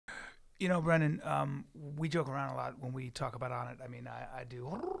You know, Brendan, we joke around a lot when we talk about On It. I mean, I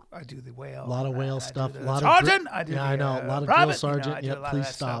do the whale. A lot of whale stuff. A lot of sergeant. I do. Yeah, I know. A lot of drill sergeant. Yeah, please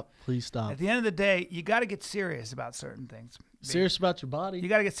stop. Please stop. At the end of the day, you got to get serious about certain things. Serious about your body. You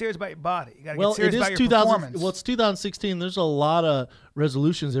got to get serious about your body. You got to get serious about your performance. Well, it's 2016. There's a lot of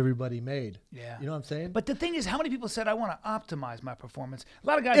resolutions everybody made. Yeah. You know what I'm saying? But the thing is, how many people said, I want to optimize my performance? A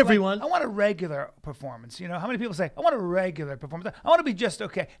lot of guys Everyone. I want a regular performance. You know, how many people say, I want a regular performance? I want to be just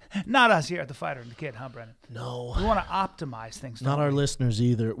okay. Not us here at The Fighter and the Kid, huh, Brendan? No. We want to optimize things. Not our listeners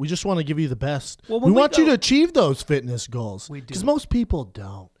either. We just want to give you the best. Well, we want you to achieve those fitness goals. We do. Because most people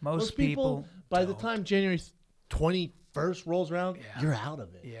don't. Most people by don't. the time January 21st rolls around, you're out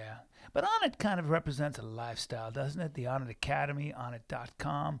of it. Yeah. But On It kind of represents a lifestyle, doesn't it? The On It Academy,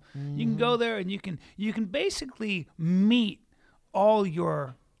 onit.com. You can go there and you can basically meet all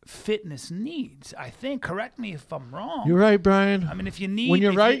your fitness needs. I think. Correct me if I'm wrong. You're right, Brian. I mean, if you need... When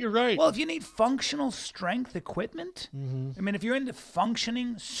you're right, you're right. Well, if you need functional strength equipment, I mean, if you're into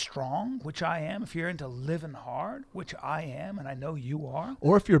functioning strong, which I am, if you're into living hard, which I am, and I know you are.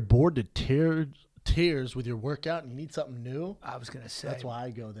 Or if you're bored to tears with your workout and you need something new. I was going to say. That's why I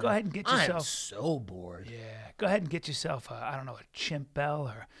go there. Go ahead and get yourself... I'm so bored. Yeah. Go ahead and get yourself a chimp bell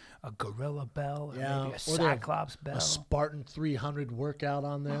or a gorilla bell or maybe a cyclops bell. A Spartan 300 workout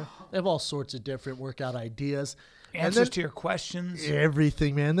on there. They have all sorts of different workout ideas. Answers to your questions.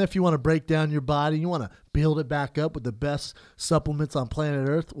 Everything, man. Then if you want to break down your body, you want to build it back up with the best supplements on planet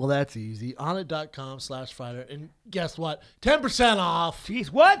Earth, well, that's easy. Onit.com/fighter. And guess what? 10% off.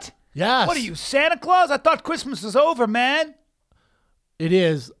 Jeez, what? Yes. What are you, Santa Claus? I thought Christmas was over, man. It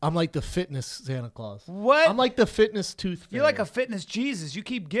is. I'm like the fitness Santa Claus. What? I'm like the fitness tooth fairy. You're like a fitness Jesus. You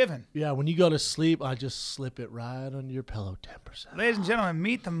keep giving. Yeah, when you go to sleep, I just slip it right under your pillow, 10%. Ladies and gentlemen,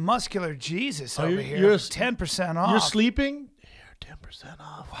 meet the muscular Jesus over here. You're 10% off. You're sleeping? Here, 10%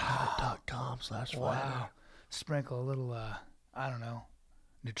 off. Onit.com/fighter. Wow. Sprinkle a little, I don't know,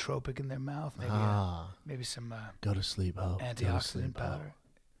 nootropic in their mouth. Maybe maybe some go to sleep, ho. Antioxidant powder.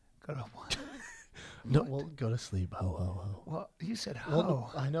 Go to what? No, well, go to sleep, ho, ho, ho. Well, you said ho. Well, no,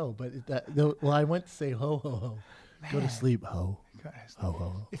 I know, but I went to say ho, ho, ho. Man. Go to sleep, ho. Ho, ho,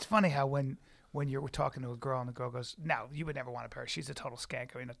 ho. It's funny how when you're talking to a girl and the girl goes, no, you would never want to pair. She's a total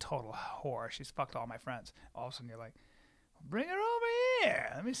skank. I mean, a total whore. She's fucked all my friends. All of a sudden you're like, bring her over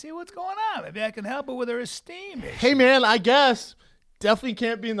here. Let me see what's going on. Maybe I can help her with her esteem issue. Hey, man, I guess. Definitely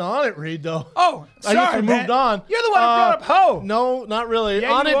can't be in the On It read, though. Oh, sorry, I guess we moved on. You're the one who brought up ho. No, not really.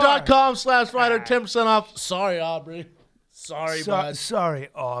 Yeah, Onit.com/fighter, 10% off. Sorry, Aubrey. Sorry, bud. Sorry,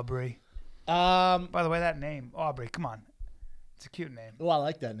 Aubrey. By the way, that name, Aubrey, come on. It's a cute name. Oh, I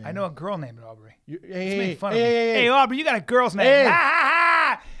like that name. I know a girl named Aubrey. Hey, hey, Aubrey, you got a girl's name.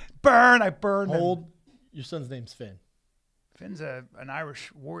 Hey. Burn, I burned Hold. Your son's name's Finn. Finn's an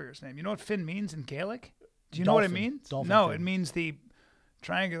Irish warrior's name. You know what Finn means in Gaelic? Do you know what it means? Dolphin no, fin. It means the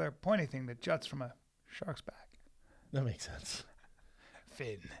triangular pointy thing that juts from a shark's back. That makes sense.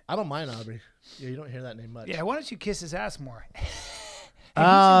 Finn. I don't mind Aubrey. Yeah, you don't hear that name much. Yeah, why don't you kiss his ass more?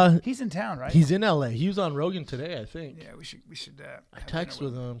 He's in town, right? He's in LA. He was on Rogan today, I think. Yeah, we should. I texted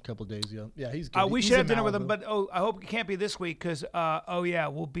with him a couple days ago. Yeah, he's good. We should have dinner with him, but I hope it can't be this week because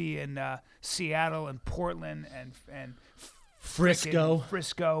we'll be in Seattle and Portland and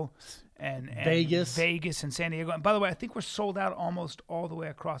Frisco. And Vegas and San Diego. And by the way, I think we're sold out almost all the way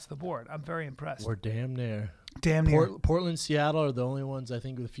across the board. I'm very impressed. We're damn near. Damn near. Portland, Seattle are the only ones, I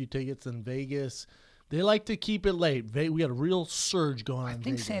think, with a few tickets. In Vegas, they like to keep it late. We had a real surge going on in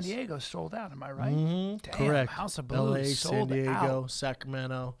think Vegas. San Diego's sold out. Am I right? Mm-hmm. Damn, correct. House of Blues LA, sold San Diego, out.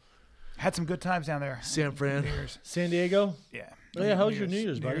 Sacramento. Had some good times down there. San Fran. San Diego? Yeah. Oh, yeah. How was your New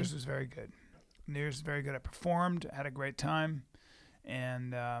Year's, buddy? New Year's was very good. New Year's was very good. I performed, had a great time.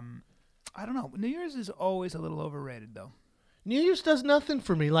 And I don't know. New Year's is always a little overrated, though. New Year's does nothing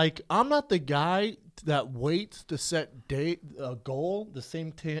for me. Like, I'm not the guy that waits to set a goal the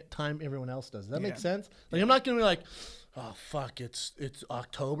same time everyone else does. Does that make sense? Like, I'm not going to be like, oh, fuck, it's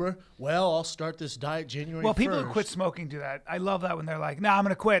October. Well, I'll start this diet January 1st. Well, people who quit smoking do that. I love that when they're like, nah, I'm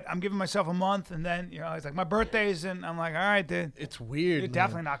going to quit. I'm giving myself a month. And then, it's like, my birthday's and I'm like, all right, dude. It's weird. You're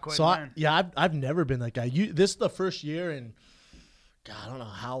definitely not quitting. So, I've never been that guy. This is the first year in, God, I don't know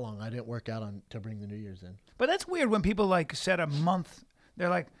how long I didn't work out to bring the New Year's in. But that's weird when people like set a month. They're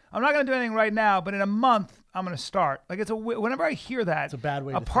like, I'm not going to do anything right now, but in a month I'm going to start. Like whenever I hear that, it's a bad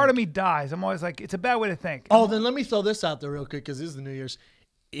way. A part of me dies. I'm always like, it's a bad way to think. Oh, then let me throw this out there real quick because this is the New Year's.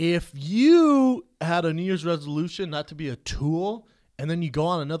 If you had a New Year's resolution not to be a tool, and then you go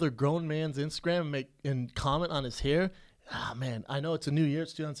on another grown man's Instagram and comment on his hair, man, I know it's a new year,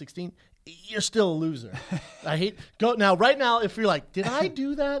 it's 2016. You're still a loser. Right now. If you're like, did I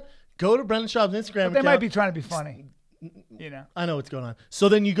do that? go to Brendan Schaub's Instagram account. They might be trying to be funny. I know what's going on. So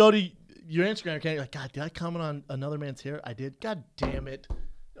then you go to your Instagram account. You're like, God, did I comment on another man's hair? I did. God damn it.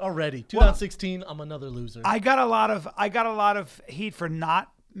 Already. 2016, I'm another loser. I got a lot of heat for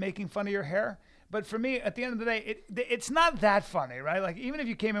not making fun of your hair. But for me, at the end of the day, it's not that funny, right? Like, even if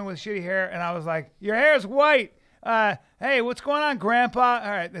you came in with shitty hair and I was like, your hair is white. Hey, what's going on, Grandpa?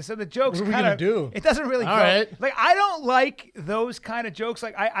 All right. So the joke's what are we gonna do? It doesn't really go. Right. Like, I don't like those kind of jokes.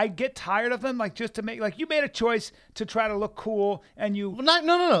 Like, I get tired of them. Like, just to make, like, you made a choice to try to look cool and you. Well,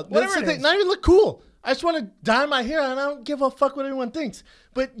 no. That's the thing. Not even look cool. I just want to dye my hair, and I don't give a fuck what anyone thinks.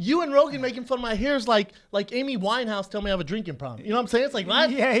 But you and Rogan making fun of my hair is like Amy Winehouse telling me I have a drinking problem. You know what I'm saying? It's like, what?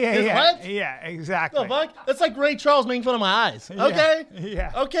 Yeah. What? Yeah, exactly. The fuck? That's like Ray Charles making fun of my eyes. Okay?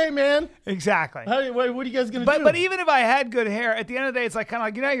 Yeah. Okay, man. Exactly. What are you guys going to do? But even if I had good hair, at the end of the day, it's like kind of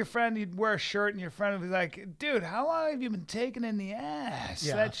like, you know, your friend, you'd wear a shirt, and your friend would be like, dude, how long have you been taking in the ass?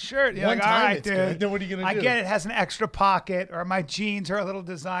 Yeah. That shirt. You're One like, all time right, it's dude. good. Then what are you going to do? I get it has an extra pocket, or my jeans are a little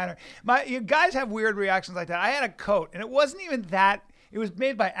designer. You guys have weird reactions like that. I had a coat, and it wasn't even that. It was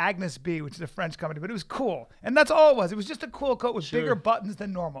made by Agnes B, which is a French company, but it was cool. And that's all it was. It was just a cool coat with bigger buttons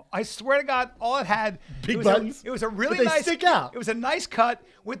than normal. I swear to God, all it had big buttons. It was a really but they nice stick out. It was a nice cut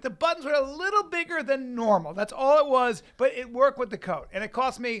with the buttons were a little bigger than normal. That's all it was, but it worked with the coat. And it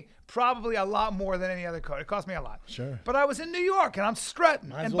cost me probably a lot more than any other coat. It cost me a lot. Sure. But I was in New York and I'm strutting.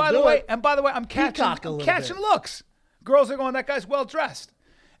 Might as And well by do the way, it. I'm catching looks. Girls are going, that guy's well dressed.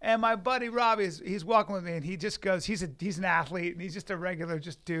 And my buddy Robbie he's walking with me, and he just goes, he's an athlete, and he's just a regular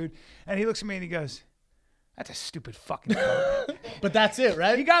dude. And he looks at me and he goes, that's a stupid fucking coat. But that's it,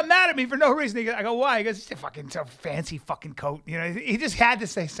 right? He got mad at me for no reason. I go, why? He goes, it's a fucking so fancy fucking coat. You know, he just had to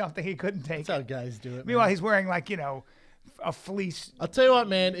say something he couldn't take. That's how guys do it. Meanwhile, man. he's wearing like, you know, a fleece. I'll tell you what,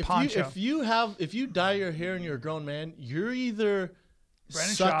 man. Poncho. If you dye your hair and you're a grown man, you're either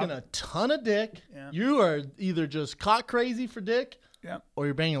Brendan sucking Schaub. a ton of dick. Yeah. You are either just caught crazy for dick. Yeah. Or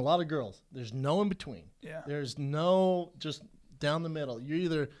you're banging a lot of girls. There's no in between. Yeah. There's no just down the middle. You're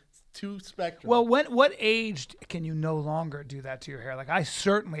either two spectrum. Well, what age can you no longer do that to your hair? Like, I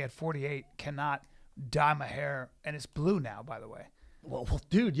certainly at 48 cannot dye my hair, and it's blue now, by the way. Well,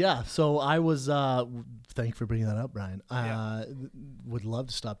 dude, yeah. So I was. Thank you for bringing that up, Brian. Would love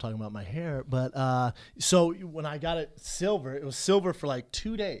to stop talking about my hair, but so when I got it silver, it was silver for like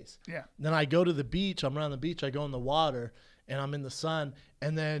 2 days. Yeah. Then I go to the beach. I'm around the beach. I go in the water, and I'm in the sun.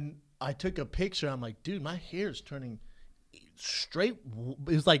 And then I took a picture. I'm like, dude, my hair is turning straight.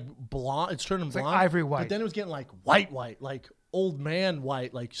 It was like blonde. It's turning blonde, like ivory white. But then it was getting like white, like old man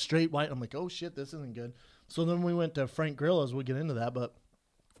white, like straight white. I'm like, oh shit, this isn't good. So then we went to Frank Grillo's. We'll get into that, but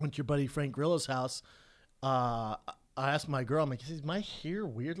went to your buddy Frank Grillo's house. I asked my girl, I'm like, is my hair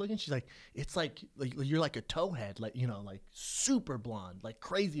weird looking? She's like, it's like you're like a towhead, like, you know, like super blonde, like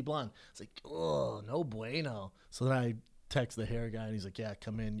crazy blonde. It's like, oh, no bueno. So then I text the hair guy, and he's like, yeah,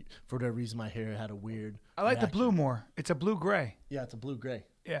 come in. For whatever reason, my hair had a weird I like reaction. the blue more. It's a blue-gray. Yeah, it's a blue-gray.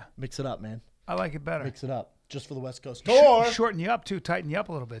 Yeah. Mix it up, man. I like it better. Mix it up. Just for the West Coast. Shorten you up, too. Tighten you up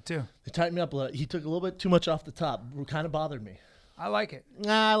a little bit, too. They tightened me up a little. He took a little bit too much off the top. It kind of bothered me. I like it.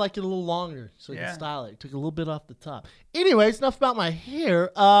 Nah, I like it a little longer so you Yeah. can style it. Took a little bit off the top. Anyways, enough about my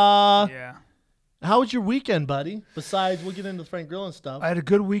hair. Yeah. How was your weekend, buddy? Besides, we'll get into Frank Grill and stuff. I had a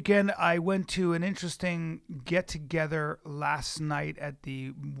good weekend. I went to an interesting get-together last night at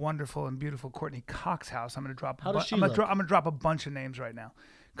the wonderful and beautiful Courtney Cox's house. I'm going to drop. How does she I'm look? going to drop a bunch of names right now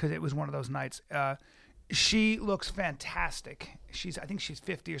because it was one of those nights. She looks fantastic. I think she's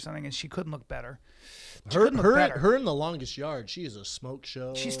 50 or something, and she couldn't look better. Her in The Longest Yard. She is a smoke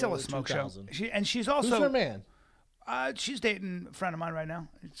show. She's still a smoke 2000. show. She's also Who's her man? She's dating a friend of mine right now.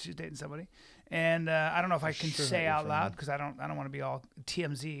 She's dating somebody, and I don't know if I can sure say not your out loud friend. because I don't want to be all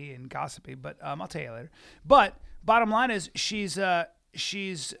TMZ and gossipy. But I'll tell you later. But bottom line is she's a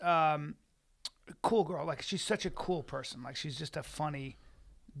cool girl. Like, she's such a cool person. Like, she's just a funny,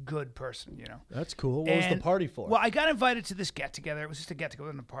 good person, you know. That's cool. What was the party for? Well, I got invited to this get-together. It was just a get-together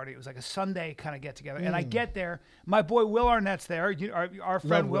and a party. It was like a Sunday kind of get-together. And I get there. My boy Will Arnett's there. Our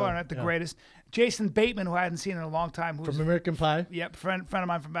friend Will Will, Arnett, the yeah. greatest. Jason Bateman, who I hadn't seen in a long time. Who's, From American Pie? yep, friend of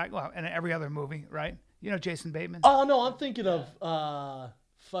mine from back, well, and every other movie, right? You know Jason Bateman? Oh, no, I'm thinking of I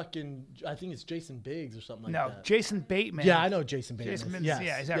think it's Jason Biggs or something like No, that. Jason Bateman. Yeah, I know Jason Bateman. Jason Bateman, Yes.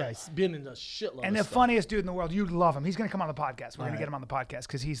 yeah, he's yeah, everywhere. he's been in a shitload And of the stuff. funniest dude in the world. You'd love him. He's going to come on the podcast. We're going to right. get him on the podcast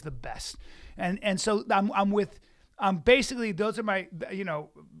because he's the best. And so I'm basically, those are my,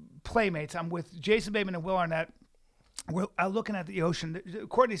 playmates. I'm with Jason Bateman and Will Arnett. we're looking at the ocean.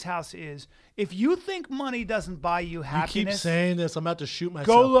 Courtney's house is. If you think money doesn't buy you happiness, you keep saying this. I'm about to shoot myself.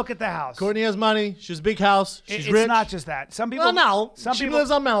 go look at the house. Courtney has money. She's a big house. She's rich. It's not just that. Some people. No. Some she people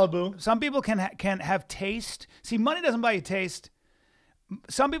lives on Malibu. Some people can have taste. See, money doesn't buy you taste.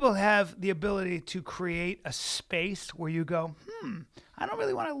 Some people have the ability to create a space where you go, I don't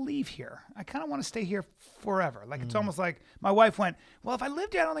really want to leave here. I kind of want to stay here forever. Like it's almost like my wife went, well, if I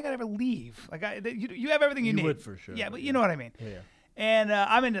lived here, I don't think I'd ever leave. Like you have everything you need. You would for sure. Yeah, but you know what I mean. Yeah. And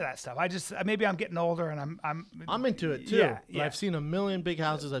I'm into that stuff. I just maybe I'm getting older and I'm into it too. Yeah. I've seen a million big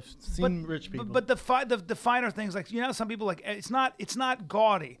houses. I've seen rich people. But the finer things, like some people like it's not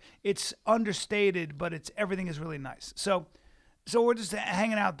gaudy. It's understated, but everything is really nice. So we're just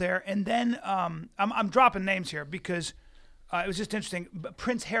hanging out there, and then I'm dropping names here because it was just interesting.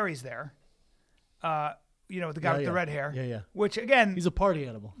 Prince Harry's there. The guy with the red hair. Yeah. Which again, he's a party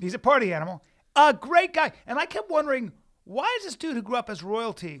animal. He's a party animal. A great guy, and I kept wondering, why is this dude who grew up as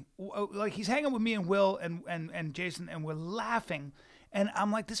royalty, like he's hanging with me and Will and Jason, and we're laughing, and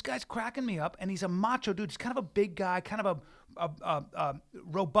I'm like, this guy's cracking me up, and he's a macho dude. He's kind of a big guy, kind of a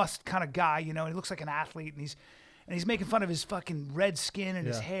robust kind of guy, and he looks like an athlete, and he's making fun of his fucking red skin and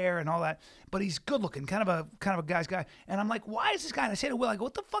his hair and all that, but he's good looking, kind of a guy's guy. And I'm like, why is this guy? And I say to Will, I go,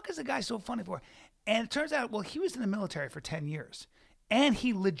 what the fuck is the guy so funny for? And it turns out, well, he was in the military for 10 years. And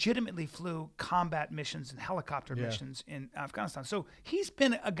he legitimately flew combat missions and helicopter missions in Afghanistan. So he's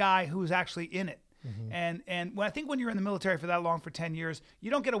been a guy who's actually in it. Mm-hmm. And I think when you're in the military for that long, for 10 years,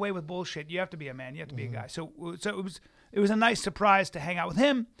 you don't get away with bullshit. You have to be a man. You have to be a guy. So it was a nice surprise to hang out with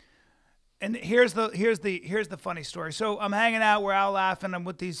him. And here's the funny story. So I'm hanging out, we're out laughing, I'm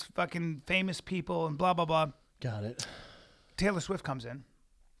with these fucking famous people and blah blah blah. Got it. Taylor Swift comes in.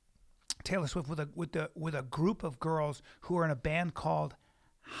 Taylor Swift with a group of girls who are in a band called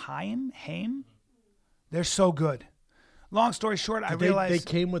Haim. They're so good. Long story short, I realized they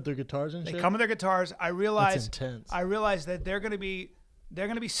came with their guitars and shit. They come with their guitars. I realized that's intense. I realized that they're gonna be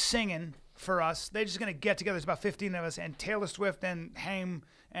singing for us. They're just gonna get together. There's about 15 of us, and Taylor Swift and Haim,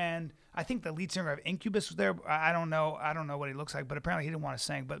 and I think the lead singer of Incubus was there. I don't know what he looks like, but apparently he didn't want to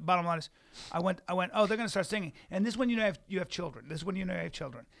sing. But bottom line is, I went. Oh, they're gonna start singing, and this is when you have children. This is when you have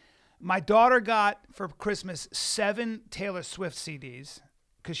children. My daughter got for Christmas 7 Taylor Swift CDs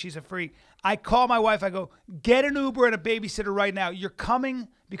because she's a freak. I call my wife. I go, get an Uber and a babysitter right now. You're coming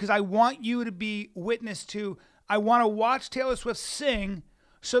because I want you to be witness to. I want to watch Taylor Swift sing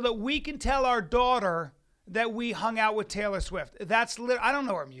so that we can tell our daughter that we hung out with Taylor Swift. I don't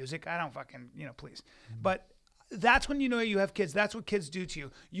know her music. I don't fucking, please. But that's when you have kids. That's what kids do to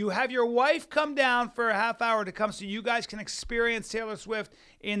you. You have your wife come down for a half hour to come so you guys can experience Taylor Swift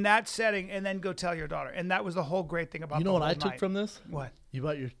in that setting and then go tell your daughter. And that was the whole great thing about what I took from this? What? You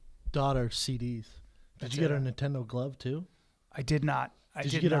bought your daughter CDs. Did you get her a Nintendo glove too? I did not.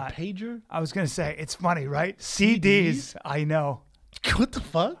 Did you get her a pager? I was going to say, it's funny, right? CDs. I know. What the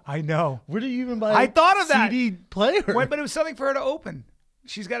fuck? I know. Where did you even buy I thought of that. CD player? But it was something for her to open.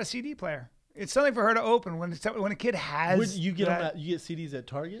 She's got a CD player. It's something for her to open when a kid has. Would you get you get CDs at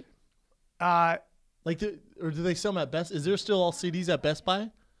Target? Or do they sell them at Best? Is there still all CDs at Best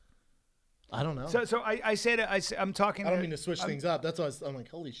Buy? I don't know. So I'm talking. I don't mean to switch things up. That's why I'm like,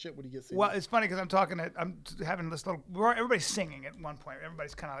 holy shit, what do you get CDs? Well, it's funny because I'm having this little. Everybody's singing at one point.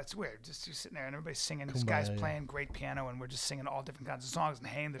 Everybody's kind of. It's weird. Just you're sitting there and everybody's singing. This guy's playing great piano and we're just singing all different kinds of songs. And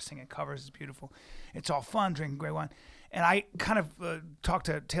Haim, they're singing covers. It's beautiful. It's all fun, drinking great wine. And I kind of talk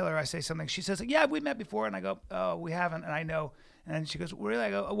to Taylor. I say something. She says, yeah, we met before. And I go, oh, we haven't. And I know. And then she goes, really? I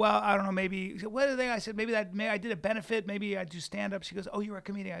go, well, I don't know. Maybe. What are they? I said, maybe I did a benefit. Maybe I do stand up. She goes, oh, you're a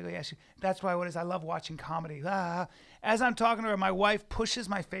comedian. I go, yeah. That's why what is. I love watching comedy. As I'm talking to her, my wife pushes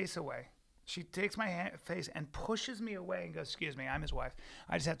my face away. She takes my face and pushes me away and goes, excuse me, I'm his wife.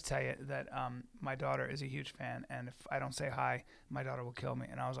 I just have to tell you that my daughter is a huge fan. And if I don't say hi, my daughter will kill me.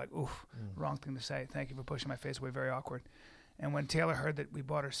 And I was like, oof, wrong thing to say. Thank you for pushing my face away. Very awkward. And when Taylor heard that we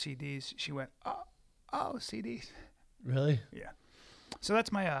bought her CDs, she went, oh, CDs. Really? Yeah. So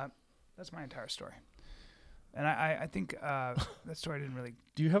that's my entire story. And I think that story didn't really.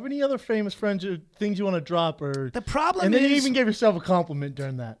 Do you have any other famous friends or things you want to drop? Or the problem and is, then you even gave yourself a compliment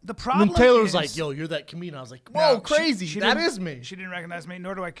during that. The problem and then Taylor was like, "Yo, you're that comedian." I was like, "Whoa, no, crazy! That is me." She didn't recognize me,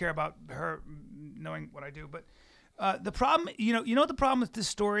 nor do I care about her knowing what I do. But the problem, you know what the problem with this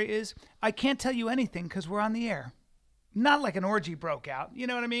story is? I can't tell you anything because we're on the air. Not like an orgy broke out. You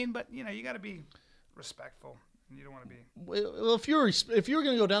know what I mean? But you got to be respectful. You don't want to be. Well, if you're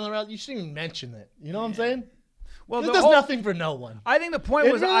going to go down the route, you shouldn't even mention it. You know what I'm saying? Well, it does nothing for no one. I think the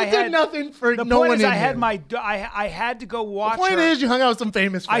point was I had nothing for no one. The point is I had to go watch. The point is you hung out with some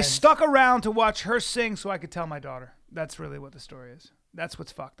famous friends. I stuck around to watch her sing so I could tell my daughter. That's really what the story is. That's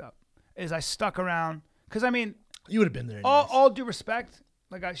what's fucked up. Is I stuck around because I mean, You would have been there. all due respect,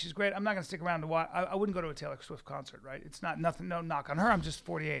 like she's great. I'm not gonna stick around to watch. I wouldn't go to a Taylor Swift concert, right? It's not nothing. No knock on her. I'm just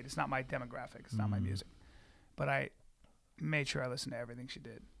 48. It's not my demographic. It's not my music. But I made sure I listened to everything she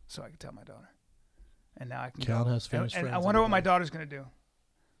did, so I could tell my daughter. And now I can. Callen go. has famous and friends. I wonder what my daughter's gonna do.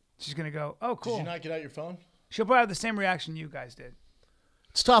 She's gonna go, oh, cool. Did you not get out your phone? She'll probably have the same reaction you guys did.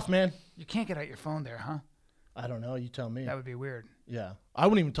 It's tough, man. You can't get out your phone there, huh? I don't know. You tell me. That would be weird. Yeah. I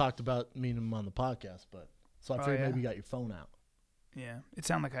wouldn't even talk about meeting him on the podcast, but so I figured maybe you got your phone out. Yeah. It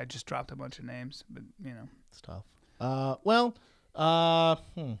sounded like I just dropped a bunch of names, but you know. It's tough. I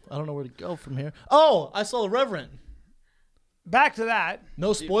don't know where to go from here. Oh, I saw The Reverend. Back to that.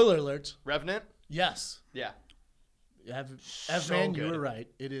 No spoiler alerts. Revenant? Yes. Yeah. Man, you good. were right.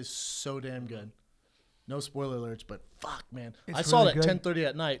 It is so damn good. No spoiler alerts, but fuck, man. It's I saw really it at good. 10:30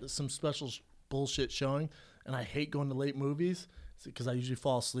 at night. Some special bullshit showing, and I hate going to late movies because I usually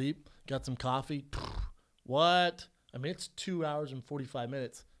fall asleep. Got some coffee. What? I mean, it's 2 hours and 45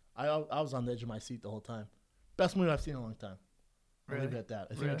 minutes. I was on the edge of my seat the whole time. Best movie I've seen in a long time. I'll leave it at that.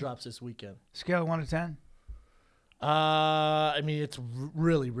 I think it drops this weekend. Scale of 1 to 10. I mean, it's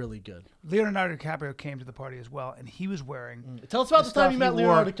really, really good. Leonardo DiCaprio came to the party as well, and he was wearing. Tell us about the time you met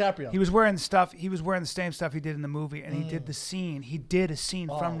Leonardo DiCaprio. He was wearing stuff. He was wearing the same stuff he did in the movie, and he did the scene. He did a scene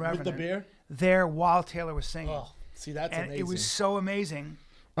from Revenant with the beer there while Taylor was singing. Oh, see, that's and amazing. it was so amazing.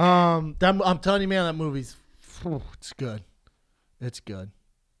 I'm telling you, man, that movie's it's good. It's good.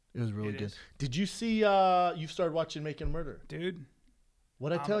 It was really good. Did you see? You started watching Making a Murderer, Dude.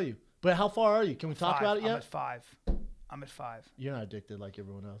 What'd I tell you? But how far are you? Can we talk about it yet? I'm at 5. You're not addicted like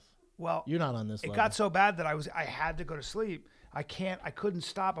everyone else. Well, You're not on this level. It got so bad that I had to go to sleep. I couldn't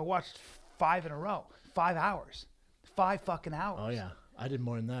stop. I watched 5 in a row. 5 hours. 5 fucking hours. Oh yeah, I did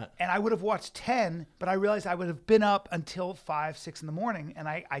more than that. And I would have watched 10, but I realized I would have been up until 5, 6 in the morning, and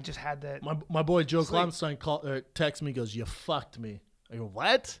I just had to. My boy Joe Kleinstein texted me. Goes, "You fucked me." I go,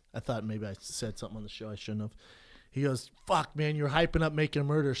 "What?" I thought maybe I said something on the show I shouldn't have. He goes, "Fuck, man, you're hyping up Making a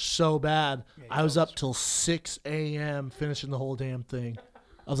Murder so bad. Yeah, I was up till 6 a.m. finishing the whole damn thing."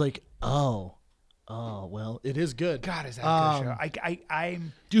 I was like, "Oh, well, it is good." God, is that a good show?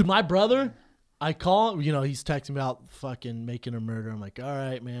 I'm dude. My brother, I call him. You know, he's texting me about fucking Making a Murder. I'm like, "All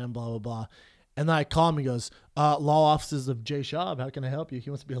right, man, blah blah blah." And then I call him. He goes, "Law offices of Jay Schaub. How can I help you?" He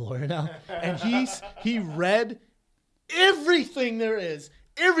wants to be a lawyer now, and he read everything there is.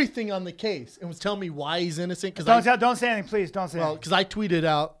 Everything on the case and was telling me why he's innocent. Don't say anything, please. Don't say anything. Well, because I tweeted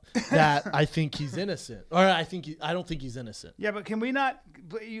out that I think he's innocent, or I don't think he's innocent. Yeah, but can we not?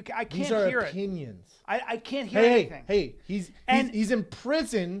 I can't These are hear opinions. it. I can't hear anything. Hey, he's in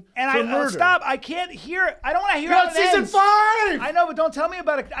prison for murder. Stop! I can't hear it. I don't want to hear You're how on it season ends. 5. I know, but don't tell me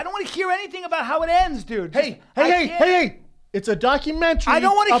about it. I don't want to hear anything about how it ends, dude. Hey! It's a documentary I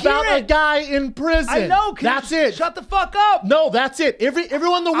don't want to about hear it. a guy in prison. I know. That's it. Shut the fuck up. No, that's it.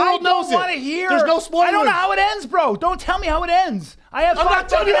 Everyone in the world knows it. I don't want to hear. There's no spoilers. I don't know how it ends, bro. Don't tell me how it ends. I'm not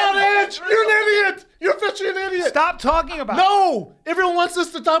telling you how it ends. You're an idiot. You're officially an idiot. Stop talking about it. No. Everyone wants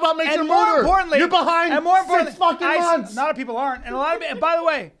us to talk about Making a Murder. More importantly, you're behind and more importantly, 6 fucking months. A lot of people aren't. And a lot of and by the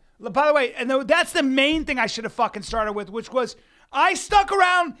way, and that's the main thing I should have fucking started with, which was I stuck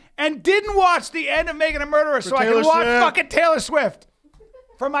around and didn't watch the end of Making a Murderer so I could watch fucking Taylor Swift.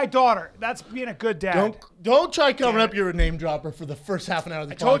 For my daughter. That's being a good dad. Don't try covering up your name dropper for the first half an hour of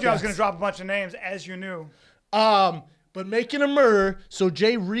the podcast. I told you I was going to drop a bunch of names, as you knew. But Making a Murder, so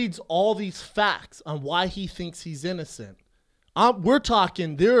Jay reads all these facts on why he thinks he's innocent. We're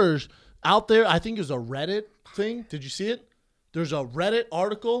talking, there's out there, I think there's a Reddit thing. Did you see it? There's a Reddit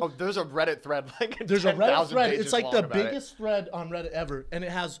article. Oh, there's a Reddit thread. There's a Reddit thread. It's like the biggest thread on Reddit ever. And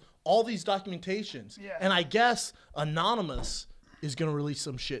it has all these documentations. Yeah. And I guess Anonymous is going to release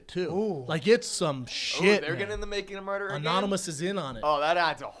some shit too. Ooh. Like it's some shit. They're getting in the Making a Murder Anonymous is in on it. Oh, that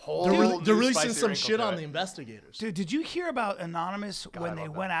adds a whole They're releasing some shit on the investigators. Dude, did you hear about Anonymous when they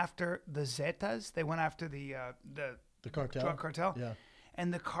went after the Zetas? They went after the cartel. Drug cartel? Yeah.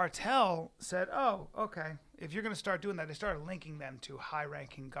 And the cartel said, oh, okay, if you're going to start doing that, they started linking them to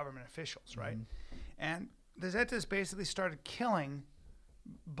high-ranking government officials, right? And the Zetas basically started killing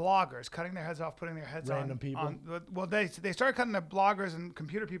bloggers, cutting their heads off, putting their heads Random people. Well, they started cutting the bloggers and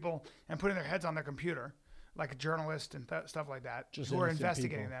computer people and putting their heads on their computer, like a journalist and stuff like that, Just who were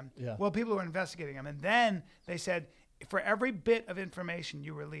investigating people. them. Yeah. Well, people who were investigating them. And then they said, for every bit of information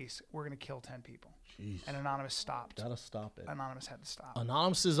you release, we're going to kill 10 people. Jeez. And Anonymous stopped. Gotta stop it. Anonymous had to stop.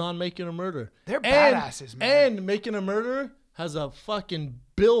 Anonymous is on Making a Murder. They're badasses, man. And Making a Murder has a fucking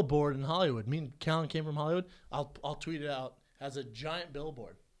billboard in Hollywood. Me and Callen came from Hollywood. I'll tweet it out. Has a giant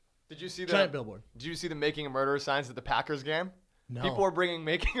billboard. Did you see Giant billboard. Did you see the making a murderer signs at the Packers game? No. People are bringing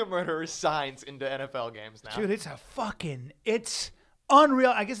making a murderer signs into NFL games now. Dude, it's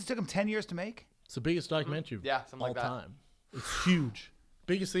unreal. I guess it took them 10 years to make. It's the biggest documentary of Yeah, something all like that. time. It's huge.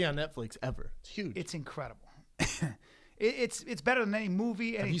 Biggest thing on Netflix ever. It's huge. It's incredible. It's better than any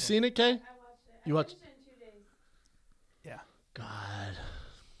movie. Have you seen it, Kay? I watched it. You I watched- finished it in 2 days. Yeah. God.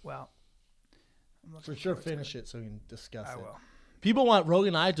 Well, I'm looking For sure, forward to finish it so we can discuss I it. will. People want Rogan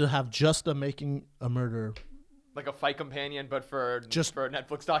and I to have just a making a murder. Like a fight companion, but for Just-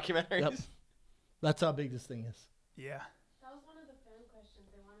 Netflix documentaries. Yep. That's how big this thing is. Yeah. That was one of the fan questions.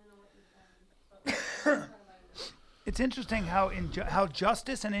 They want to know what you've done. But we'll talk about it later. It's interesting how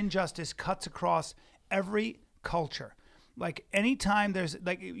justice and injustice cuts across every culture. Like anytime there's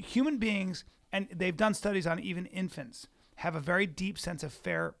like human beings, and they've done studies on even infants, have a very deep sense of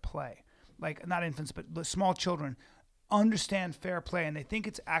fair play. Like not infants, but the small children understand fair play, and they think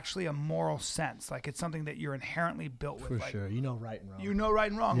it's actually a moral sense. Like it's something that you're inherently built with. For like, sure. You know right and wrong. You know right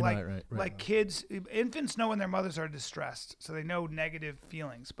and wrong. You know Like right, like wrong. kids, infants know when their mothers are distressed, so they know negative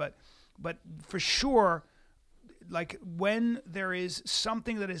feelings. But for sure, like when there is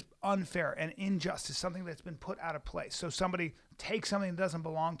something that is unfair and injustice, something that's been put out of place. So somebody takes something that doesn't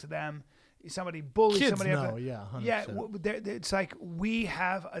belong to them. Somebody bullies Kids somebody. know, yeah, 100%. Yeah. It's like we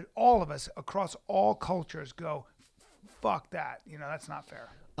have all of us across all cultures go, fuck that. You know, that's not fair.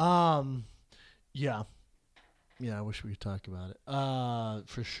 Yeah. Yeah, I wish we could talk about it.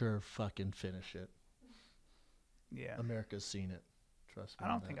 For sure, fucking finish it. Yeah. America's seen it. Trust me. I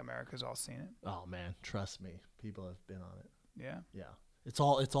on don't that. think America's all seen it. Oh man, trust me. People have been on it. Yeah. Yeah. It's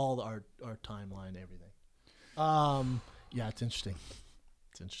all our timeline, everything. Yeah, it's interesting.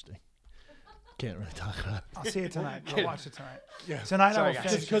 It's interesting. Can't really talk about it. I'll see it tonight. I'll watch it tonight. Yeah. Tonight Sorry, I will guys.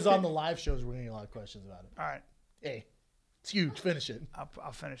 finish Just because on the live shows we're getting a lot of questions about it. All right. Hey, it's huge. Finish it.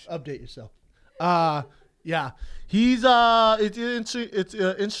 I'll finish. Update yourself. Yeah, he's it's an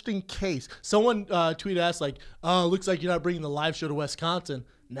interesting case. Someone tweeted us like, "Oh, looks like you're not bringing the live show to Wisconsin."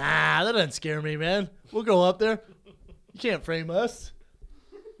 Nah, that doesn't scare me, man. We'll go up there. You can't frame us.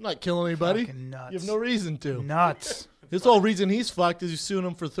 I'm not killing anybody. Fucking nuts. You have no reason to. Nuts. His whole reason he's fucked is he's suing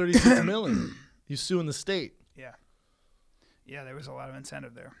him for $36 million. He's suing the state. Yeah. Yeah, there was a lot of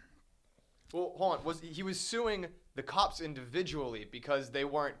incentive there. Well, hold on. He was suing the cops individually because they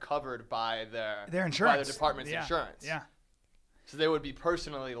weren't covered by Their insurance. by the department's Yeah. insurance. Yeah. So they would be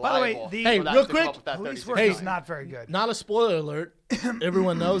personally By the way, liable. the- Hey, for that real to come up quick, with that Police 36 work Hey, is not very good. Not a spoiler alert.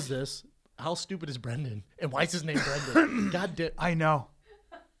 Everyone knows this. How stupid is Brendan? And why is his name Brendan? God damn. I know.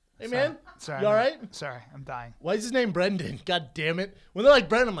 Hey, man. Sorry. You all right? Sorry, I'm dying. Why is his name Brendan? God damn it. When they're like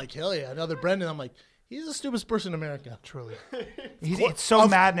Brendan, I'm like, hell yeah, another Brendan. I'm like, he's the stupidest person in America. Truly. It's so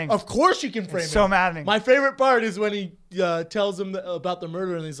maddening. Of course you can frame it. so maddening. My favorite part is when he tells him about the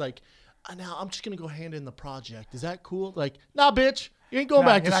murder and he's like, now I'm just going to go hand in the project. Is that cool? Like, nah, bitch. You ain't going Nah,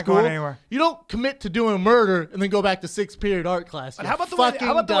 back you're to not school. going anywhere. You don't commit to doing a murder and then go back to 6th period art class. But You how about the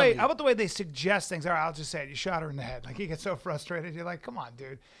fucking dummy. way they suggest things? All right, I'll just say it. You shot her in the head. Like, you get so frustrated. You're like, come on,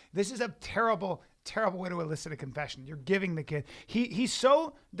 dude. This is a terrible, terrible way to elicit a confession. You're giving the kid. He's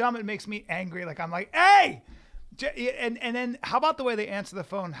so dumb it makes me angry. Like, I'm like, hey! And then how about the way they answer the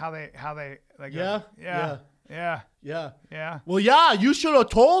phone? How they like Yeah, yeah. Yeah. Well, yeah, you should have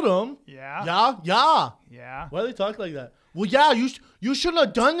told him. Yeah. Yeah. Why do they talk like that? Well, yeah, you shouldn't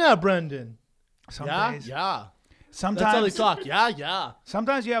have done that, Brendan. Some Yeah. days. Yeah. Sometimes That's how they talk. Yeah.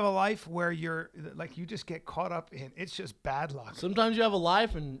 Sometimes you have a life where you're like you just get caught up in it's just bad luck. Sometimes you have a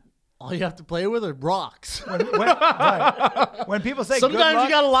life and all you have to play with are rocks. Right. When people say good Sometimes luck, you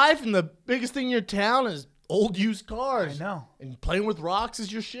got a life and the biggest thing in your town is old used cars. I know. And playing with rocks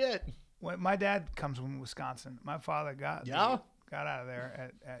is your shit. When my dad comes from Wisconsin. My father got out of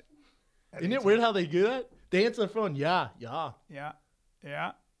there at Isn't it 18. weird how they do that? They answer the phone, yeah. Yeah.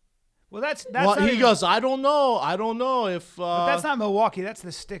 Well, that's Well, not he even- goes, I don't know if. But that's not Milwaukee. That's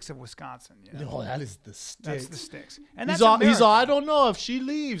the sticks of Wisconsin. You know? No, that is the sticks. That's the sticks. And He's that's all, America. I don't know if she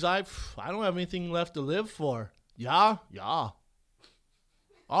leaves. I don't have anything left to live for. Yeah.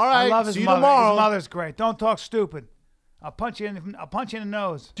 All right. I love his see you mother. tomorrow. His mother's great. Don't talk stupid. I'll punch you in the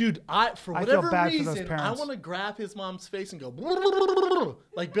nose. Dude, for I feel whatever bad for those reason, I parents. want to grab his mom's face and go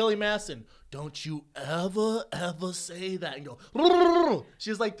like Billy Madison. Don't you ever say that and go.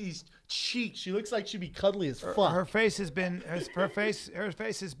 She has like these cheeks. She looks like she'd be cuddly as fuck. Her face has been her face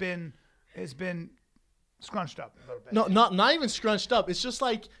has been scrunched up a little bit. No, not even scrunched up. It's just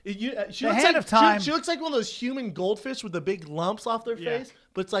like she looks hand like of time. She looks like one of those human goldfish with the big lumps off their Yeah. face.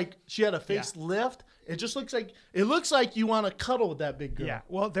 But it's like she had a face lift It just looks like you want to cuddle with that big girl. Yeah.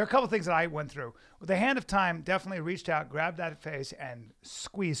 Well, there are a couple things that I went through. The hand of time definitely reached out, grabbed that face, and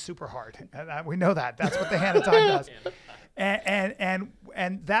squeezed super hard. And we know that. That's what the hand of time does.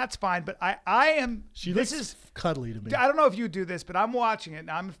 And that's fine. But I am. This is cuddly to me. I don't know if you do this, but I'm watching it.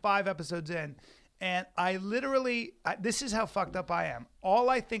 And I'm 5 episodes in, and I literally. This is how fucked up I am. All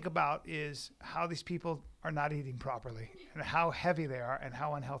I think about is how these people are not eating properly, and how heavy they are, and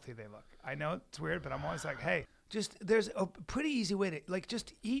how unhealthy they look. I know it's weird, but I'm always like, hey, there's a pretty easy way to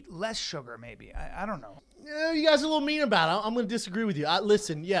just eat less sugar, maybe. I don't know. Yeah, you guys are a little mean about it. I'm going to disagree with you.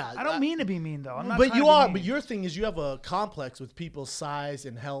 Listen, yeah. I don't mean to be mean, though. I'm not but trying you to be are. mean. But your thing is you have a complex with people's size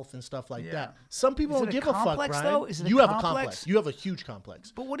and health and stuff like Yeah. that. Some people Is don't it a give a fuck, complex, Brian. though? Is it a you have a complex? complex. You have a huge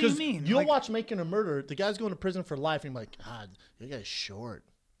complex. But what do you 'Cause mean? You'll Like- watch Making a Murder. The guy's going to prison for life, and you're like, God, that guy's short.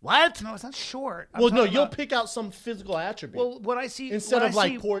 What? No, it's not short. Well, no, you'll pick out some physical attribute. Well, what I see instead what of I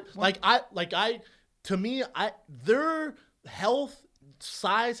like see- poor, to me, their health,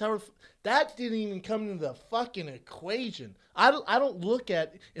 size, however, that didn't even come into the fucking equation. I don't look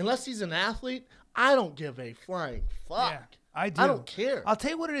at, unless he's an athlete, I don't give a flying fuck. Yeah, I do. I don't care. I'll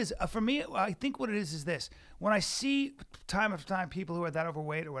tell you what it is. For me, I think what it is this. When I see time after time people who are that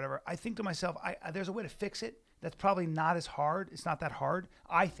overweight or whatever, I think to myself, there's a way to fix it. That's probably not as hard. It's not that hard,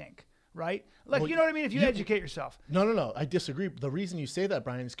 I think. Right? Like, Well, you know what I mean? If you educate yourself. No. I disagree. The reason you say that,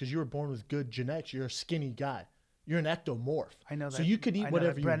 Brian, is because you were born with good genetics. You're a skinny guy. You're an ectomorph. I know that. So you could I eat know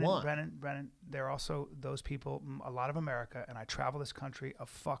whatever that. you want. Brennan, there are also those people, a lot of America, and I travel this country a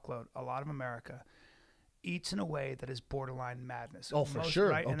fuckload. A lot of America eats in a way that is borderline madness. Oh, for sure.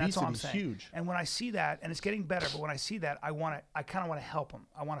 Right? And that's all I'm Obesity's saying. huge. And when I see that, and it's getting better, but when I see that, I kind of want to help them.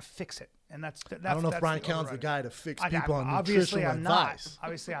 I want to fix it. And that's I don't know if that's Brian the Callen's the overriding. guy to fix I- people on obviously nutritional I'm not. advice.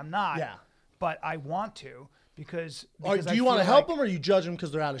 Obviously, I'm not. Yeah. But I want to because Do you want to help them, or you judge them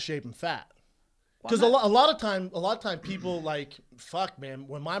because they're out of shape and fat? Well, Because I'm a lot of time people like, fuck, man.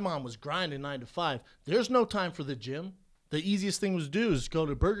 When my mom was grinding 9 to 5, there's no time for the gym. The easiest thing was to do is go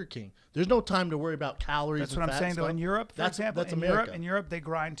to Burger King. There's no time to worry about calories. That's and what I'm fat saying, though. stuff. In Europe, for example, that's in America. Europe, they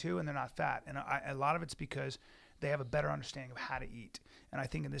grind too, and they're not fat. And a lot of it's because they have a better understanding of how to eat. And I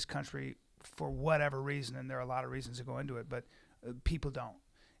think in this country, for whatever reason, and there are a lot of reasons to go into it, but people don't.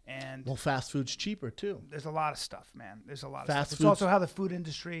 And Well, fast food's cheaper too. there's a lot of stuff, man. There's a lot of Fast stuff. It's food's- also how the food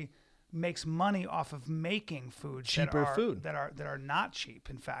industry makes money off of making foods Cheaper that are, food. that are not cheap.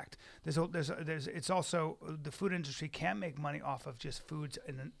 In fact, it's also the food industry can't make money off of just foods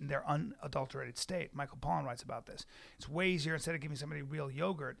in their unadulterated state. Michael Pollan writes about this. It's way easier, instead of giving somebody real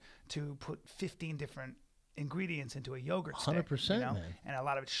yogurt, to put 15 different ingredients into a yogurt stick. 100%, man. And a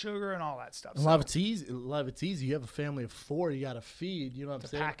lot of it's sugar and all that stuff. A lot of it's easy. You have a family of 4, you got to feed. You know what I'm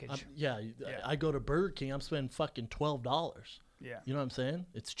It's a saying? package. Yeah. I go to Burger King. I'm spending fucking $12. Yeah. You know what I'm saying?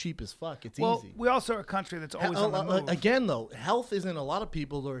 It's cheap as fuck. It's Well, easy. we also are a country that's always on the move. Again, though, health isn't a lot of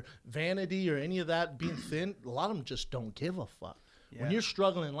people or vanity or any of that being thin. A lot of them just don't give a fuck. Yeah. When you're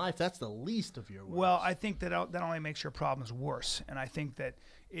struggling in life, that's the least of your worries. Well, I think that only makes your problems worse, and I think that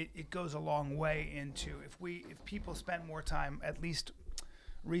it goes a long way into if people spend more time at least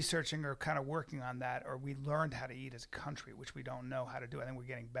researching or kind of working on that, or we learned how to eat as a country, which we don't know how to do. I think we're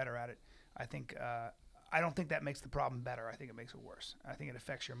getting better at it. I think I don't think that makes the problem better. I think it makes it worse. I think it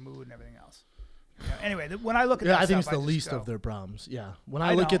affects your mood and everything else. Anyway, when I look at that I think stuff, it's the just least go, of their problems. Yeah. When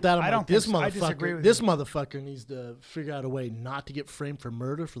I I look don't- at that, I I'm don't like, this think so. I disagree motherfucker. with This you. motherfucker needs to figure out a way not to get framed for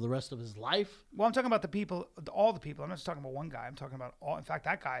murder for the rest of his life. Well, I'm talking about the people, all the people. I'm not just talking about one guy. I'm talking about all. In fact,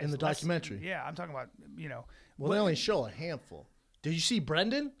 that guy In is the less- documentary. Yeah, I'm talking about Well, they only show a handful. Did you see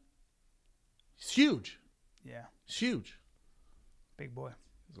Brendan? He's huge. Yeah, He's huge. big boy.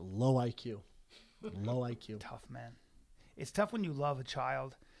 He's a low IQ. Low IQ. Tough, man. It's tough when you love a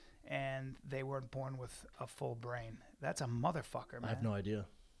child and they weren't born with a full brain. That's a motherfucker, man. I have no idea.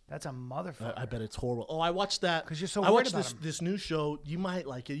 That's a motherfucker. I bet it's horrible. Oh, I watched that 'Cause you're so I worried watched about this him. this new show. You might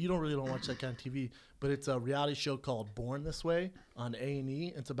like it. You don't watch that kind of TV, but it's a reality show called Born This Way on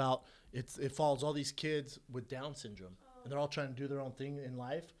A&E. It's about it follows all these kids with Down syndrome, and they're all trying to do their own thing in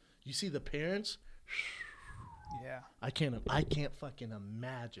life. You see the parents. Yeah. I can't fucking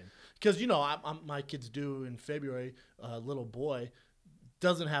imagine, because my kids due in February. Little boy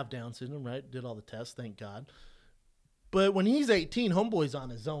doesn't have Down syndrome, right? Did all the tests, thank God. But when he's 18, homeboy's on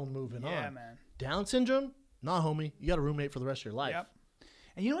his own, moving on. Yeah, man. Down syndrome, nah, homie. You got a roommate for the rest of your life. Yep.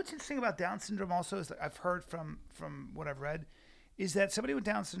 And you know what's interesting about Down syndrome also is that I've heard from what I've read is that somebody with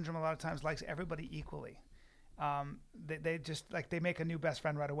Down syndrome a lot of times likes everybody equally. They just like they make a new best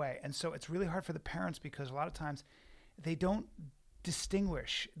friend right away. And so it's really hard for the parents because a lot of times they don't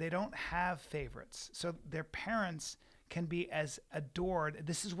distinguish. They don't have favorites. So their parents can be as adored.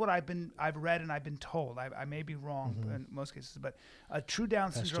 This is what I've read and I've been told. I may be wrong in most cases, but a true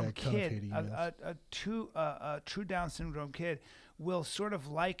Down syndrome kid, a true Down syndrome kid will sort of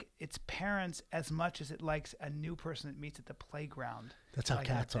like its parents as much as it likes a new person it meets at the playground. That's how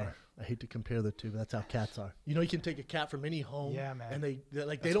cats are. I hate to compare the two, but that's how cats are. You know, you can take a cat from any home, and they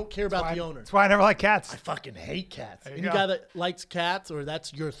don't care about the owner. That's why I never like cats. I fucking hate cats. There you Any go. guy that likes cats or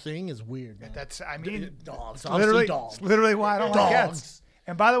that's your thing is weird, man. Dogs. Obviously Dogs. dogs. Literally why I don't like cats.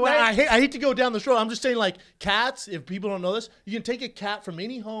 And by the way, I hate to go down this road. I'm just saying, like, cats, if people don't know this, you can take a cat from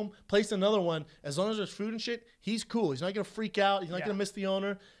any home, place another one. As long as there's food and shit, he's cool. He's not going to freak out. He's not going to miss the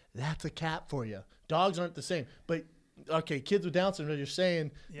owner. That's a cat for you. Dogs aren't the same. But, okay, kids with Down syndrome, you're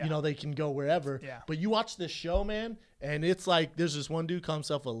saying, you know, they can go wherever. Yeah. But you watch this show, man, and it's like there's this one dude called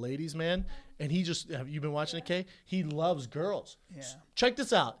himself a ladies' man, and he just, have you been watching it, Kay? He loves girls. Yeah. Check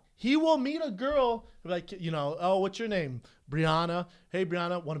this out. He will meet a girl, like, you know, oh, what's your name? Brianna. Hey,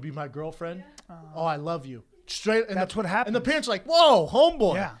 Brianna, want to be my girlfriend? Oh, I love you. Straight. And that's what happens. And the parents are like, whoa,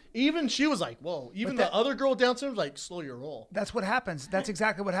 homeboy. Yeah. Even she was like, whoa. Even the other girl down syndrome was like, slow your roll. That's what happens. That's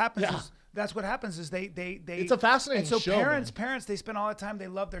exactly what happens. Yeah. That's what happens is they It's a fascinating and so show, parents they spend all the time, they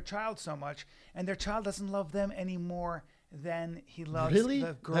love their child so much, and their child doesn't love them anymore than he loves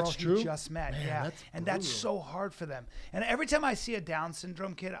the girl That's he true? just met. Man, yeah. that's And that's brutal. so hard for them. And every time I see a Down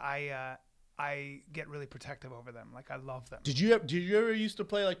syndrome kid, I get really protective over them. Like, I love them. Did you ever used to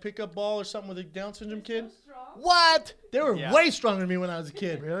play like pickup ball or something with a Down syndrome kid? Strong. What? They were way stronger than me when I was a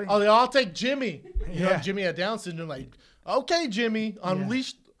kid. Really? Oh, they all take Jimmy. You know, Yeah. Jimmy had Down syndrome. Like, okay, Jimmy,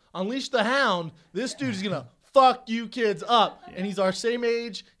 unleash the hound. This dude's gonna fuck you kids up. And he's our same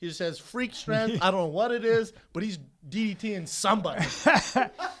age. He just has freak strength. I don't know what it is, but he's DDTing somebody.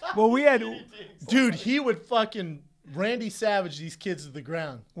 Well, we had Dude, he would fucking Randy Savage these kids to the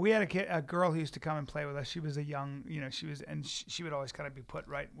ground. We had a girl who used to come and play with us. She was a young, she would always kind of be put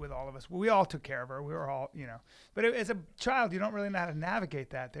right with all of us. Well, we all took care of her. We were all, but as a child, you don't really know how to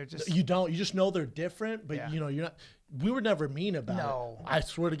navigate that. They're just You don't. You just know they're different, but you're not. We were never mean about it. I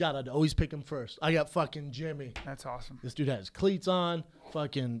swear to God, I'd always pick him first. I got fucking Jimmy. That's awesome. This dude had his cleats on.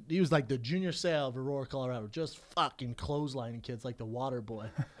 Fucking, he was like the junior sale of Aurora, Colorado. Just fucking clotheslining kids like the water boy.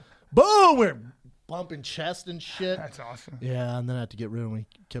 Boom! We're bumping chest and shit. That's awesome. Yeah, and then I had to get rid of him. We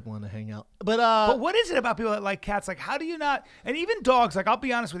kept wanting to hang out. But what is it about people that like cats? Like, how do you not? And even dogs. Like, I'll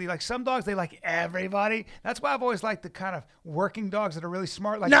be honest with you. Like, some dogs, they like everybody. That's why I've always liked the kind of working dogs that are really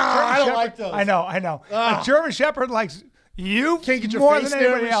smart. Like, No, a German I don't Shepherd. like those. I know. A German Shepherd likes you Can't get your more face than there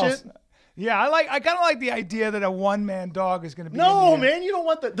anybody and else. shit? Yeah, I kind of like the idea that a one-man dog is going to be. no, in the man, you don't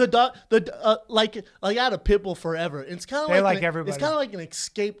want the dog. Like I had a pit bull forever. It's kind of They like like everybody. It's kind of like an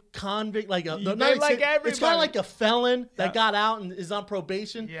escaped convict, like a. They not like It's kind everybody. of like a felon that Yeah. got out and is on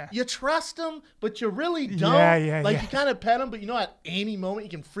probation. Yeah. You trust him, but you really don't. Yeah, Like yeah. you kind of pet him, but you know at any moment you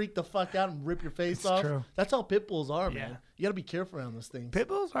can freak the fuck out and rip your face off. true. That's how pit bulls are, Yeah. man. You got to be careful around this thing. Pit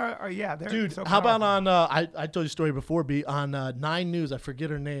bulls are they're Dude, so how about powerful. on, I told you a story before, B, on 9 News, I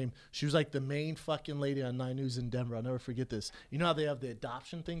forget her name. She was like the main fucking lady on 9 News in Denver. I'll never forget this. You know how they have the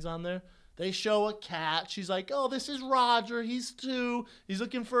adoption things on there? They show a cat. She's like, oh, this is Roger. He's 2. He's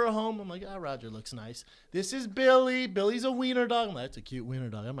looking for a home. I'm like, Roger looks nice. This is Billy. Billy's a wiener dog. I'm like, that's a cute wiener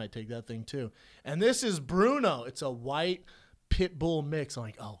dog. I might take that thing too. And this is Bruno. It's a white pit bull mix. I'm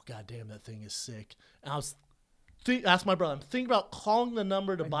like, oh, goddamn, that thing is sick. And I was asked my brother, I'm thinking about calling the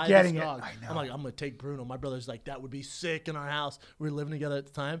number to buy this getting it. dog. I know. I'm like, I'm going to take Bruno. My brother's like, that would be sick in our house. We were living together at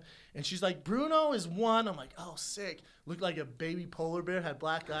the time. And she's like, Bruno is 1. I'm like, oh, sick. Looked like a baby polar bear, had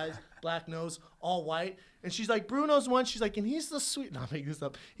black eyes, black nose, all white. And she's like, Bruno's 1. She's like, and he's the sweet. No, I'm making this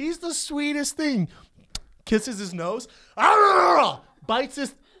up. He's the sweetest thing. Kisses his nose. Bites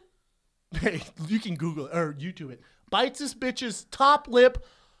his. Hey, you can Google it or YouTube it. Bites this bitch's top lip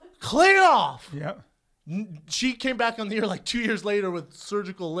clean off. Yep. She came back on the air like 2 years later with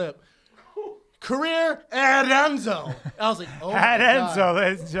surgical lip. Career at Enzo. I was like, oh At my Enzo, God.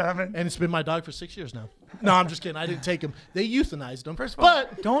 ladies and gentlemen. And it's been my dog for 6 years now. No, I'm just kidding. I didn't take him. They euthanized him. First of all,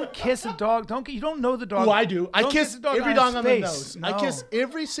 don't kiss a dog. You don't know the dog. I do. I Don't kiss a dog every on dog his on the face. nose. No. I kiss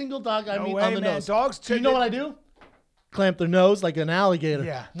every single dog I No meet way, on the man. nose. Dogs Do you know what I do? Clamp their nose like an alligator.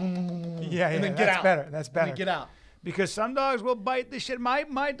 Yeah. Yeah, And then get that's out. better. That's And better. then get out. Because some dogs will bite the shit.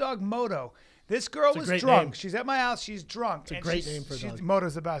 My dog Moto. This girl a was great drunk. name. She's at my house. She's drunk. It's a great name for a dog.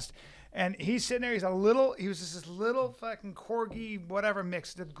 Moto's the best. And he's sitting there. He was just this little fucking corgi, whatever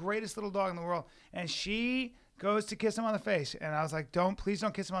mix, the greatest little dog in the world. And she goes to kiss him on the face. And I was like, please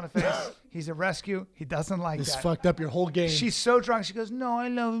don't kiss him on the face. He's a rescue. He doesn't like This that. fucked up your whole game. She's so drunk. She goes, no, I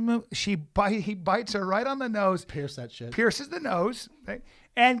love him. He bites her right on the nose. Pierce that shit. Pierces the nose. Right?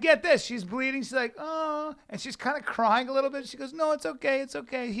 And get this, she's bleeding. She's like, oh, and she's kind of crying a little bit. She goes, no, it's okay. It's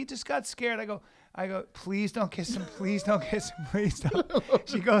okay. He just got scared. I go, please don't kiss him. Please don't kiss him. Please don't.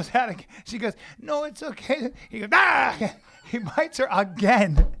 She goes out again. She goes, no, it's okay. He goes, ah! He bites her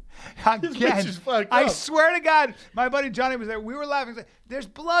again. This bitch is fucked I up. swear to God, my buddy Johnny was there. We were laughing. He's like, there's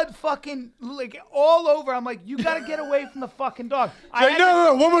blood fucking like all over. I'm like, you got to get away from the fucking dog.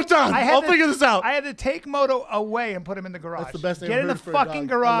 No, one more time. I'll figure this out. I had to take Moto away and put him in the garage. That's the best thing Get I've in the heard for a fucking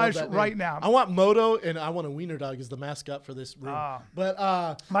dog. I love garage that name. right now. I want Moto, and I want a wiener dog as the mascot for this room. But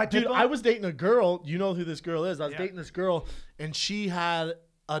My dude, pitbull? I was dating a girl. You know who this girl is. I was Yeah. dating this girl, and she had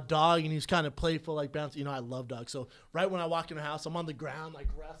a dog, and he was kind of playful, like bouncy. You know, I love dogs. So right when I walk in her house, I'm on the ground, like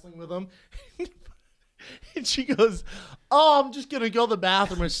wrestling with him. And she goes, oh, I'm just going to go to the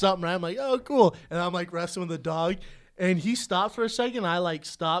bathroom or something. Right? I'm like, oh, cool. And I'm like wrestling with the dog. And he stopped for a second. I like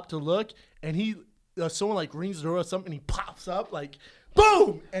stopped to look, and someone like rings the door or something, and he pops up like,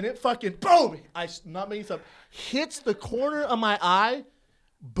 boom. And it fucking, boom. Not making this up, hits the corner of my eye.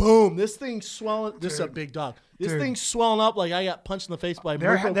 Boom. This thing's swelling. This is a big dog. This thing's swelling up like I got punched in the face by a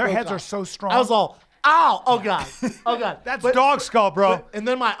Their micro heads crocodile. are so strong. I was all, ow. Oh, God. Oh, God. That's dog skull, bro. And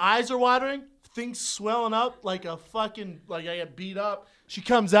then my eyes are watering. Things swelling up like a fucking, like I got beat up. She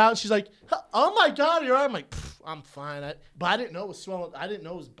comes out and she's like, oh my God, you're right. I'm like, I'm fine. But I didn't know it was swelling. I didn't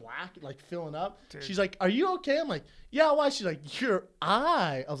know it was black, like filling up. Dude. She's like, are you okay? I'm like, yeah, why? She's like, your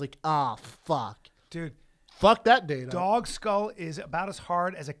eye. I was like, ah, fuck. Dude, Fuck that data. dog skull is about as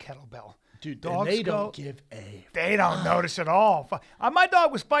hard as a kettlebell. Dude, dog and they skull, don't give a. They don't notice at all. My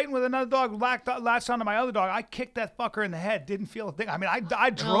dog was fighting with another dog, latched onto my other dog. I kicked that fucker in the head. Didn't feel a thing. I mean, I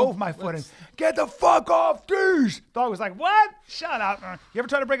drove my foot in. Get the fuck off, these. Dog was like, what? Shut up. You ever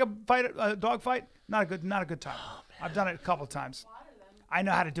try to break a dog fight? Not a good time. I've done it a couple times. I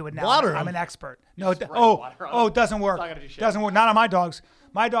know how to do it now. Water I'm 'em. an expert. No, Spray water on it doesn't work. It's not gonna do shit. Doesn't work. Not on my dogs.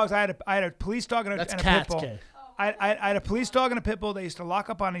 My dogs, I had a police dog and a That's pit cats, bull. Kay. I had a police dog and a pit bull. They used to lock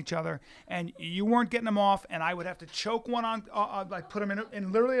up on each other, and you weren't getting them off. And I would have to choke one on, like put him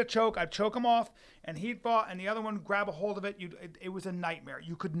in literally a choke. I'd choke him off, and he'd fall, and the other one would grab a hold of it. It was a nightmare.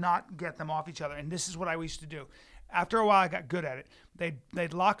 You could not get them off each other. And this is what I used to do. After a while, I got good at it.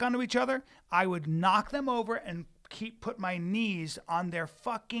 They'd lock onto each other. I would knock them over and put my knees on their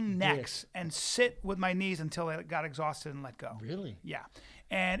fucking necks and sit with my knees until they got exhausted and let go. Really? Yeah.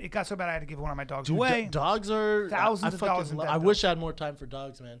 And it got so bad I had to give one of my dogs Dude, away. dogs are Thousands of dollars in debt, I though. wish I had more time for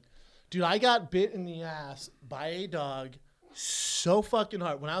dogs, man. Dude, I got bit in the ass by a dog so fucking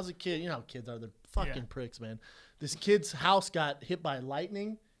hard. When I was a kid, you know how kids are. They're fucking pricks, man. This kid's house got hit by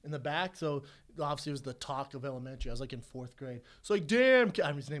lightning in the back, so obviously it was the talk of elementary. I was like in 4th grade. So like, damn,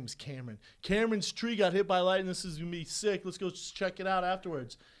 his name was Cameron. Cameron's tree got hit by lightning. This is going to be sick. Let's go check it out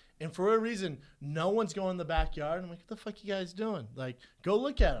afterwards. And for a reason, no one's going in the backyard. I'm like, what the fuck you guys doing? Like, go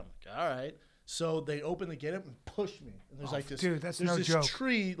look at him. Like, all right. So they open the gate up and push me. And there's like this, dude, that's there's no this joke.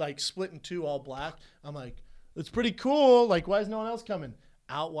 tree like split in two, all black. I'm like, it's pretty cool. Like, why is no one else coming?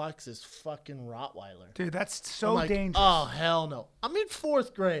 Out walks this fucking Rottweiler. Dude, that's I'm so like, dangerous. oh, hell no. I'm in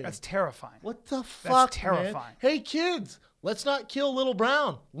 4th grade. That's terrifying. What the fuck, terrifying. man? Hey, kids, let's not kill Little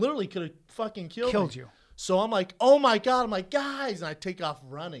Brown. Literally could have fucking killed me. You. So I'm like, oh, my God. I'm like, guys. And I take off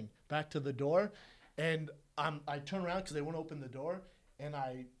running back to the door. And I turn around because they won't open the door. And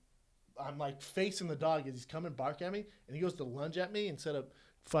I'm like facing the dog as he's coming, bark at me. And he goes to lunge at me instead of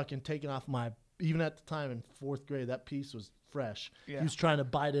fucking taking off my, even at the time in 4th grade, that piece was fresh. Yeah. He was trying to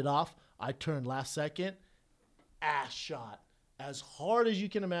bite it off. I turned last second, ass shot. As hard as you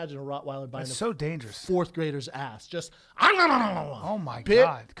can imagine a Rottweiler biting That's so dangerous. 4th grader's ass. Just, Oh my bit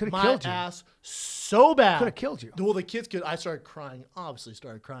God. Could have my killed you. ass so bad. Could have killed you. Well, the kids could. I started crying. Obviously,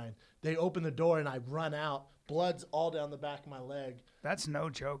 started crying. They open the door and I run out. Blood's all down the back of my leg. That's no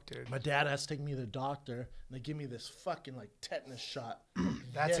joke, dude. My dad has to take me to the doctor, and they give me this fucking like tetanus shot.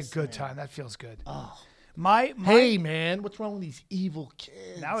 That's Yes, a good man. time. That feels good. Oh, My hey man, what's wrong with these evil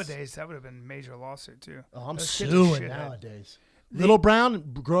kids? nowadays that would have been a major lawsuit too. Oh, I'm Those kids are suing shithead. nowadays. Little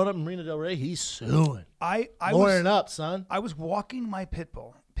Brown, growing up in Marina Del Rey, he's suing. I Lawyering was up, son. I was walking my pit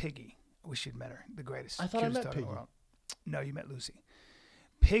bull, Piggy. I wish you'd met her. The greatest. I thought I cutest met dog in the Piggy. world. No, you met Lucy.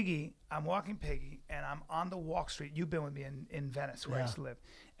 Piggy, I'm walking Piggy, and I'm on the walk street. You've been with me in Venice, where I used to live.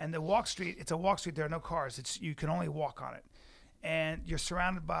 And the walk street, it's a walk street. There are no cars. You can only walk on it. And you're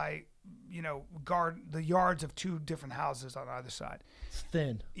surrounded by guard the yards of 2 different houses on either side. It's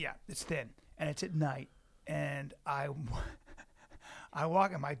thin. Yeah, it's thin, and it's at night, and I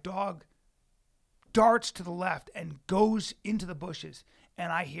walk, and my dog darts to the left and goes into the bushes,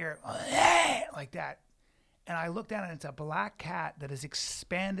 and I hear like that, and I look down, and it's a black cat that is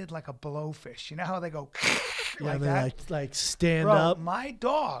expanded like a blowfish. You know how they go like that? like stand Bro, up. my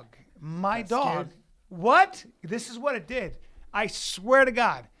dog. Scared? What? This is what it did. I swear to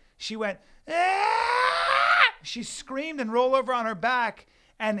God. She went, she screamed and rolled over on her back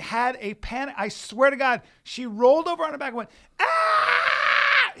and had a panic. I swear to God, she rolled over on her back and went,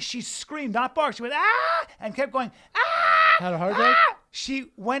 ah! She screamed, not barked. She went, ah! And kept going, ah! Had a heart attack? Ah! She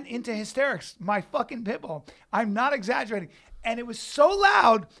went into hysterics. My fucking pit bull. I'm not exaggerating. And it was so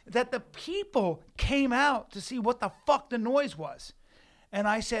loud that the people came out to see what the fuck the noise was. And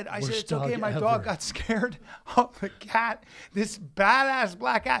I said, it's okay. My dog got scared of the cat, this badass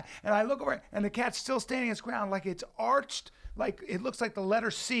black cat. And I look over, and the cat's still standing its ground, like it's arched, like it looks like the letter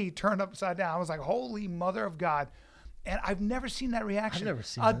C turned upside down. I was like, holy mother of God. And I've never seen that reaction. I've never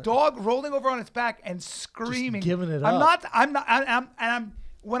seen a that. dog rolling over on its back and screaming. Just giving it up.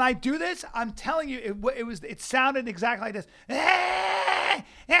 When I do this, I'm telling you, it sounded exactly like this.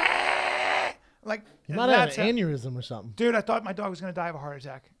 Like You might have an aneurysm or something. Dude, I thought my dog was going to die of a heart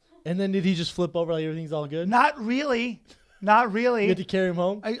attack. And then did he just flip over like everything's all good? Not really. Not really. You had to carry him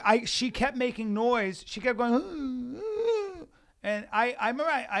home? She kept making noise. She kept going, and I remember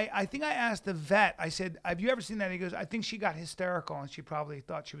I think I asked the vet, I said, have you ever seen that? He goes, I think she got hysterical and she probably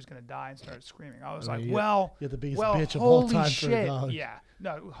thought she was going to die and started screaming. I was like, you're the biggest bitch of all holy time shit. for a dog. Yeah.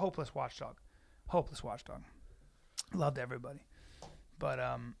 No, hopeless watchdog. Hopeless watchdog. Loved everybody. But,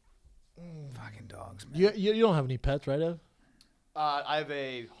 fucking dogs, man. You don't have any pets, right, Ev? I have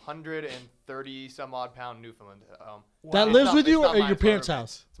a 130 some odd pound Newfoundland at home. That It's lives not- with you it's not or mine, your it's my parents' roommate's.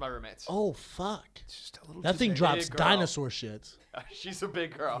 house? It's my roommate's. Oh, fuck. It's just a little That too thing big. drops Big girl. dinosaur shits. She's a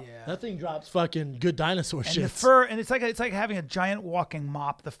big girl. Yeah. That thing drops fucking good dinosaur And the shits. fur, and it's like having a giant walking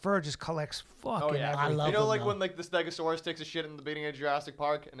mop. The fur just collects fucking Oh yeah, everything. love you know, them, like though. when like the Stegosaurus takes a shit in the beginning of Jurassic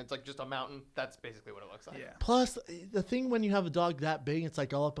Park, and it's like just a mountain. That's basically what it looks like. Yeah. Plus, the thing when you have a dog that big, it's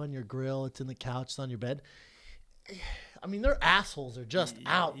like all up on your grill, it's in the couch, it's on your bed. I mean, their assholes are just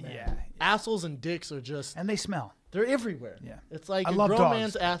out, man. yeah. Assholes and dicks are just, And they smell. they're everywhere. Yeah. It's like I a love grown dogs.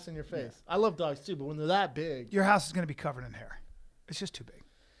 man's ass in your face. I love dogs too, but when they're that big. Your house is going to be covered in hair. It's just too big.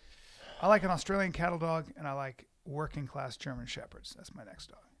 I like an Australian cattle dog, and I like working class German shepherds. That's my next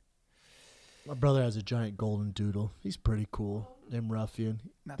dog. My brother has a giant golden doodle. He's pretty cool. Named Ruffian.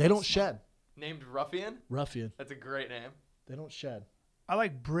 Not They that don't small. shed. Named Ruffian. Ruffian. That's a great name. They don't shed. I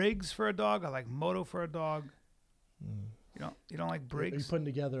like Briggs for a dog. I like Moto for a dog. Mm. You don't like Are you Briggs? putting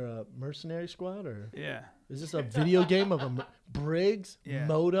together a mercenary squad, or Yeah. is this a video game of a Briggs, Yeah.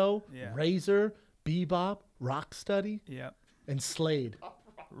 Moto, Yeah. Razor, Bebop, Rocksteady, Yep. and Slade?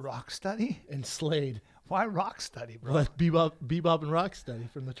 Rock Study? And Slade. Why Rock Study, bro? Well, that's Bebop and Rocksteady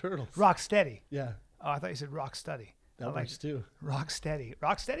from the Turtles. Rock Steady. Yeah, Oh, I thought you said Rock Study. I that like works too. Rock Steady.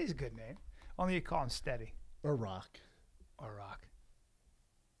 Rock Steady's a good name. Only you call him Steady Or Rock. or Rock.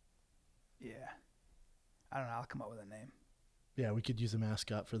 Yeah. I don't know. I'll come up with a name. Yeah, we could use a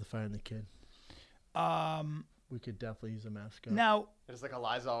mascot for the Fire and the Kid. We could definitely use a mascot. Now, It's like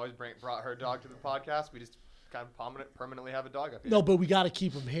Eliza always brought her dog to the podcast. We just kind of permanently have a dog up here. No, but we got to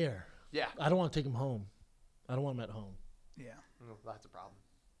keep him here. Yeah. I don't want to take him home. I don't want him at home. yeah. Oh, that's a problem.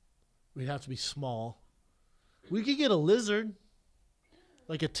 We'd have to be small. We could get a lizard,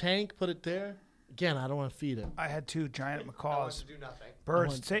 like a tank, put it there. Again, I don't want to feed it. I had 2 giant I want macaws. to do nothing.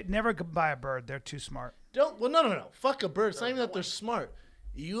 Birds. Say, never buy a bird. They're too smart. No. Fuck a bird. It's not even that they're smart.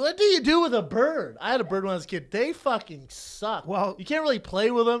 What do you do with a bird? I had a bird when I was a kid. They fucking suck. Well, you can't really play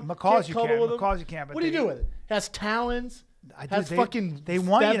with them. Macaws you cuddle can. with them. Macaws you can. But What do you do with it? Has talons. Has fucking They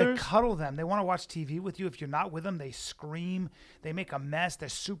want you to feathers. cuddle them. They want to watch TV with you. If you're not with them, they scream. They make a mess. They're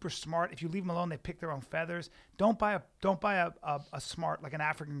super smart. If you leave them alone, they pick their own feathers. Don't buy a smart like an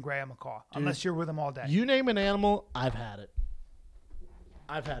African gray macaw unless you're with them all day. You name an animal, I've had it.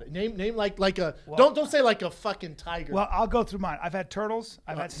 Name like a don't say like a fucking tiger. Well, I'll go through mine. I've had turtles.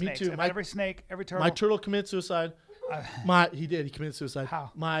 I've had me snakes. too. I've had every snake, every turtle. my turtle committed suicide. He committed suicide.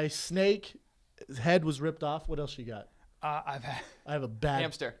 How? My snake head was ripped off. What else you got? I've had. I have a bad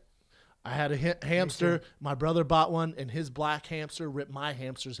Hamster. I had a hamster. My brother bought one, and his black hamster ripped my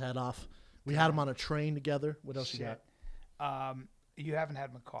hamster's head off. We had him on a train together. What else you got? You haven't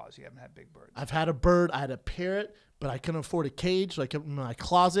had macaws. You haven't had big birds. I've had a bird. I had a parrot, but I couldn't afford a cage, so I kept him in my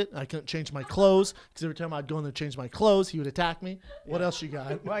closet. I couldn't change my clothes because every time I'd go in there to change my clothes, he would attack me. What else you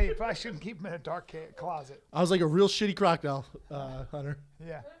got? Well, you probably shouldn't keep them in a dark closet. I was like a real shitty crocodile hunter.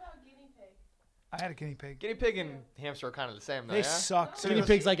 Yeah. What about guinea I had a guinea pig. Guinea pig and hamster are kind of the same, though. They yeah? suck. Guinea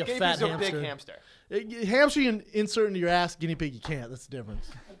pig's like a Guinea fat pig's hamster. a big hamster. Hamster you can insert into your ass. Guinea pig you can't. That's the difference.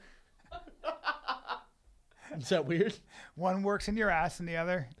 Is that weird? One works in your ass, and the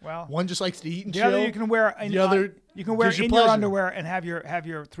other, well, One just likes to eat and the chill. other you can wear. The other you can wear gives you in your pleasure. underwear and have your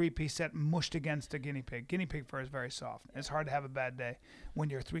 3-piece set mushed against a guinea pig. Guinea pig fur is very soft. It's hard to have a bad day when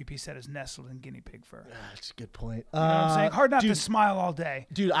your 3-piece set is nestled in guinea pig fur. You know That's a good point. what I'm saying? Hard not dude, to smile all day.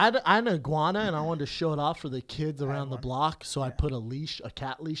 Dude, I had an iguana, and I wanted to show it off for the kids around the block, so I put a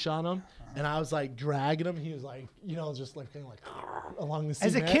cat leash on him, and I was like dragging him. He was like, just like kind of like along the As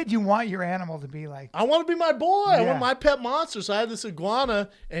a cement. kid, you want your animal to be like. I want to be my boy. I Yeah. want my pet monster. So I had this iguana,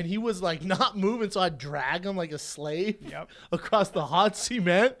 and he was like not moving, so I drag him like a slave across the hot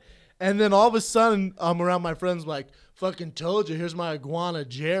cement. And then all of a sudden, I'm around my friends like, fucking told you, here's my iguana,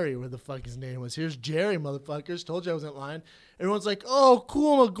 Jerry, where the fuck his name was. Here's Jerry, motherfuckers. Told you I wasn't lying. Everyone's like, oh,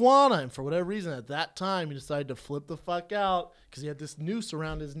 cool iguana. And for whatever reason, at that time, he decided to flip the fuck out because he had this noose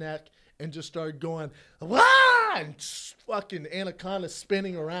around his neck and just started going, wah! And fucking anaconda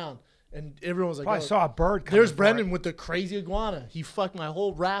spinning around. And everyone was like, Probably oh, saw a bird. Coming there's for Brendan it. with the crazy iguana. He fucked my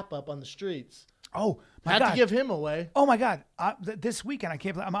whole wrap up on the streets. Oh my Had god! to give him away. Oh my God! This weekend I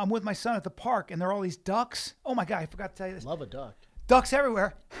can't believe I'm with my son at the park, and there are all these ducks. Oh my God! I forgot to tell you this. Love a duck. Ducks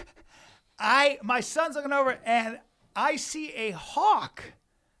everywhere. My son's looking over, and I see a hawk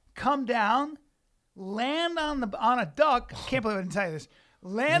come down, land on a duck. Can't believe I didn't tell you this.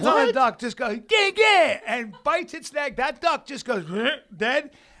 Lands on a What? duck, just goes get, and bites its neck. That duck just goes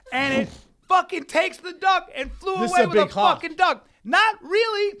dead, and it fucking takes the duck and flew This is away a with a big hawk. fucking duck. Not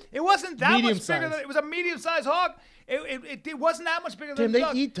really. It wasn't that Medium much bigger size. than it was a medium-sized hawk. It wasn't that much bigger than Damn, a they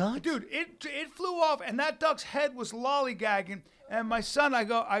duck. eat ducks? Dude, it flew off, and that duck's head was lollygagging. And my son,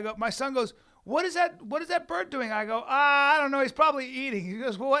 my son goes, what is that bird doing? I go, I don't know. He's probably eating. He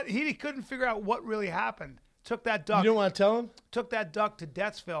goes, well, what? He couldn't figure out what really happened. Took that duck. You don't want to tell him? Took that duck to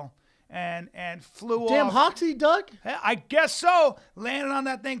Deathsville, and flew Damn, off. hawks eat duck? I guess so. Landed on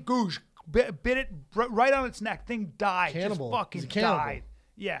that thing, goosh, bit it right on its neck. Thing died. Cannibal. Just fucking He's a cannibal. died.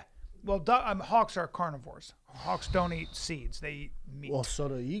 Yeah. Well, hawks are carnivores. Hawks don't eat seeds. They eat meat. Well, so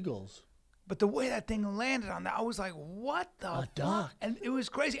do eagles. But the way that thing landed on that, I was like, what the fuck? duck. And it was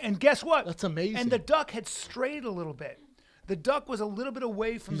crazy. And guess what? That's amazing. And the duck had strayed a little bit. The duck was a little bit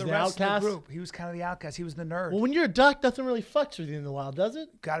away from He's the the rest of outcast? the group. He was kind of the outcast. He was the nerd. Well, when you're a duck, nothing really fucks with you in the wild, does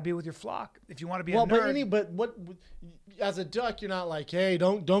it? Got to be with your flock. If you want to be Well, a nerd. but what? As a duck, you're not like, hey,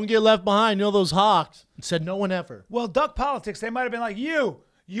 don't get left behind. You know those hawks? Said no one ever. Well, duck politics, they might have been like, you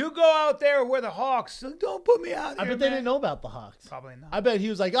go out there where the hawks. Don't put me out I here, bet they man." didn't know about the hawks. Probably not. I bet he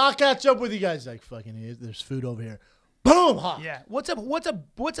was like, I'll catch up with you guys. Like, fucking, there's food over here. Boom, hawk. Yeah. What's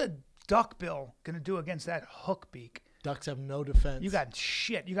a duck bill gonna do against that hook beak? Ducks have no defense. You got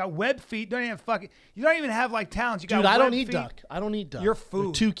shit. You got web feet. You don't even have like talons. You got Dude, I don't web eat feet. duck. I don't eat duck. You're They're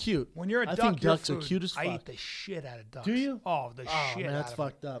food. too cute. When you're a I duck, think you're ducks are food. cute as fuck. I eat the shit out of ducks. Do you? Oh, the Oh, shit man, that's out of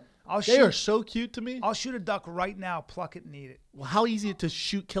fucked it. up. I'll They shoot. are so cute to me. I'll shoot a duck right now, pluck it and eat it. Well, how easy it to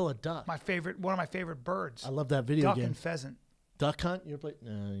kill a duck? One of my favorite birds. I love that video duck game. and pheasant. Duck hunt? You ever play?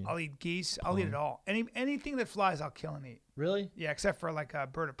 No. I'll eat geese. I'll eat it all. Anything that flies, I'll kill and eat. Really? Yeah, except for like a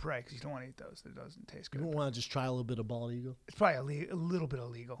bird of prey, because you don't want to eat those. It doesn't taste You good. don't want to just try a little bit of bald eagle? It's probably a little bit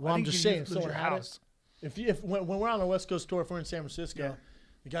illegal. Well, I I'm think just you saying, lose someone your had house. it. If when we're on a West Coast tour, if we're in San Francisco, Yeah.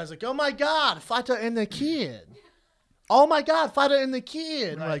 the guy's like, "Oh my God, fighter and the kid! Oh my God, fighter and the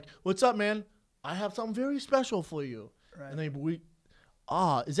kid!" And we're Right. like, "What's up, man? I have something very special for you." Right. And then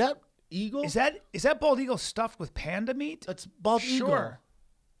is that eagle? Is that bald eagle stuffed with panda meat? That's bald eagle. Sure.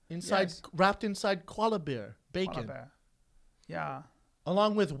 Yes. Wrapped inside koala bear bacon, Koala bear. Yeah.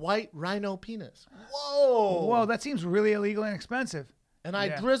 along with white rhino penis. Whoa! Whoa, that seems really illegal and expensive. And I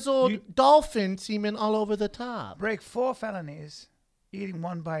Yeah. drizzled dolphin semen all over the top. Break 4 felonies, eating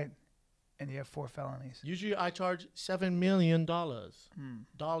 1 bite, and you have 4 felonies. Usually I charge $7 million. Hmm.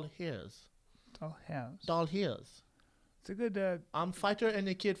 Doll hairs. Oh, hell. Doll hairs. It's a good. I'm fighter and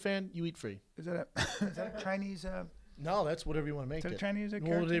the kid fan. You eat free. Is that a Chinese? No, that's whatever you want to make Is that it. a Chinese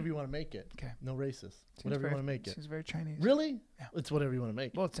Whatever character? you want to make it. Okay. No racist. Seems Whatever very- you want to make it. Seems very Chinese. Really? Yeah. It's whatever you want to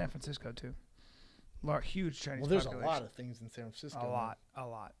make. Well, it's San Francisco too. Huge Chinese. Well, there's population. a lot of things in San Francisco. A man.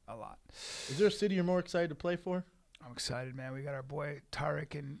 lot. Is there a city you're more excited to play for? I'm excited, man. We got our boy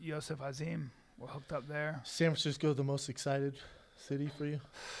Tariq and Yosef Azim. We're hooked up there. San Francisco, the most excited city for you?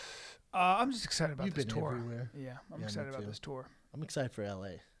 I'm just excited about You've this been tour. everywhere. Yeah, I'm Yeah, excited me about too. this tour. I'm excited for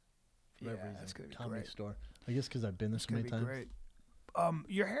LA. For Yeah, whatever reason. it's gonna be Comedy great. store. I guess because I've been there It's so gonna many be times.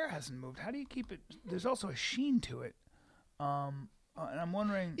 great. Your hair hasn't moved. How do you keep it? There's also a sheen to it. And I'm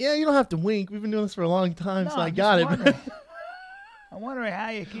wondering. Yeah, you don't have to wink. We've been doing this for a long time, No, so I I'm got just it. wondering. I'm wondering how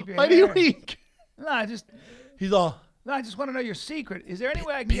you keep your Why hair. do you wink? No, I just want to know your secret. Is there any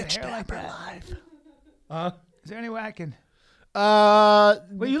way I can get hair like that? Is there any way I can?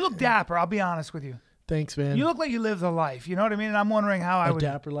 Well, you look dapper. I'll be honest with you. Thanks, man. You look like you live the life. You know what I mean? And I'm wondering how I would.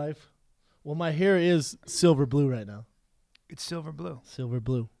 Dapper life. Well, my hair is silver blue right now. It's silver blue. Silver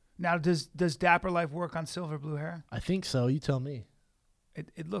blue. Now, does Dapper Life work on silver blue hair? I think so. You tell me.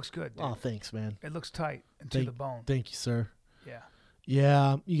 It looks good, dude. Oh, thanks, man. It looks tight and to the bone. Thank you, sir. Yeah.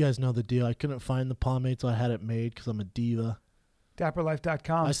 Yeah, you guys know the deal. I couldn't find the pomade, so I had it made because I'm a diva.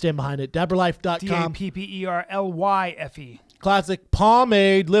 Dapperlife.com. I stand behind it. Dapperlife.com. DAPPERLYFE. Classic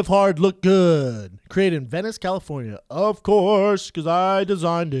pomade. Live hard, look good. Created in Venice, California. Of course, because I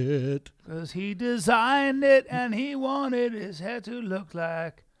designed it. Because he designed it and he wanted his hair to look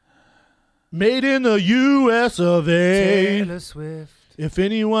like Made in the U.S. of A. Taylor Swift. If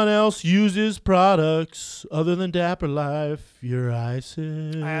anyone else uses products other than Dapper Life, you're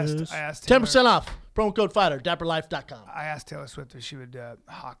ISIS. I asked Taylor, 10% off. Promo code FIGHTER. Dapperlife.com. I asked Taylor Swift if she would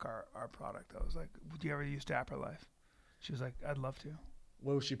hawk our product. I was like, would you ever use Dapper Life? She was like, I'd love to.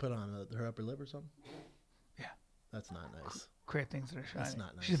 What would she put on? Her upper lip or something? Yeah. That's not nice. Create things that are shiny. That's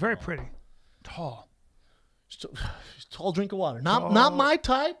not nice. She's very pretty. Tall. She's tall drink of water. Not my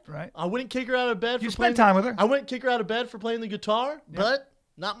type. Right. I wouldn't kick her out of bed. You for spend playing, time with her. I wouldn't kick her out of bed for playing the guitar, but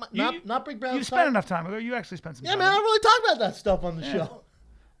not Big Brown. You spend enough time with her. You actually spend some time. Yeah, man. I don't really talk about that stuff on the show.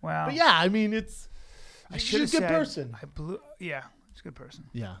 Wow. But yeah, I mean, she's a good person. Yeah, she's a good person.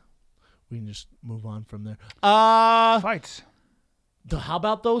 Yeah. We can just move on from there. Fights. How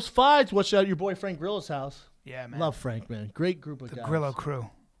about those fights? What's at your boy Frank Grillo's house? Yeah, man. Love Frank, man. Great group of guys. The Grillo crew.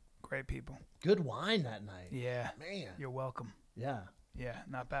 Great people. Good wine that night. Yeah. Man. You're welcome. Yeah. Yeah,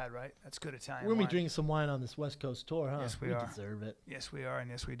 not bad, right? That's good Italian We're going to wine. be drinking some wine on this West Coast tour, huh? Yes, we are. Deserve it. Yes, we are, and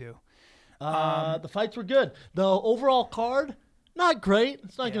yes, we do. The fights were good. The overall card, not great.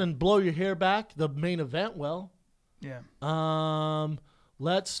 It's not going to blow your hair back. The main event, well. Yeah.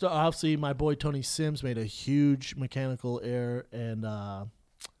 Let's start. Obviously, my boy Tony Sims made a huge mechanical error and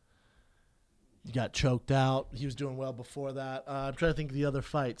he got choked out. He was doing well before that. I'm trying to think of the other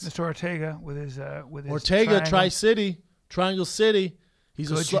fights. Mr. Ortega with his Ortega, Triangle City. He's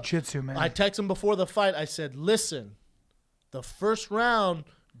good jiu-jitsu, man. I texted him before the fight. I said, listen, the first round,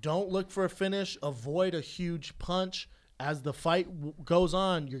 don't look for a finish. Avoid a huge punch. As the fight goes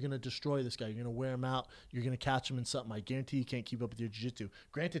on, you're going to destroy this guy. You're going to wear him out. You're going to catch him in something. I guarantee you can't keep up with your jiu-jitsu.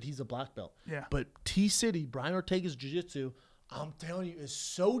 Granted, he's a black belt. Yeah. But T-City, Brian Ortega's jiu-jitsu, I'm telling you, is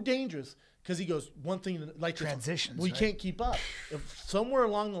so dangerous because he goes one thing like transitions. We right? can't keep up. If somewhere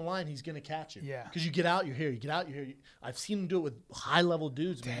along the line, he's going to catch you. Yeah. Because you get out, you're here. You get out, you're here. I've seen him do it with high-level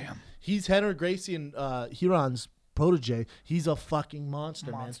dudes, man. Damn. He's Henry Gracie and Huron's protege. He's a fucking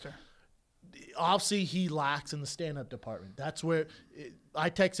monster, man. Obviously, he lacks in the stand-up department. That's where I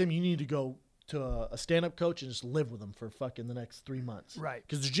text him, you need to go to a stand-up coach and just live with him for fucking the next 3 months. Right.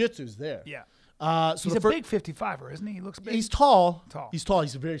 Because jiu-jitsu's there. Yeah. So he's a big 55er, isn't he? He looks big. He's tall. Tall. He's tall.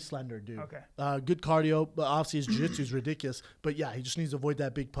 He's a very slender dude. Okay. Good cardio, but obviously his jiu-jitsu is ridiculous. But yeah, he just needs to avoid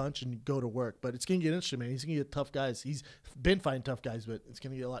that big punch and go to work. But it's going to get interesting, man. He's going to get tough guys. He's been fighting tough guys, but it's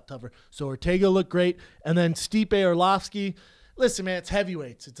going to get a lot tougher. So Ortega looked great. And then Stipe Arlovski. Listen, man, it's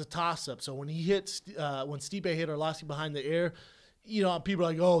heavyweights. It's a toss-up. So when he hits, when Stipe hit Arlovski behind the ear, you know, people are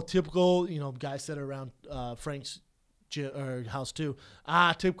like, oh, typical, you know, guys said around Frank's house too.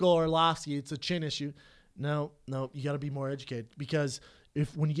 Typical Arlovski. It's a chin issue. No, you got to be more educated because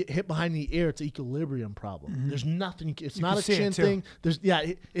when you get hit behind the ear, it's an equilibrium problem. Mm-hmm. There's nothing. It's not a chin thing.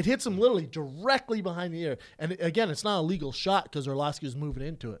 It hits him literally directly behind the ear. And again, it's not a legal shot because Arlovski is moving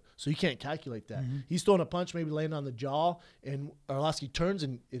into it, so you can't calculate that. Mm-hmm. He's throwing a punch, maybe laying on the jaw, and Arlovski turns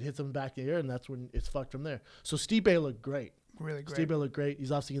and it hits him back in the ear, and that's when it's fucked from there. So Stipe looked great. Really great. Stipe looked great.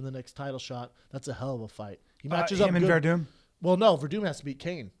 He's obviously in the next title shot. That's a hell of a fight. He matches up him and good. Verdum. Well, no, Verdum has to beat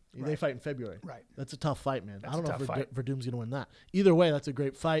Kane. Right. They fight in February. Right. That's a tough fight, man. That's I don't know if fight. Verdum's going to win that. Either way, that's a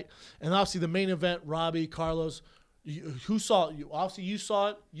great fight. And obviously the main event, Robbie, Carlos, who saw it? Obviously you saw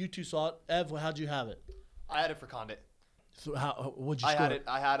it. You two saw it. Ev, how'd you have it? I had it for Condit. So what'd you score?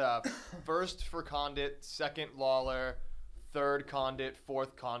 I had a first for Condit, second Lawler, third Condit,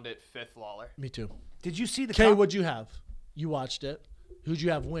 fourth Condit, fifth Lawler. Me too. Did you see the Kay, what'd you have? You watched it. Who'd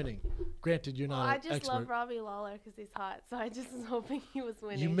you have winning? Granted, you're not an expert. I just love Robbie Lawler because he's hot, so I just was hoping he was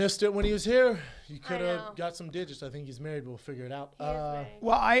winning. You missed it when he was here. You could have got some digits. I think he's married. We'll figure it out.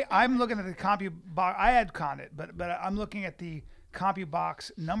 Well, I'm looking at the CompuBox. I had Condit, but I'm looking at the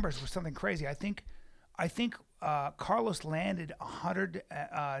CompuBox numbers with something crazy. I think Carlos landed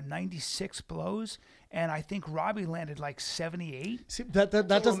 196 blows, and I think Robbie landed like 78. See, a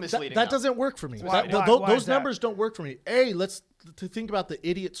little misleading now. doesn't work for me. Why Those is that? numbers don't work for me. Let's to think about the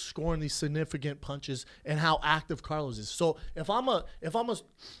idiots scoring these significant punches and how active Carlos is. So if I'm a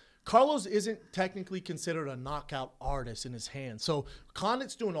Carlos isn't technically considered a knockout artist in his hand. So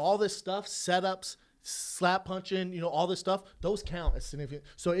Condit's doing all this stuff, setups, slap punching, all this stuff. Those count as significant.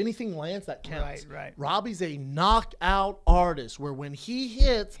 So anything lands, that counts. Right. Robbie's a knockout artist where when he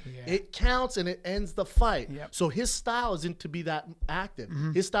hits, it counts and it ends the fight. Yep. So his style isn't to be that active.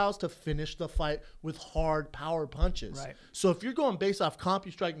 His style is to finish the fight with hard power punches. Right. So if you're going based off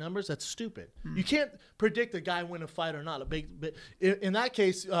CompuStrike numbers, that's stupid. You can't predict a guy win a fight or not. In that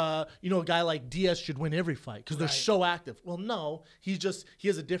case, a guy like Diaz should win every fight because they're so active. Well, no, he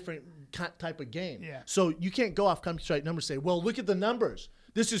has a different type of game. Yeah. So you can't go off CompuStrike numbers and say, well, look at the numbers.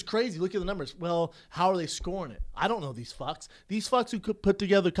 This is crazy. Look at the numbers. Well, how are they scoring it? I don't know these fucks. These fucks who could put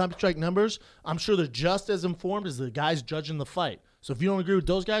together CompuStrike numbers, I'm sure they're just as informed as the guys judging the fight. So if you don't agree with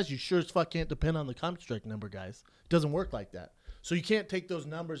those guys, you sure as fuck can't depend on the CompuStrike number guys. It doesn't work like that. So you can't take those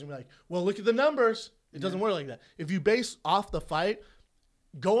numbers and be like, well, look at the numbers. It doesn't work like that. If you base off the fight,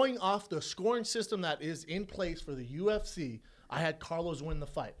 going off the scoring system that is in place for the UFC, I had Carlos win the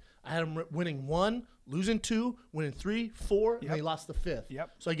fight. I had him winning 1, losing 2, winning 3, 4, and they lost the 5th. Yep.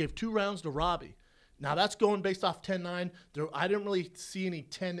 So I gave 2 rounds to Robbie. Now that's going based off 10-9. I didn't really see any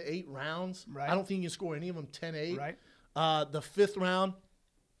 10-8 rounds. Right. I don't think you can score any of them 10-8. Right. The 5th round,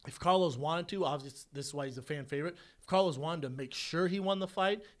 if Carlos wanted to, obviously this is why he's a fan favorite. If Carlos wanted to make sure he won the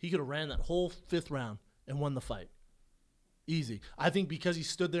fight, he could have ran that whole 5th round and won the fight. Easy. I think because he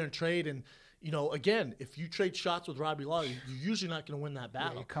stood there and trade and, again, if you trade shots with Robbie Lawler, you're usually not going to win that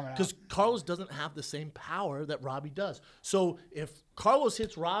battle. Because Carlos doesn't have the same power that Robbie does. So if Carlos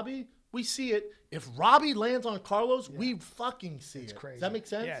hits Robbie, we see it. If Robbie lands on Carlos, we fucking see it. Crazy. Does that make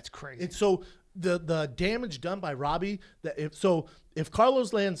sense? Yeah, it's crazy. So the damage done by Robbie, if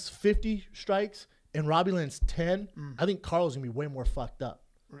Carlos lands 50 strikes and Robbie lands 10, I think Carlos is going to be way more fucked up.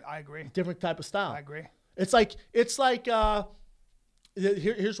 I agree. Different type of style. I agree. It's like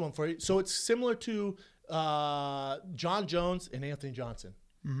here's one for you. So it's similar to John Jones and Anthony Johnson.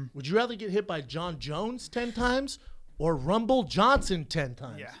 Would you rather get hit by John Jones 10 times or Rumble Johnson 10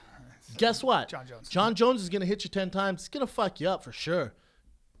 times? Yeah. Guess what? John Jones. John Jones is going to hit you 10 times. It's going to fuck you up for sure.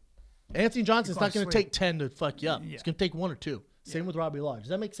 Anthony Johnson's not going to take 10 to fuck you up. Yeah. It's going to take 1 or 2. Same with Robbie Lawler. Does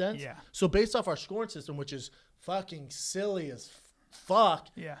that make sense? Yeah. So based off our scoring system, which is fucking silly as fuck,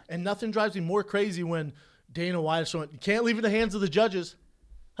 and nothing drives me more crazy when Dana White is showing, you can't leave it in the hands of the judges.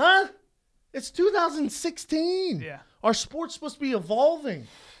 Huh? It's 2016. Yeah. Our sport's supposed to be evolving.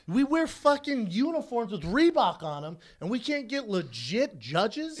 We wear fucking uniforms with Reebok on them, and we can't get legit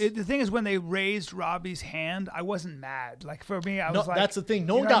judges? The thing is, when they raised Robbie's hand, I wasn't mad. Like, for me, I was like... That's the thing.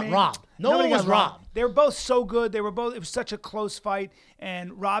 No you one know got what I mean? robbed. No Nobody one was got robbed. They were both so good. It was such a close fight,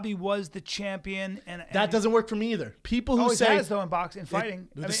 and Robbie was the champion. And That doesn't work for me either. People who always say... has, though, in boxing, fighting.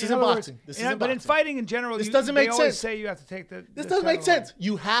 This in isn't other words, boxing. This isn't But in boxing. fighting in general, This doesn't make they always sense. say you have to take the... This doesn't make sense.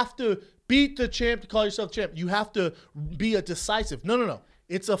 You have to beat the champ to call yourself champ. You have to be a decisive. No.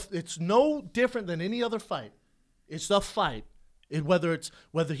 It's no different than any other fight. It's a fight, whether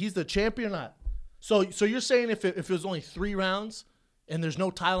he's the champion or not. So you're saying if it was only 3 rounds and there's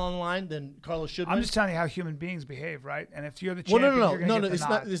no title on the line, then Carlos should win? I'm just telling you how human beings behave, right? And if you're the champion, no. you're going to get the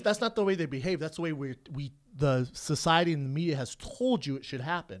nod. That's not the way they behave. That's the way the society and the media has told you it should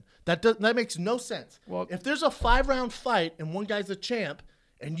happen. That makes no sense. Well, if there's a 5-round fight and one guy's a champ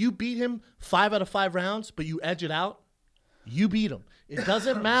and you beat him 5 out of 5 rounds, but you edge it out, you beat him. It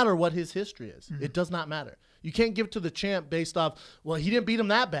doesn't matter what his history is. It does not matter. You can't give it to the champ based off, well, he didn't beat him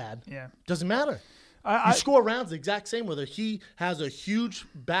that bad. Yeah. Doesn't matter. You score rounds the exact same whether he has a huge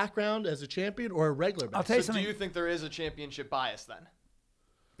background as a champion or a regular background. I'll tell you So something. do you think there is a championship bias then?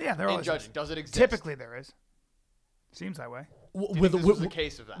 Yeah, there In always judging, is. does it exist? Typically, there is. Seems that way. Do you think this was a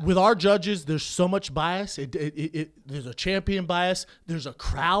case of that? With our judges, there's so much bias. There's a champion bias. There's a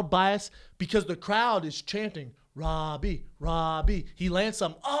crowd bias because the crowd is chanting, Robbie. He lands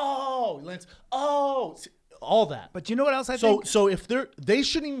some. Oh, he lands. Oh, all that. But you know what else I think? So if they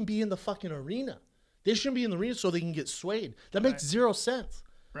shouldn't even be in the fucking arena. They shouldn't be in the arena so they can get swayed. That makes 0 sense.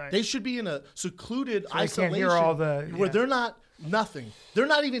 Right. They should be in a secluded they isolation can't hear all the- where yeah. they're not nothing. They're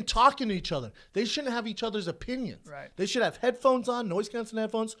not even talking to each other. They shouldn't have each other's opinions. Right. They should have headphones on, noise canceling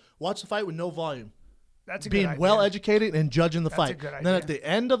headphones, watch the fight with no volume. That's a good Being idea. well educated and judging the That's a fight. good And then idea. at the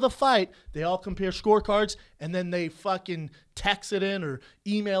end of the fight, they all compare scorecards and then they fucking text it in or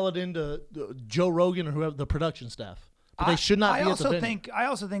email it into Joe Rogan or whoever the production staff. But they should not I be also at the venue. think. I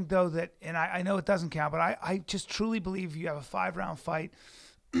also think though that, and I know it doesn't count, but I just truly believe you have a 5-round fight.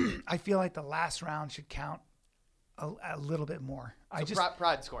 I feel like the last round should count a little bit more.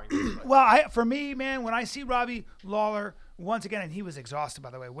 Pride scoring. Basically. Well, for me, man, when I see Robbie Lawler once again, and he was exhausted, by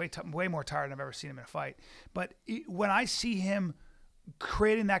the way, way more tired than I've ever seen him in a fight. But when I see him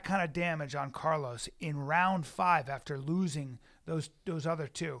creating that kind of damage on Carlos in round 5 after losing those other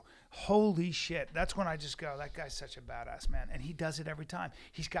 2, holy shit! That's when I just go, that guy's such a badass, man, and he does it every time.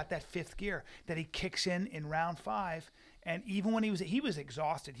 He's got that 5th gear that he kicks in round 5. And even when he was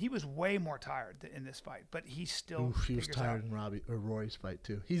exhausted, he was way more tired in this fight, but he still he was tired out. in Rory's fight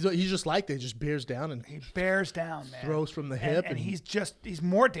too. He's just like that. He just bears down and he bears down, man. Throws from the hip, and he's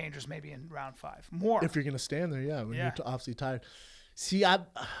more dangerous maybe in round 5. More if you're gonna stand there, when you're obviously tired. See, I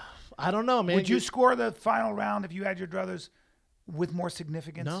don't know, man. Would you score the final round if you had your druthers with more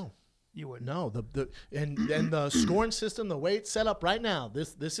significance? No. You wouldn't. No, and the scoring system, the way it's set up right now,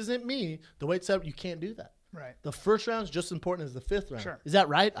 this isn't me. The way it's set up, you can't do that. Right. The first round is just as important as the 5th round. Sure. Is that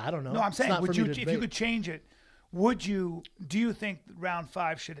right? I don't know. No, I'm saying, would you, if debate. you could change it, do you think round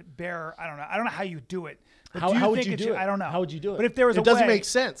 5 should bear? I don't know how you do it. But How would you do it? I don't know. How would you do it? But if there was it a doesn't way, make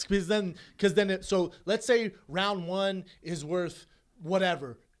sense because then so let's say round 1 is worth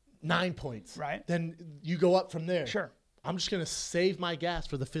whatever 9 points. Right. Then you go up from there. Sure. I'm just gonna save my gas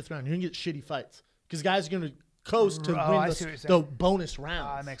for the 5th round. You're gonna get shitty fights because guys are gonna coast to I win see what you're the saying. bonus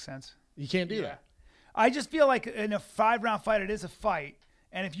rounds. That makes sense. You can't do that. I just feel like in a 5-round fight, it is a fight.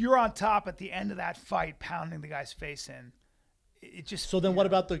 And if you're on top at the end of that fight, pounding the guy's face in, it just. So then what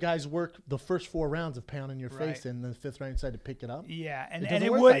about the guys work the first 4 rounds of pounding your Right. face and then the 5th round you decide to pick it up? Yeah, and doesn't it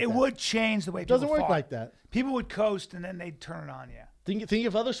work would like that. would change the way It people doesn't work fought. like that. People would coast and then they'd turn it on you. Think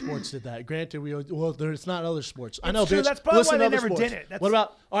if other sports did that. Granted, there's not other sports. I It's know, true. bitch. That's probably Listen why to they other never sports. did it. That's- What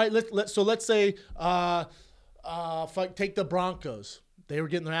about all right? Let's say take the Broncos. They were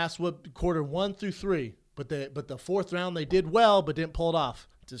getting their ass whooped quarter 1 through 3, but the 4th round they did well, but didn't pull it off.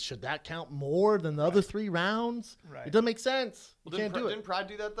 Should that count more than the other 3 rounds? Right. It doesn't make sense. You Well, can't do it. Didn't Pride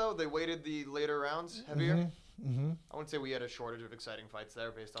do that though? They weighted the later rounds heavier. I wouldn't say we had a shortage of exciting fights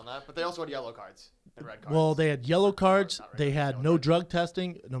there based on that, but they also had yellow cards and red cards. Well, they had yellow cards. not They regular, had yellow no cards. drug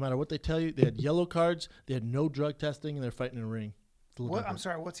testing. No matter what they tell you, they had yellow cards. They had no drug testing, and they're fighting in a ring. It's a little What? I'm different.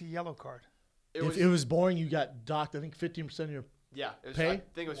 sorry. What's a yellow card? If it was boring, you got docked. I think 15% of your. yeah, it was, pay? I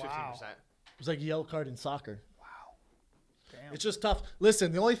think it was 15%. It was like a yellow card in soccer. Damn. It's just tough.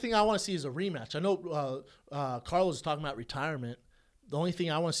 Listen, the only thing I want to see is a rematch. I know Carlos is talking about retirement. The only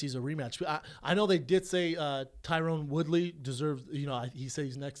thing I want to see is a rematch. I know they did say Tyrone Woodley deserves, he said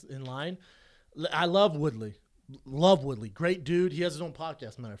he's next in line. I love Woodley. Love Woodley. Great dude. He has his own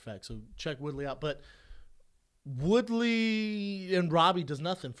podcast, matter of fact, so check Woodley out. But Woodley and Robbie does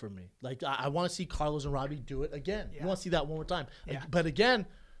nothing for me. Like, I want to see Carlos and Robbie do it again. Yeah. You want to see that one more time. Yeah. But again,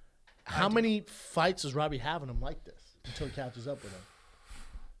 how many fights does Robbie have in him like this until he catches up with him?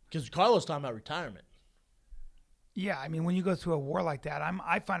 Because Carlos talking about retirement. Yeah, I mean, when you go through a war like that,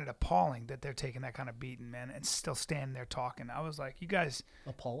 I find it appalling that they're taking that kind of beating, man, and still standing there talking. I was like, you guys,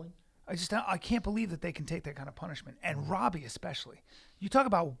 Appalling? I can't believe that they can take that kind of punishment, and Robbie especially. You talk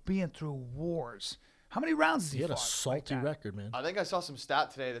about being through wars. How many rounds has he He had fought a like salty that? record, man. I think I saw some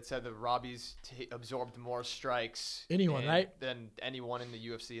stat today that said that Robbie's absorbed more strikes Anyone, right? than anyone in the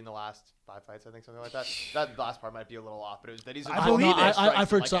UFC in the last 5 fights. I think something like that. That last part might be a little off, but it was that he's. I absorbed believe more it. strikes I've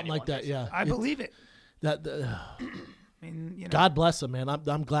than heard something like anyone, that. Yeah, I believe it. that. I mean, you know, God bless him, man.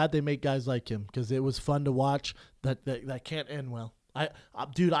 I'm glad they make guys like him because it was fun to watch. That can't end well.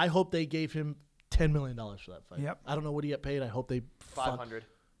 Dude, I hope they gave him $10 million for that fight. Yep. I don't know what he got paid. I hope they. 500.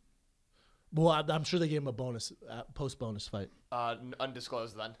 Well, I'm sure they gave him a bonus, post bonus fight.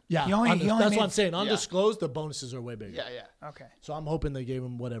 Undisclosed then. Yeah, He only that's made- what I'm saying. Undisclosed, the bonuses are way bigger. Yeah, yeah. okay. So I'm hoping they gave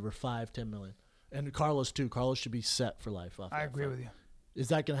him whatever, 5-10 million. And Carlos too. Carlos should be set for life. Off I that agree fight. with you. Is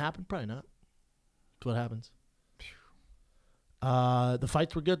that going to happen? Probably not. That's what happens. The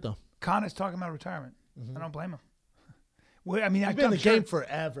fights were good though. Khan is talking about retirement. I don't blame him. Well, I mean, He's been in I'm the sure, game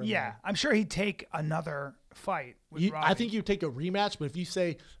forever. Yeah, man. I'm sure he'd take another fight with Robbie. I think you take a rematch, but if you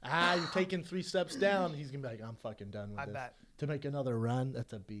say, you're taking 3 steps down, he's going to be like, I'm fucking done with I this. bet. To make another run,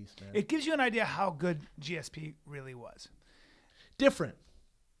 that's a beast, man. It gives you an idea how good GSP really was. Different.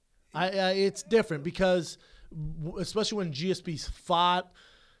 It's different because, especially when GSPs fought,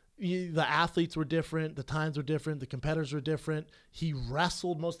 the athletes were different, the times were different, the competitors were different. He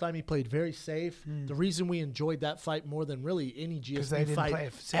wrestled most of the time. He played very safe. The reason we enjoyed that fight more than really any they GSP didn't play fight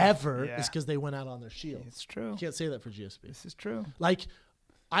it safe. ever Yeah. is because they went out on their shield. It's true. You can't say that for GSP. This is true. Like,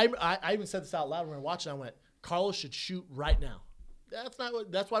 I even said this out loud when we were watching. I went, Carlos should shoot right now.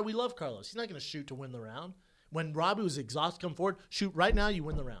 That's why we love Carlos. He's not going to shoot to win the round. When Robbie was exhausted, come forward, shoot right now, you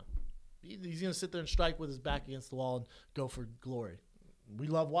win the round. He's going to sit there and strike with his back against the wall and go for glory. We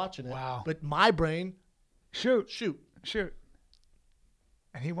love watching it. Wow. But my brain, Shoot.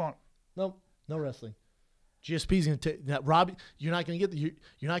 And he won't. no wrestling. GSP's going to take that. Robbie, you're not going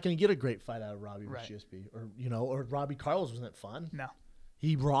to get a great fight out of Robbie with Right. GSP, or Robbie Carlos. Wasn't it fun? No.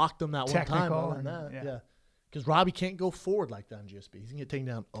 He rocked him that one time. Technical Other than and- that, yeah. Because Robbie can't go forward like that on GSP. He's going to get taken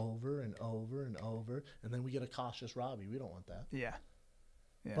down over and over and over, and then we get a cautious Robbie. We don't want that. Yeah.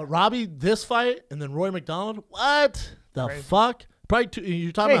 Yeah. But Robbie, this fight, and then Roy McDonald, what the Crazy. fuck? Probably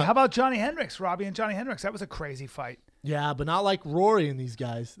you're talking Hey, about. how about Johnny Hendricks? Robbie and Johnny Hendricks. That was a crazy fight. Yeah, but not like Rory and these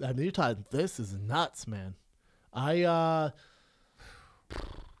guys. I mean, you're talking. This is nuts, man. I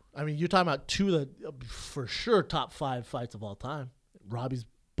mean, you're talking about two of the for sure top 5 fights of all time. Robbie's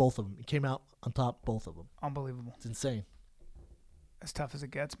both of them. He came out on top, both of them. Unbelievable. It's insane. As tough as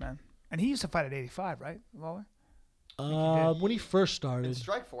it gets, man. And he used to fight at 85, right, Lawler? When he first In started,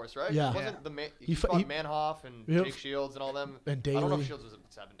 Strikeforce, right? Yeah. Wasn't he He fought fought- Manhoff and Yep. Jake Shields and all them? And I don't know Daly. if Shields was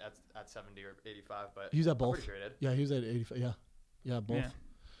at 70 or 85, but he was at I'm both. pretty sure he did. Yeah, he was at 85. Yeah, both. Yeah.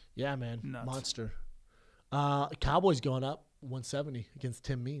 Yeah, man, Nuts. monster. Cowboys going up 170 against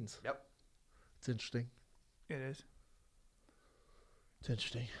Tim Means. Yep. It's interesting. It is. It's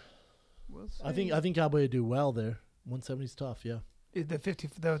interesting. We'll see. I think Cowboy would do well there. 170 is tough. Yeah.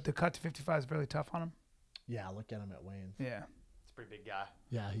 The cut to 55 is really tough on him. Yeah, look at him at weigh-ins. Yeah. It's a pretty big guy.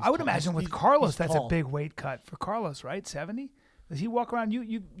 Yeah, he's I would tall. imagine with He's- Carlos, he's that's tall. a big weight cut for Carlos, right? 70. Does he walk around?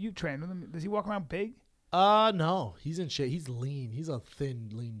 You train with him. Does he walk around big? No, he's in shape. He's lean. He's a thin,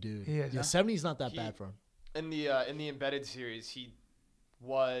 lean dude. He is, Yeah, huh? 70 is not that bad for him. In the embedded series, he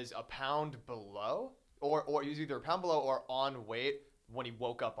was a pound below, or he was either a pound below or on weight when he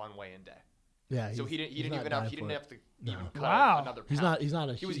woke up on weigh-in day. Yeah, So he didn't even have to even cut Wow. another pound. He's not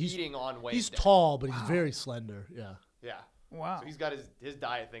a. He was he's, eating on weigh-in He's day. tall, but he's very slender. Yeah. Yeah. Wow. So he's got his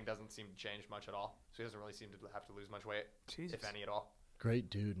diet thing doesn't seem to change much at all. So he doesn't really seem to have to lose much weight, Jesus. if any at all. Great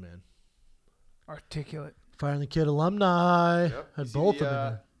dude, man. Articulate. Fire and the Kid alumni. Yep. You Had see both of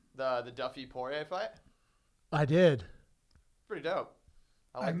them. in there. the Duffy Poirier fight. I did. Pretty dope.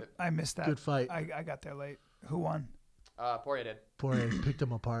 I liked it. I missed that. Good fight. I got there late. Who won? Poirier did. Poirier picked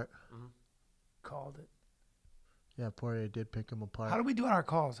him apart. Called it. Yeah, Poirier did pick him apart. How do we do on our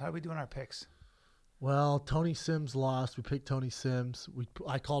calls? How do we do on our picks? Well, Tony Sims lost. We picked Tony Sims.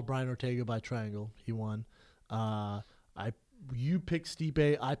 I called Brian Ortega by triangle. He won. You picked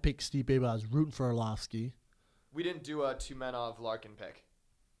Stipe. I picked Stipe, but I was rooting for Arlovsky. We didn't do a Tumenov Larkin pick.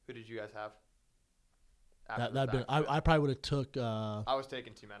 Who did you guys have? After That'd the been. fact? I probably would have took. I was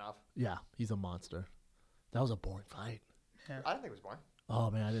taking Tumenov. Yeah, he's a monster. That was a boring fight. I didn't think it was boring. Oh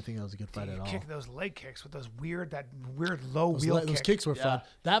man, I didn't think that was a good fight You at all. kick those leg kicks with those weird low Those, wheel those kick. kicks were Yeah. fun.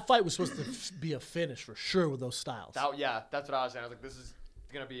 That fight was supposed to be a finish for sure with those styles. That's what I was saying. I was like, this is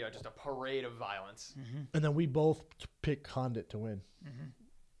gonna be just a parade of violence. And then we both picked Condit to win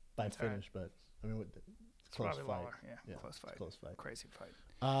by right. finish, but I mean, it's It's close probably fight. lower. Yeah, it's close fight. Close fight. Crazy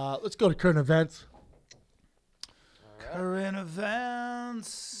fight. Let's go to current events. Current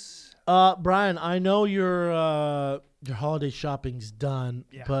events. Brian, I know your holiday shopping's done,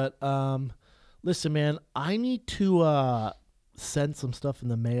 Yeah. but listen, man, I need to send some stuff in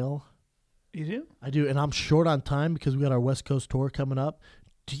the mail. You do? I do, and I'm short on time because we got our West Coast tour coming up.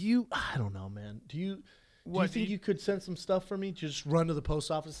 I don't know, man. Do you think you could send some stuff for me? Just run to the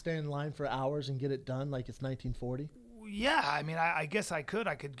post office, stand in line for hours, and get it done like it's 1940? Yeah, I mean, I guess I could.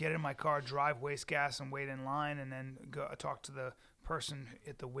 I could get in my car, drive, waste gas, and wait in line, and then go talk to the person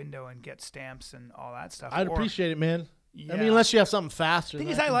at the window and get stamps and all that stuff. I'd Or- appreciate it, man. Yeah. I mean, unless you have something faster. Thing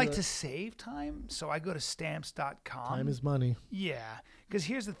then is, I can like do to it. save time, so I go to stamps.com. Time is money. Yeah, because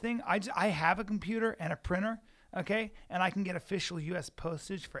here's the thing. I have a computer and a printer, okay? And I can get official U.S.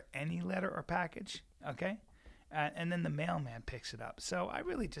 postage for any letter or package, okay? And then the mailman picks it up. So I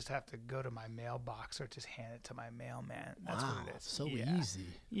really just have to go to my mailbox or just hand it to my mailman. That's Wow, what it is. so Yeah. easy.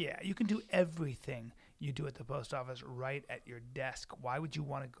 Yeah, you can do everything you do at the post office right at your desk. Why would you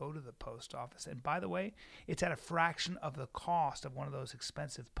want to go to the post office? And by the way, it's at a fraction of the cost of one of those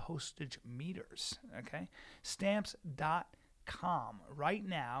expensive postage meters, okay? Stamps.com. Right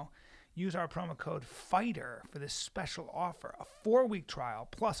now, use our promo code FIGHTER for this special offer, a 4-week trial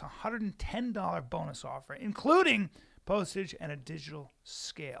plus a $110 bonus offer, including postage and a digital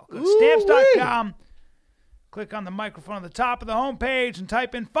scale. Go to stamps.com. Click on the microphone on the top of the homepage and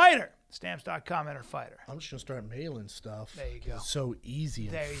type in FIGHTER. Stamps.com, enter FIGHTER. I'm just going to start mailing stuff. There you go. It's so easy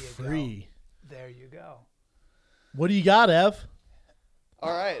and There you free. There you go. What do you got, Ev?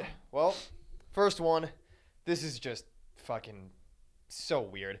 All right. Well, first one. This is just fucking so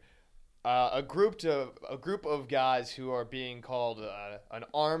weird. A group of guys who are being called an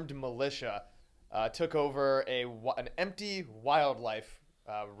armed militia took over an empty wildlife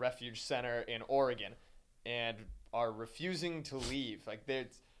refuge center in Oregon and are refusing to leave. Like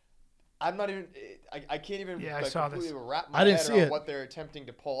I'm not even. I can't even I saw completely this. wrap I my didn't head see around it. what they're attempting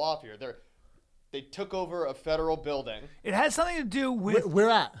to pull off here. They took over a federal building It has something to do with. Where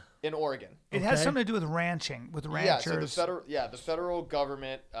at? in Oregon. It has Okay. something to do with ranching, with Yeah, ranchers. so the federal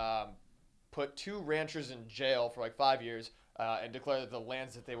government put 2 ranchers in jail for like 5 years and declared that the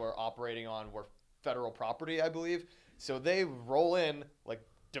lands that they were operating on were federal property, I believe. So they roll in like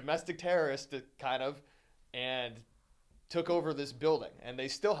domestic terrorists, kind of, and took over this building, and they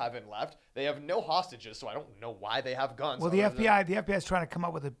still haven't left. They have no hostages, so I don't know why they have guns. Well, the other than- FBI is trying to come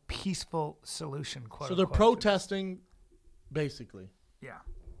up with a peaceful solution. Quote So they're unquote. protesting, basically. Yeah,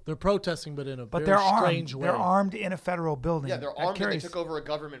 They're protesting, but in a but very they're strange armed. way. They're armed in a federal building. Yeah, they're That armed and they carries- took over a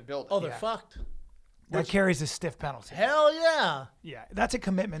government building. Oh, they're Yeah. fucked. That carries a stiff penalty. Hell yeah. Yeah, that's a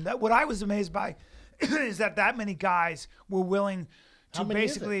commitment. That what I was amazed by is that many guys were willing to How many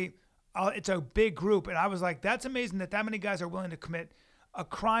is it? basically. It's a big group, and I was like, that's amazing that many guys are willing to commit a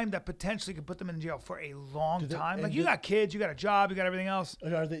crime that potentially could put them in jail for a long they- time. and Like you do- got kids, you got a job, you got everything else.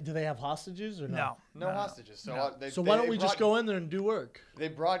 Do they have hostages or no? No, No hostages. So So why don't we just go in there and do work? They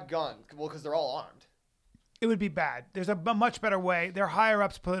brought guns. Well, because they're all armed. It would be bad. There's a much better way. They're higher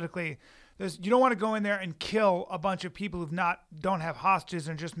ups politically. You don't want to go in there and kill a bunch of people who don't have hostages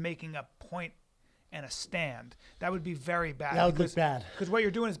and just making a point and a stand. That would be very bad. That would look bad. Because what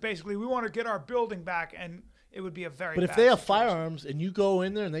you're doing is basically we want to get our building back, and it would be a very. But if bad they have situation. firearms and you go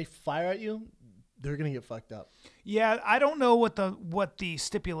in there and they fire at you, they're gonna get fucked up. Yeah, I don't know what the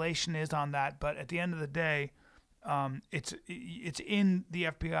stipulation is on that, but at the end of the day, it's in the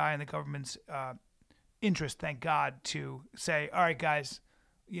FBI and the government's interest, thank God, to say, all right, guys,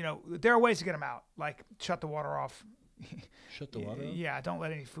 there are ways to get them out, like shut the water off. Shut the water off? Yeah, don't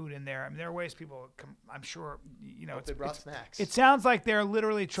let any food in there. I mean, there are ways people I'm sure, Hope they brought snacks. It sounds like they're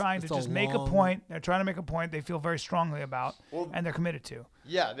literally trying It's to a just make a long- point. They're trying to make a point they feel very strongly about, and they're committed to.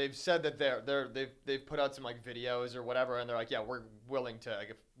 Yeah, they've said that they've put out some like videos or whatever, and they're like, yeah, we're willing to like,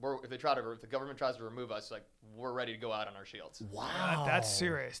 if the government tries to remove us, like we're ready to go out on our shields. Wow. That's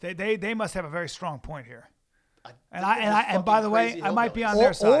serious. They must have a very strong point here. And think they're just and by the fucking way, crazy I might be hillbillies. on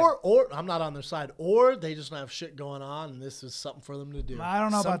their side. Or I'm not on their side. Or they just don't have shit going on, and this is something for them to do. I don't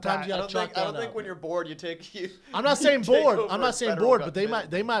know about Sometimes that. you I gotta don't think chalk that when out. you're bored you take you. I'm not you saying take bored. over I'm not saying federal bored, but they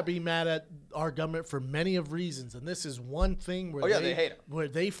government. might be mad at our government for many of reasons, and this is one thing where they hate 'em. where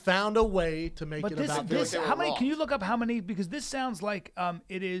they found a way to make But it this, about feel like this they were how many? wrong. Can you look up how many? Because this sounds like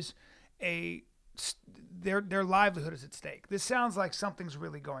it is their livelihood is at stake. This sounds like something's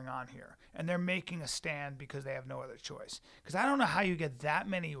really going on here, and they're making a stand because they have no other choice. Because I don't know how you get that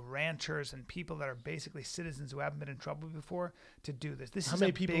many ranchers and people that are basically citizens who haven't been in trouble before to do this. This How is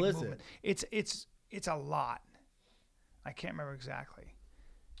many a people big is movement. It's a lot. I can't remember exactly.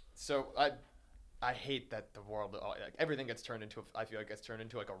 So I hate that the world, like everything gets turned into. I feel like gets turned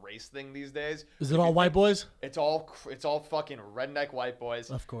into like a race thing these days. Is it all white boys? It's all fucking redneck white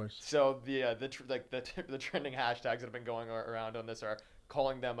boys. Of course. So the trending hashtags that have been going around on this are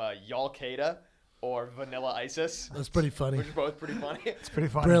calling them Y'all-Qaeda or Vanilla ISIS, That's pretty funny. which are both pretty funny. It's pretty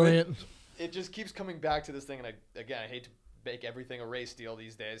funny. Brilliant. It just keeps coming back to this thing, and I hate to make everything a race deal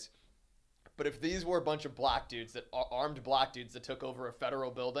these days. But if these were a bunch of black dudes armed black dudes that took over a federal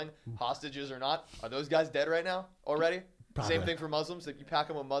building, hostages or not, are those guys dead right now already? Probably. Same thing for Muslims. If you pack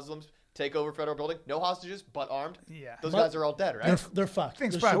them with Muslims, take over federal building, no hostages but armed. Yeah. Those But- guys are all dead, right? They're fucked.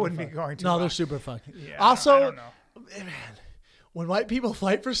 Things They're probably super wouldn't be fucked. going too No, well. they're super fucked. Yeah, Also, I don't know. man, when white people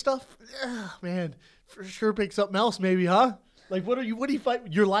fight for stuff, man, for sure pick something else, maybe, huh? Like, what do you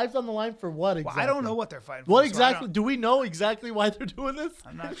fight? Your life's on the line for what exactly? Well, I don't know what they're fighting for. What so I exactly? don't- Do we know exactly why they're doing this?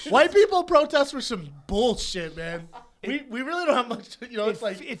 I'm not sure. White people protest for some bullshit, man. We really don't have much. It's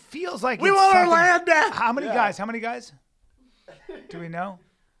like it feels like we it's want our something- land back. How many Yeah. guys? How many guys? Do we know?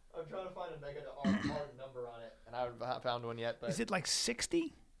 I'm trying to find a hard number on it, and I haven't found one yet. But Is it like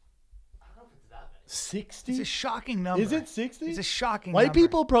 60? I don't know if it's that many. 60? It's a shocking number. Is it 60? It's a shocking White number.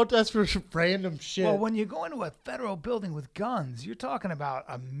 people protest for random shit. Well, when you go into a federal building with guns, you're talking about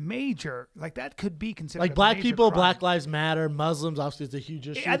a major, like that could be considered like a black major people, crime. Black Lives Matter, Muslims, obviously it's a huge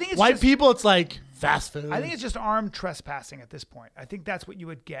issue. I think it's white just- people, it's like fast food. I think it's just armed trespassing at this point. I think that's what you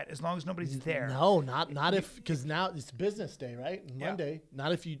would get as long as nobody's there. No, not if, because now it's business day, right? Yeah. Monday.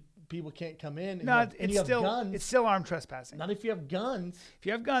 Not if people can't come in. And No, you have, and it's you have still guns. it's still armed trespassing. Not if you have guns. If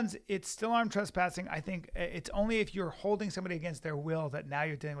you have guns, it's still armed trespassing. I think it's only if you're holding somebody against their will that now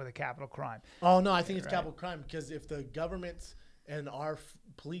you're dealing with a capital crime. Oh no, I think it's capital crime because if the government's and our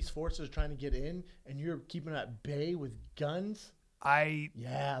police forces are trying to get in, and you're keeping it at bay with guns.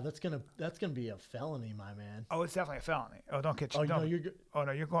 Yeah, that's gonna be a felony, my man. Oh, it's definitely a felony. Oh, don't get. Oh, don't, no,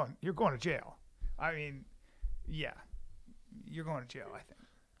 you're going to jail. I mean, yeah, you're going to jail. I think.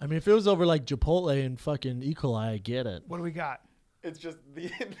 I mean, if it was over like Chipotle and fucking E. coli, I get it. What do we got? It's just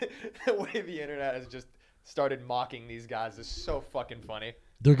the way the internet has just started mocking these guys is so fucking funny.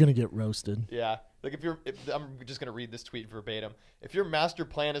 They're gonna get roasted. Yeah. Like I'm just going to read this tweet verbatim. If your master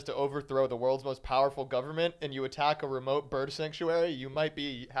plan is to overthrow the world's most powerful government and you attack a remote bird sanctuary, you might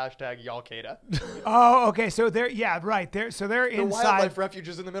be #Y'all-Qaeda. Oh, okay. So they're right. They're The inside. wildlife refuge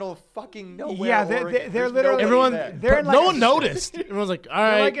is in the middle of fucking nowhere. Yeah, Oregon. they're There's literally nobody Everyone, there. they're in like no a one sh- noticed. Everyone's like, all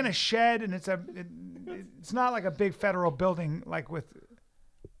They're right. like in a shed, and it's not like a big federal building like with.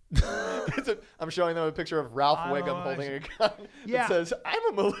 I'm showing them a picture of Ralph I'm a Wiggum holding a militia. gun Yeah. that says, "I'm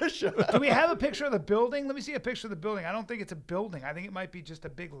a militia." Do we have a picture of the building? Let me see a picture of the building. I don't think it's a building. I think it might be just a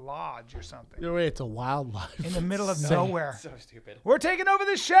big lodge or something Either way, it's a wildlife. in the middle of Say- nowhere. So stupid. We're taking over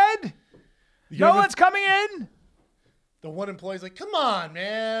the shed. No ever- one's coming in. The one employee's like, come on,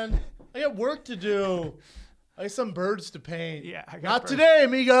 man. I got work to do. I got some birds to paint. Yeah, I got Not birds. today,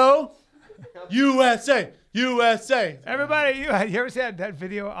 amigo. USA. USA. Everybody, you ever see that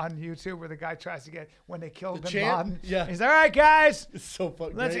video on YouTube where the guy tries to get when they killed The Bin chant? Laden? Yeah. He's all right, guys. It's so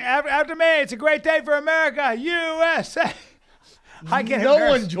fucking Let's great. after me. It's a great day for America, USA. I get No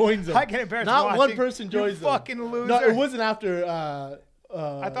embarrassed. one joins them. I get embarrassed. Not one watching. person joins You them. fucking loser. No, it wasn't after.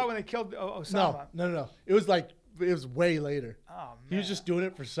 I thought when they killed Osama. No. It was like, it was way later. Oh man. He was just doing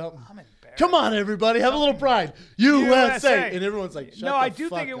it for something. I'm embarrassed. Come on, everybody, have a little pride. USA. And everyone's like, shut No, the I do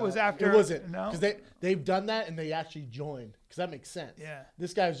fuck think it was up. after- It wasn't. no? Because they've done that and they actually joined. Because that makes sense. Yeah.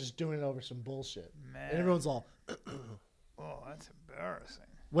 This guy was just doing it over some bullshit. Man. And everyone's all, Oh, that's embarrassing.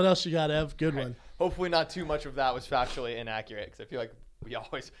 what else you got, Ev? Good one. Hopefully, not too much of that was factually inaccurate, because I feel like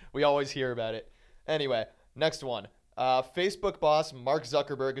we always hear about it. Anyway, next one. Facebook boss Mark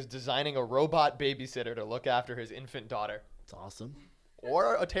Zuckerberg is designing a robot babysitter to look after his infant daughter. It's awesome.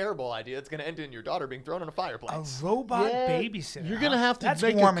 Or a terrible idea that's going to end in your daughter being thrown in a A fireplace. robot Yeah, babysitter. You're going to huh? have to That's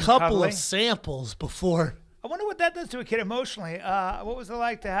make warm a and couple cuddly. of samples before. I wonder what that does to a kid emotionally. What was it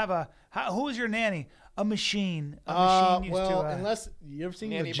like to have who was your nanny? A machine. A machine used Well, to. unless you ever seen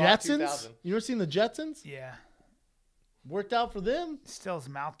Nanny the Bot Jetsons? 2000. You ever seen the Jetsons? Yeah. Worked out for them. Still, his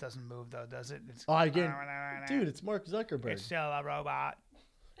mouth doesn't move though, does it? It's, Oh, again, dude, it's Mark Zuckerberg. it's still a robot.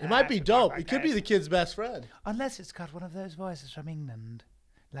 It might be That's what dope. robot It could be guys- the kid's best friend. Unless it's got one of those voices from England,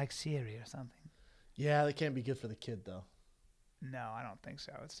 like Siri or something. Yeah, that can't be good for the kid though. No, I don't think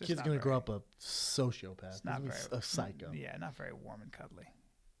so. It's just Kid's not gonna very- grow up a sociopath. He's not gonna be very- a psycho. Yeah, not very warm and cuddly.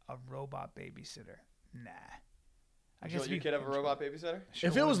 A robot babysitter. Nah. I Would you let your kid have a robot babysitter?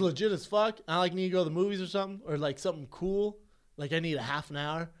 If it was legit as fuck, I like need to go to the movies or something, or like something cool, like I need a half an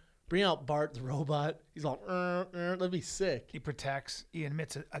hour. Bring out Bart the robot. He's all, that'd be sick. He protects. He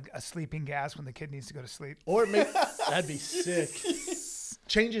emits a sleeping gas when the kid needs to go to sleep. Or it makes that'd be sick.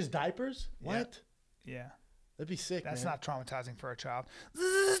 Changes diapers? What? Yeah. That'd be sick. That's man. not traumatizing for a child.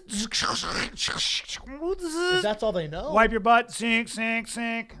 If that's all they know. Wipe your butt. Sink, sink,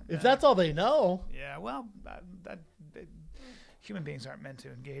 sink. If that's all they know. Yeah, well, human beings aren't meant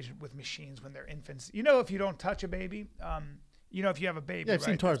to engage with machines when they're infants. You know, if you don't touch a baby, if you have a baby, Yeah, I've right,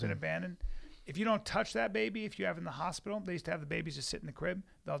 seen that's been Tarzan. abandoned, if you don't touch that baby, if you have in the hospital, they used to have the babies just sit in the crib,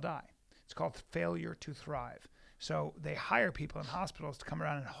 they'll die. It's called failure to thrive. So they hire people in hospitals to come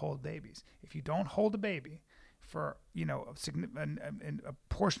around and hold babies. If you don't hold a baby for, a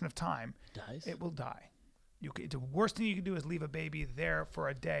portion of time, Dies? it will die. The worst thing you can do is leave a baby there for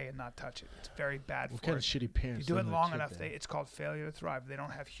a day and not touch it. It's very bad What for kind it. of shitty parents? If you do it leave their long kid enough, there? it's called failure to thrive. They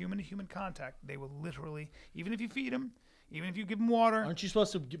don't have human-to-human contact. They will literally, even if you feed them, even if you give them water, Aren't you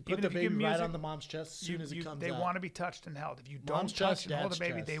supposed to put Even the if you give baby right music, on the mom's chest as soon as it comes they out? want to be touched and held. If you don't Mom's touch chest, and hold the dad's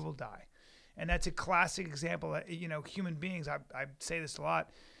baby, they chest. will die. And that's a classic example that, human beings, I say this a lot,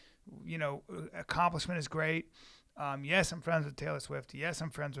 accomplishment is great. Yes, I'm friends with Taylor Swift. Yes,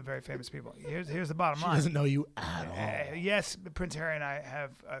 I'm friends with very famous people. Here's the bottom She line. doesn't know you at all. Yes, Prince Harry and I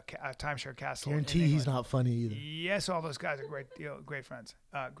have a timeshare castle. in Guarantee he's England. not funny either. Yes, all those guys are great friends.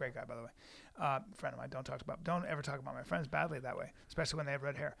 Great guy, by the way. Friend of mine. Don't ever talk about my friends badly that way, especially when they have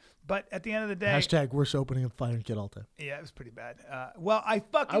red hair. But at the end of the day, Hashtag worst opening of Fire and Kid all time. yeah, it was pretty bad.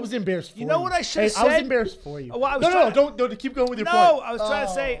 I was embarrassed for you. You know what I should have I was said? embarrassed for you. Well, I was no, trying- don't keep going with your point. No, I was trying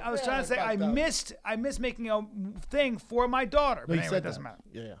to say. Oh, I was man, trying to say. I fucked up. missed making a thing for my daughter. No, But you anyway, said it doesn't that.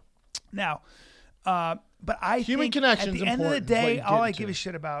 matter. Yeah. Now, but I Human think connection's at the end of the important, is what day, you're all I getting give to. a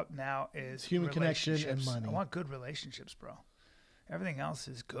shit about now is Human connection and relationships. money. I want good relationships, bro. Everything else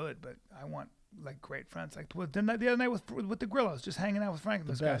is good, but I want like great friends. Like the other night with the Grillos, just hanging out with Frank and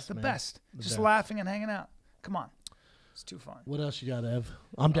those guys. The man. best. The Just best. laughing and hanging out. Come on. It's too fun. What else you got, Ev?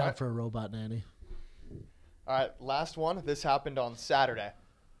 I'm down right. for a robot nanny. All right, last one. This happened on Saturday.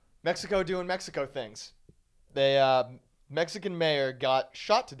 Mexico doing Mexico things. Mexican mayor got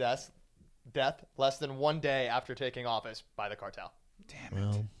shot to death less than 1 day after taking office by the cartel. Damn it.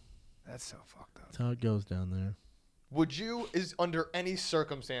 Well, That's so fucked up. that's how it goes down there. Would you, under any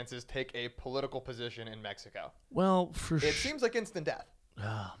circumstances, take a political position in Mexico? Well, for It seems like instant death.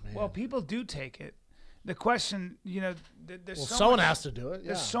 Oh, man. Well, people do take it. The question, there's Well, so someone much, has to do it. Yeah.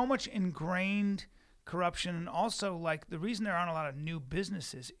 There's so much ingrained corruption, and also like the reason there aren't a lot of new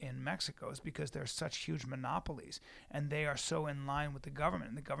businesses in Mexico is because there's such huge monopolies, and they are so in line with the government.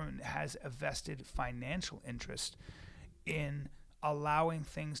 And the government has a vested financial interest in allowing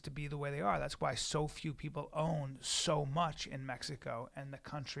things to be the way they are. That's why so few people own so much in Mexico, and the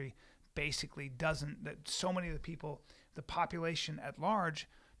country basically doesn't. That so many of the people, the population at large,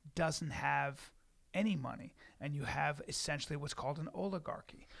 doesn't have any money, and you have essentially what's called an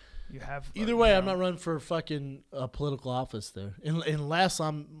oligarchy. You have Either way, I'm not running for fucking political office there, unless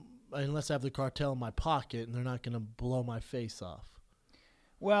I have the cartel in my pocket and they're not gonna blow my face off.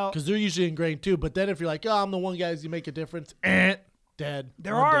 Well, Because they're usually ingrained too. But then if you're like, oh, I'm the one guy who make a difference, dead.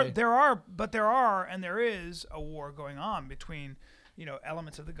 there is a war going on between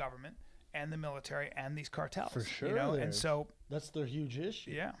elements of the government and the military and these cartels. For sure, and there is. so That's their huge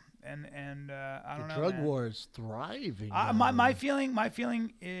issue. yeah, and I don't The know. drug man. war is thriving. My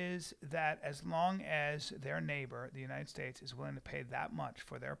feeling is that as long as their neighbor, the United States, is willing to pay that much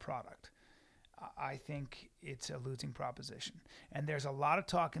for their product, I think it's a losing proposition. And there's a lot of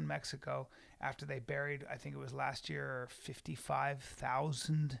talk in Mexico after they buried, I think it was last year,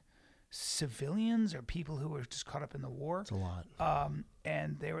 55,000 civilians or people who were just caught up in the war. It's a lot.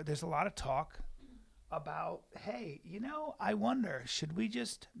 And there's a lot of talk about, hey, I wonder, should we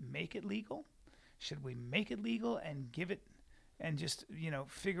just make it legal? Should we make it legal and give it and just,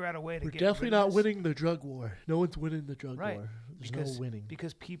 figure out a way to We're get definitely rid of not this? winning the drug war. No one's winning the drug Right. war. There's because, no winning.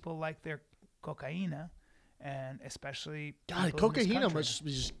 Because people like their cocaina, and especially God, people in this cocaine country. must be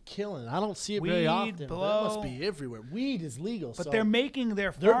just killing. I don't see it Weed, very often. But it blow. must be everywhere. Weed is legal. But so they're making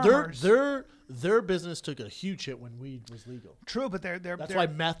their farmers. their business took a huge hit when weed was legal. True, but they're That's why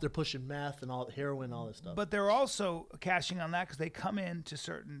they're pushing meth and all heroin, all this stuff. But they're also cashing on that because they come into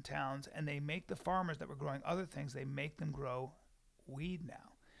certain towns and they make the farmers that were growing other things. They make them grow weed now.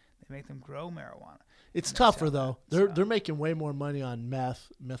 They make them grow marijuana. it's and they tougher sell though. that. They're making way more money on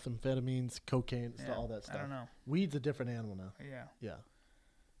meth, methamphetamines, cocaine, Yeah, all that stuff. I don't know. Weed's a different animal now. Yeah. Yeah.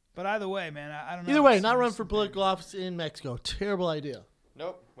 But either way, man, I don't know. Either way, It's not run just for a political office in Mexico. Terrible idea.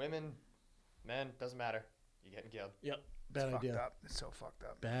 Nope. Women, men, doesn't matter. You're getting killed. Yep. It's Bad fucked idea. up. It's so fucked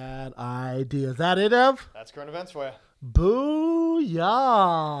up. Bad idea. Is that it, Ev? That's current events for you.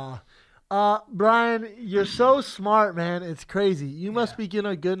 Booyah. Brian, you're so smart, man. It's crazy. You must Yeah. be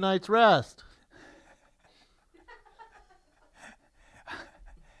getting a good night's rest.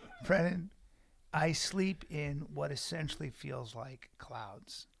 Brennan, I sleep in what essentially feels like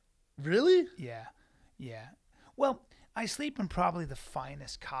clouds. Really? Yeah. Well, I sleep in probably the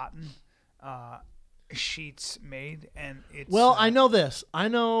finest cotton sheets made, and it's Well, I know this. I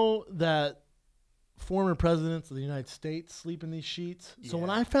know that former presidents of the United States sleep in these sheets. So when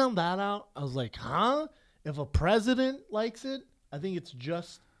Yeah. I found that out, I was like, huh? If a president likes it, I think it's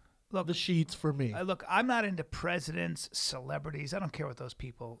just Look, the sheets for me. Look, I'm not into presidents, celebrities. I don't care what those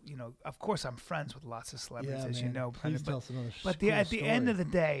people. Of course, I'm friends with lots of celebrities, as you man. know, Please Brennan. tell us another But cool at the end story. of the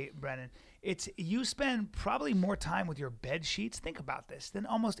day, Brennan, you spend probably more time with your bed sheets. Think about this than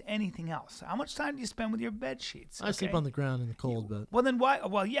almost anything else. How much time do you spend with your bed sheets? I sleep okay? on the ground in the cold, but Well, then why?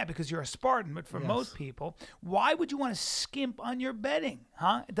 Well, yeah, because you're a Spartan. But for Yes. most people, why would you want to skimp on your bedding?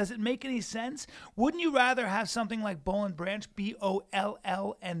 Huh? Does it make any sense? Wouldn't you rather have something like Boll and Branch, Boll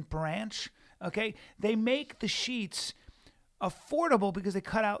and Branch? Okay, they make the sheets affordable because they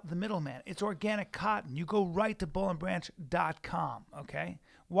cut out the middleman. It's organic cotton. You go right to bollandbranch.com. Okay.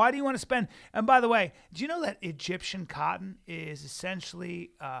 Why do you want to spend? And by the way, do you know that Egyptian cotton is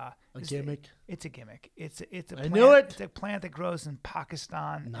essentially a gimmick. It's a gimmick. It's a I plant, knew it. It's a plant that grows in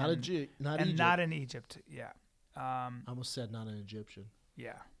Pakistan, Not and, Egypt. not in Egypt. Yeah, I almost said not an Egyptian.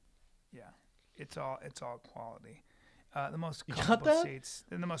 yeah. It's all quality. The most You got comfortable that? sheets.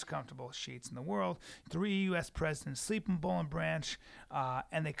 They're the most comfortable sheets in the world. 3 U.S. presidents sleep in Boll and Branch,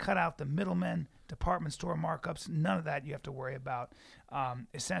 and they cut out the middlemen, department store markups. None of that you have to worry about.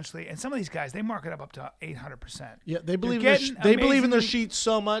 Essentially, and some of these guys they mark it up to 800%. Yeah, they believe getting they believe in their amazingly- sheets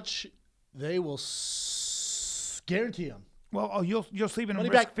so much, they will guarantee them. Well, you'll sleep in them Money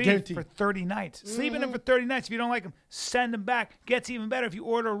back risk-free guaranteed. for 30 nights. Sleep in them for 30 nights. If you don't like them, send them back. Gets even better. If you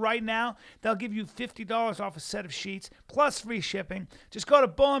order right now, they'll give you $50 off a set of sheets plus free shipping. Just go to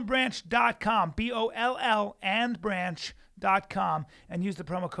bullandbranch.com, BOLL and branch.com, and use the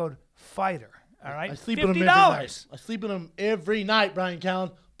promo code FIGHTER. All right? I sleep in them every $50. night. I sleep in them every night, Bryan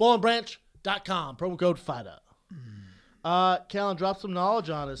Callen. Bullandbranch.com, promo code FIGHTER. Callen, drop some knowledge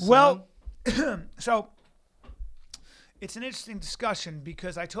on us. Well, so it's an interesting discussion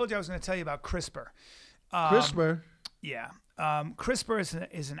because I told you I was going to tell you about CRISPR. CRISPR. Yeah. CRISPR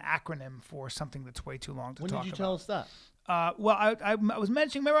is an acronym for something that's way too long to When talk about. did you tell us that? Well, I was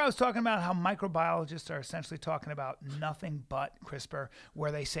mentioning, remember I was talking about how microbiologists are essentially talking about nothing but CRISPR,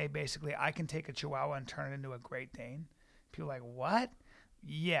 where they say basically I can take a Chihuahua and turn it into a Great Dane. People are like, what?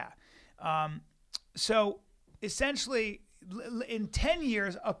 Yeah. So essentially, in 10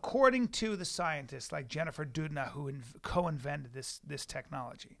 years, according to the scientists like Jennifer Doudna, who co-invented this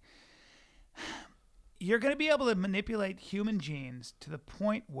technology, you're going to be able to manipulate human genes to the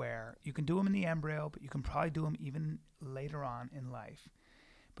point where you can do them in the embryo, but you can probably do them even later on in life.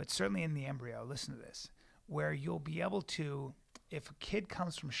 But certainly in the embryo, listen to this, where you'll be able to, if a kid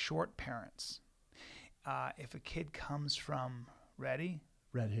comes from short parents, if a kid comes from, ready?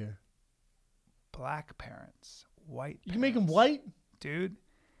 Red hair. Black parents, white You can make them parents. white? Dude,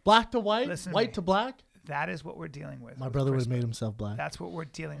 Black to white? Listen to White me. to black? that is what we're dealing with. My with brother would have CRISPR. made himself black. That's what we're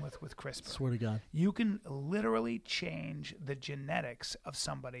dealing with CRISPR. Swear to God. You can literally change the genetics of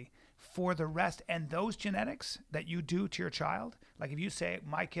somebody for the rest. And those genetics that you do to your child, like if you say,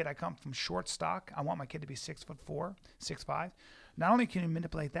 my kid, I come from short stock, I want my kid to be 6'4", 6'5", not only can you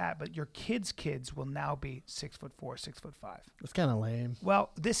manipulate that, but your kids' kids will now be 6'4", 6'5". That's kind of lame.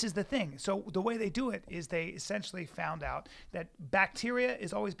 Well, this is the thing. So the way they do it is they essentially found out that bacteria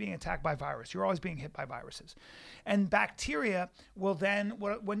is always being attacked by virus. You're always being hit by viruses. And bacteria will then,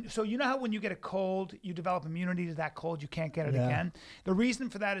 so you know how when you get a cold, you develop immunity to that cold, you can't get it Yeah. again? The reason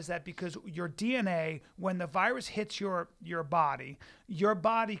for that is that because your DNA, when the virus hits your body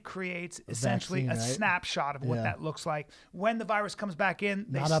creates essentially vaccine, a right? snapshot of what Yeah. that looks like. When the virus comes back in,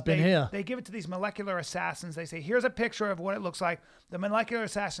 Not up in here. they give it to these molecular assassins. They say, here's a picture of what it looks like. The molecular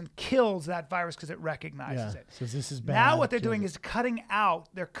assassin kills that virus because it recognizes it. So this is bad. Now what they're Kills doing it. is cutting out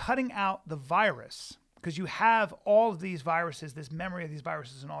the virus, because you have all of these viruses, this memory of these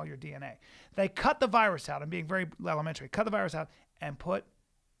viruses in all your DNA. They cut the virus out. I'm being very elementary. Cut the virus out and put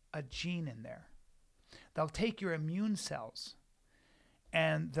a gene in there. They'll take your immune cells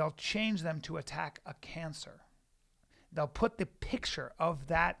and they'll change them to attack a cancer. They'll put the picture of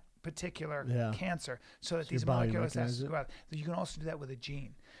that particular cancer so that these your body molecular recognizes assassins it? go out. You can also do that with a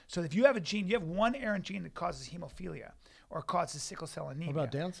gene. So if you have a gene, you have one errant gene that causes hemophilia or causes sickle cell anemia. What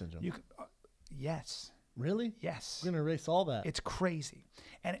about Down syndrome? You can, yes. Really? Yes. We're going to erase all that. It's crazy.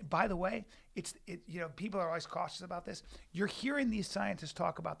 And by the way, people are always cautious about this. You're hearing these scientists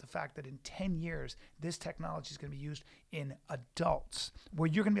talk about the fact that in 10 years, this technology is going to be used in adults, where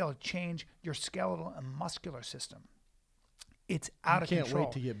you're going to be able to change your skeletal and muscular system. It's out of control. Can't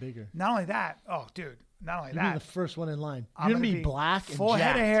wait to get bigger. Not only that, not only You're that, the first one in line. I'm You're going to gonna be black and full head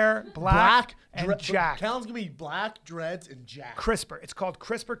jacked. of hair, black and jacked. Callen's going to be black, dreads, and jacked. CRISPR. It's called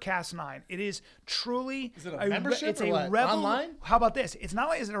CRISPR-Cas9. It is truly. Is it a membership It's or a what? Online? How about this? It's not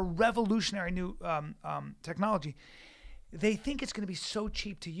only is it a revolutionary new technology. They think it's going to be so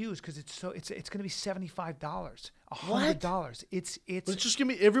cheap to use because it's going to be $75, $100. It's But it's just going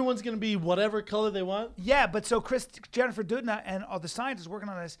to be, everyone's going to be whatever color they want? Yeah, but so Jennifer Doudna and all the scientists working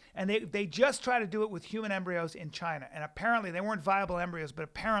on this, and they just try to do it with human embryos in China. And apparently they weren't viable embryos, but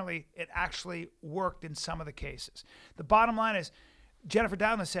apparently it actually worked in some of the cases. The bottom line is, Jennifer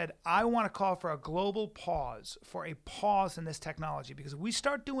Doudna said, I want to call for a global pause, in this technology, because if we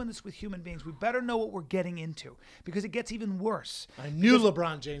start doing this with human beings, we better know what we're getting into, because it gets even worse. I knew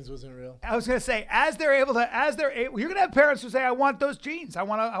LeBron James wasn't real. I was going to say, you're going to have parents who say, I want those genes. I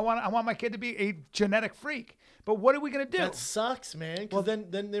want my kid to be a genetic freak. But what are we going to do? That sucks, man. Because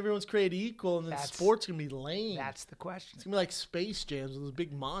then everyone's created equal, and then sports going to be lame. That's the question. It's going to be like Space Jams with those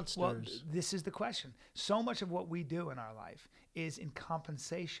big monsters. Well, this is the question. So much of what we do in our life is in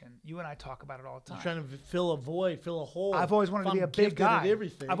compensation. You and I talk about it all the time. You're trying to fill a void, fill a hole. I've always wanted to be a big gifted at guy.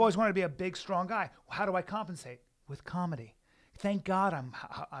 everything. I've always wanted to be a big, strong guy. How do I compensate? With comedy. Thank God I'm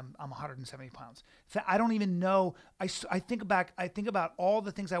 170 pounds. I don't even know. I think about all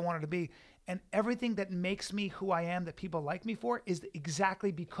the things I wanted to be, and everything that makes me who I am, that people like me for, is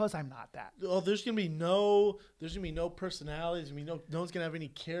exactly because I'm not that. Oh, there's gonna be no personality. There's gonna be no one's gonna have any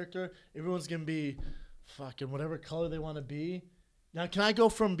character. Everyone's gonna be fucking whatever color they want to be. Now, can I go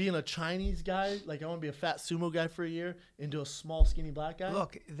from being a Chinese guy, like I want to be a fat sumo guy for a year, into a small, skinny black guy?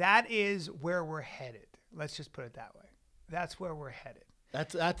 Look, that is where we're headed. Let's just put it that way. That's where we're headed.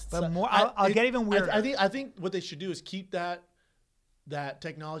 That's. But more, I'll get even weirder. I think what they should do is keep that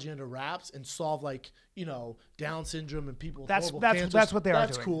technology under wraps and solve Down syndrome and people with horrible cancers. That's what they are doing.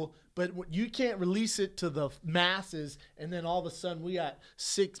 That's cool, but you can't release it to the masses, and then all of a sudden we got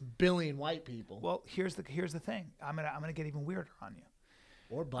 6 billion white people. Well, here's the thing. I'm gonna get even weirder on you.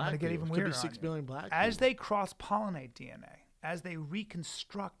 Or black. I'm gonna get even weirder. Could be 6 billion black. As people. they cross-pollinate DNA, as they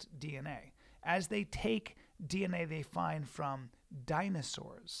reconstruct DNA, as they take DNA they find from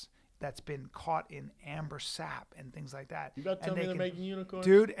dinosaurs that's been caught in amber sap and things like that. You about to tell me they're making unicorns?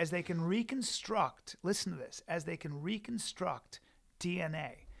 Dude, as they can reconstruct, listen to this, as they can reconstruct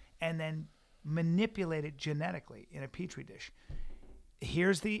DNA and then manipulate it genetically in a petri dish.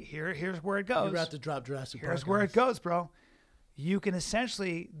 Here's where it goes. You're about to drop Jurassic Park. Here's where it goes, bro. You can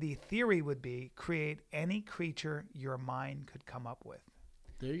essentially, the theory would be, create any creature your mind could come up with.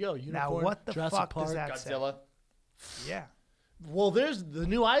 There you go. Unicorn, now, what the Jurassic fuck Park, does that Godzilla. say? Yeah. Well, there's the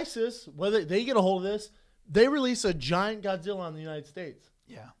new ISIS. Whether they get a hold of this, they release a giant Godzilla in the United States.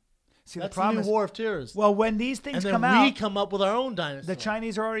 Yeah. See, That's the problem the new is, war of terrorists. well, when these things and then come we out, come up with our own dinosaur. the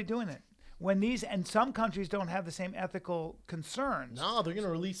Chinese are already doing it. And some countries don't have the same ethical concerns. No, they're going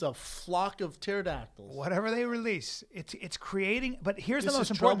to release a flock of pterodactyls. Whatever they release, it's creating. But here's This the most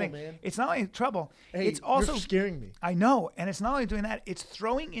is important trouble, thing. man. It's not only trouble. Hey, it's also you're scaring me. I know, and it's not only doing that. It's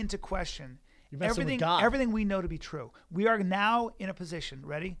throwing into question You're messing with God. everything we know to be true. We are now in a position,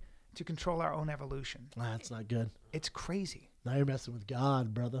 ready, to control our own evolution. That's not good. It's crazy. Now you're messing with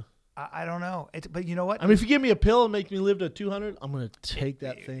God, brother. I don't know. But you know what? I mean, if you give me a pill and make me live to 200, I'm going to take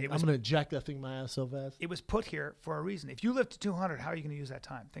that thing. it I'm was- going to jack that thing in my ass so fast. It was put here for a reason. If you live to 200, how are you going to use that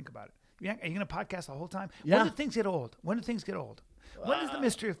time? Think about it. Are you going to podcast the whole time? Yeah. When do things get old? When do things get old? When does the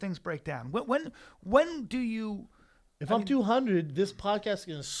mystery of things break down? When do you? If I'm 200, this podcast is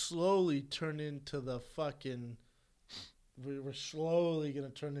going to slowly turn into the fucking... We're slowly going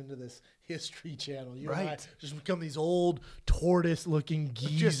to turn into this history channel. You and I Right. just become these old tortoise-looking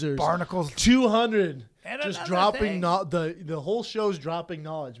geezers. barnacles. 200. And Just another dropping thing. the whole show's dropping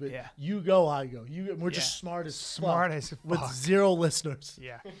knowledge. But Yeah. you go, I go. We're Yeah. just smart as Smart fuck as with fuck. 0 listeners.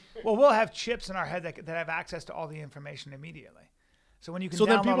 Yeah. Well, we'll have chips in our head that have access to all the information immediately. So when you can So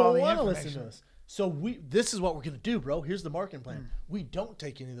then download people all the want to information. listen to us. So this is what we're going to do, bro. Here's the marketing Hmm. plan. We don't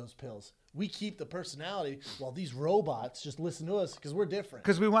take any of those pills. We keep the personality while these robots just listen to us because we're different.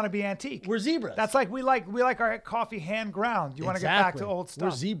 Because we want to be antique. We're zebras. That's like we like our coffee hand ground. You want to get back to old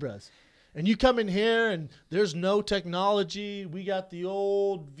stuff. We're zebras. And you come in here and there's no technology. We got the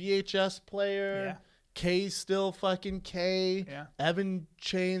old VHS player. Yeah. Kay's still fucking Kay. Yeah. Evan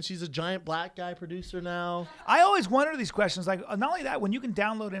changed. She's a giant black guy producer now. I always wonder these questions. Like, not only that, when you can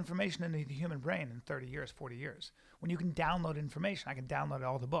download information into the human brain in 30 years, 40 years, when you can download information, I can download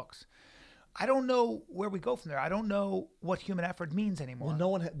all the books. I don't know where we go from there. I don't know what human effort means anymore.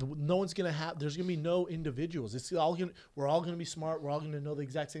 Well, no one's gonna have. There's gonna be no individuals. We're all gonna be smart. We're all gonna know the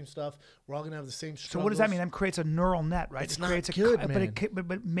exact same stuff. We're all gonna have the same struggles. So what does that mean? That creates a neural net, right? It's it not creates good, but man.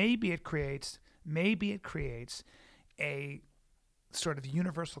 but maybe it creates a sort of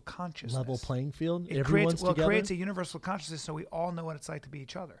universal consciousness. Level playing field. It Everyone's together. creates a universal consciousness, so we all know what it's like to be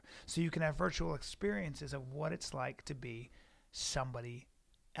each other. So you can have virtual experiences of what it's like to be somebody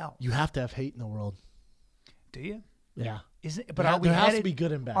else. You have to have hate in the world. Do you? Yeah. Isn't? But There are we there has to headed? be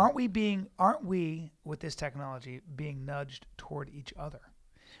good and bad. Aren't we with this technology being nudged toward each other?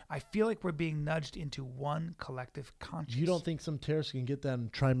 I feel like we're being nudged into one collective consciousness. You don't think some terrorists can get that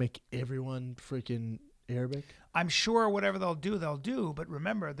and try and make everyone freaking Arabic? I'm sure whatever they'll do. But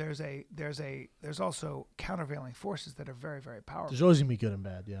remember, there's also countervailing forces that are very, very powerful. There's always gonna be good and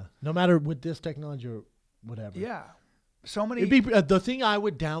bad. Yeah. No matter with this technology or whatever. Yeah, so many. It'd be the thing I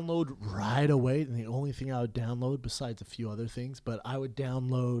would download right away, and the only thing I would download besides a few other things, but I would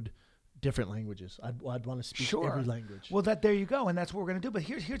download different languages. I'd want to speak every language. Well, there you go, and that's what we're going to do. But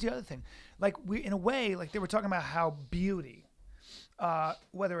here's the other thing. Like in a way, like they were talking about how beauty,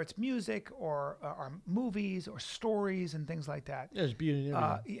 whether it's music or movies or stories and things like that, There's beauty in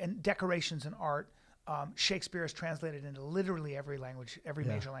everything. and decorations and art. Shakespeare is translated into literally every language, every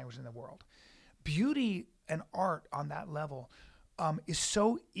major language in the world. Beauty and art on that level is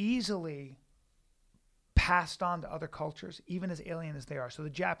so easily passed on to other cultures, even as alien as they are. So the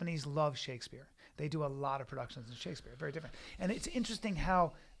Japanese love Shakespeare. They do a lot of productions in Shakespeare, very different. And it's interesting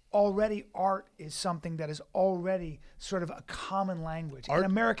how already art is something that is already sort of a common language. And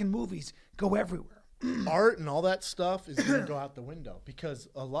American movies go everywhere. art and all that stuff is going to go out the window because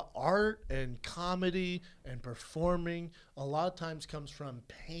a lot art and comedy and performing a lot of times comes from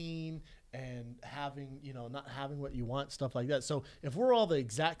pain and having, you know, not having what you want, stuff like that. So if we're all the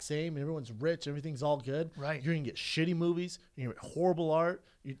exact same, everyone's rich, everything's all good, right? You're gonna get shitty movies, you're gonna get horrible art.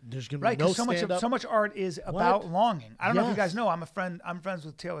 There's gonna be right, no so much art is about longing. I don't know if you guys know, I'm friends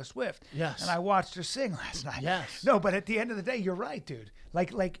with Taylor Swift. Yes. And I watched her sing last night. Yes. No, but at the end of the day, you're right, dude.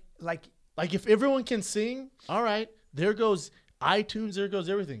 Like if everyone can sing, all right, there goes iTunes, there goes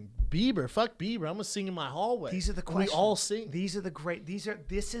everything. Bieber, fuck Bieber. I'm gonna sing in my hallway. These are the questions. We all sing.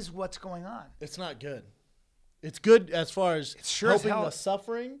 This is what's going on. It's not good. It's good as far as helping the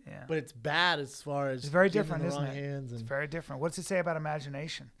suffering, but it's bad as far as it's very different, isn't it? It's very different. What's it say about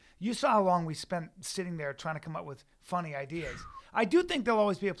imagination? You saw how long we spent sitting there trying to come up with funny ideas. I do think there'll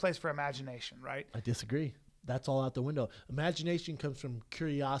always be a place for imagination, right? I disagree. That's all out the window. Imagination comes from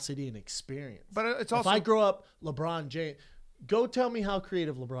curiosity and experience. But it's also, if I grow up LeBron James, go tell me how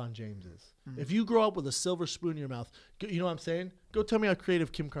creative LeBron James is. If you grow up with a silver spoon in your mouth, you know what I'm saying? Go tell me how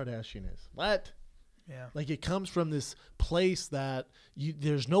creative Kim Kardashian is. What? Yeah. Like it comes from this place that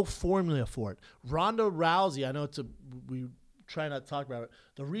there's no formula for it. Ronda Rousey, I know we try not to talk about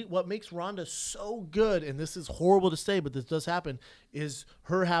it. What makes Ronda so good, and this is horrible to say, but this does happen, is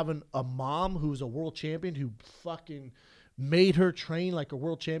her having a mom who's a world champion who fucking made her train like a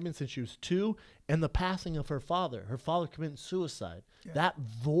world champion since she was 2, and the passing of her father. Her father committed suicide. Yeah. That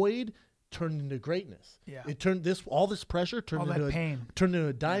void turned into greatness. Yeah. It turned all this pressure turned into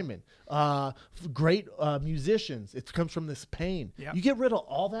a diamond. Yeah. Great musicians. It comes from this pain. Yeah. You get rid of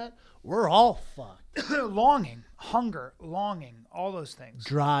all that, we're all fucked. Longing, hunger, longing, all those things.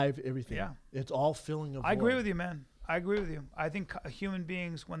 Drive, everything. Yeah. It's all filling a void. I agree with you, man. I agree with you. I think human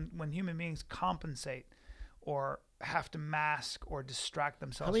beings, when human beings compensate or have to mask or distract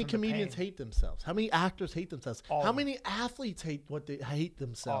themselves. How many from comedians hate themselves? How many actors hate themselves? How many athletes hate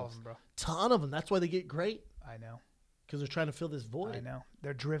themselves? All of them, bro. Ton of them. That's why they get great. I know. Because they're trying to fill this void. I know.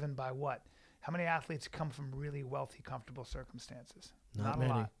 They're driven by what? How many athletes come from really wealthy, comfortable circumstances? Not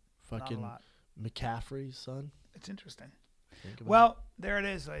many. A lot. Fucking Not a lot. McCaffrey's son. It's interesting. Well, there it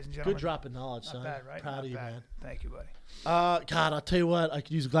is, ladies and gentlemen. Good drop of knowledge, son. Not bad, right? Proud Not of you, bad. man. Thank you, buddy. God, I'll tell you what. I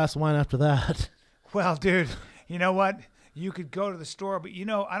could use a glass of wine after that. Well, dude, you know what? You could go to the store, but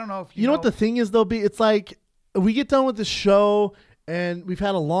I don't know if you know what the thing is, though, B? It's like we get done with the show, and we've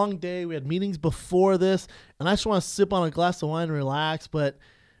had a long day. We had meetings before this, and I just want to sip on a glass of wine and relax, but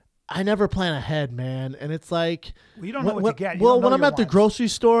I never plan ahead, man. And it's like... Well, you don't know what to get. Well, when I'm at the grocery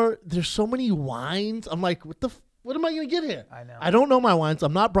store, there's so many wines. I'm like, what am I going to get here? I know. I don't know my wines.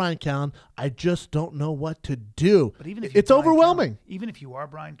 I'm not Bryan Callen. I just don't know what to do. But even if it's overwhelming. Even if you are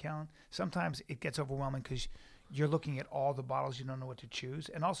Bryan Callen, sometimes it gets overwhelming because you're looking at all the bottles, you don't know what to choose,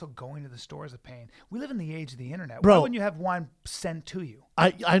 and also going to the store is a pain. We live in the age of the internet. Bro, why wouldn't you have wine sent to you?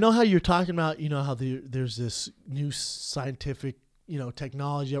 I know how you're talking about, how there's this new scientific,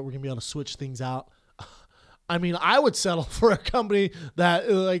 technology that we're going to be able to switch things out. I mean, I would settle for a company that,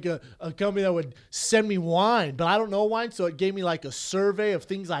 a company that would send me wine, but I don't know wine, so it gave me like a survey of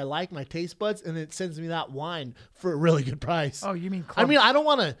things I like, my taste buds, and it sends me that wine for a really good price. Oh, you mean? I don't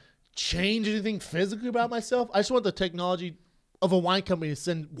want to change anything physically about myself. I just want the technology of a wine company to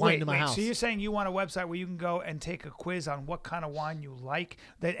send wine to my house. So you're saying you want a website where you can go and take a quiz on what kind of wine you like,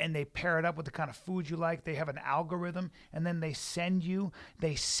 and they pair it up with the kind of food you like. They have an algorithm, and then they send you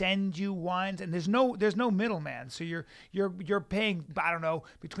wines, and there's no middleman. So you're paying, I don't know,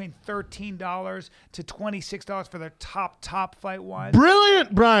 between $13 to $26 for their top flight wines.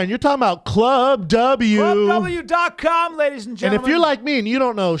 Brilliant, Brian. You're talking about Club W. ClubW.com, ladies and gentlemen. And if you're like me and you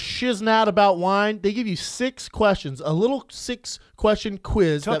don't know shiznat about wine, they give you 6 questions, a little 6-question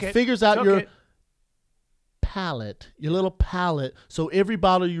quiz that figures out your palate, your little palate. So every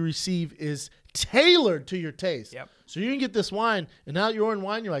bottle you receive is tailored to your taste. Yep. So you can get this wine, and now you're ordering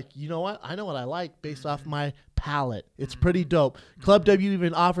wine, you're like, you know what? I know what I like based off my palate. It's pretty dope. Club W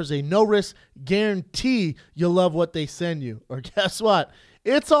even offers a no-risk guarantee you'll love what they send you. Or guess what?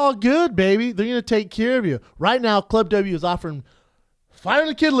 It's all good, baby. They're going to take care of you. Right now, Club W is offering Fighter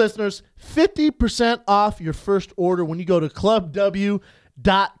the Kid listeners 50% off your first order when you go to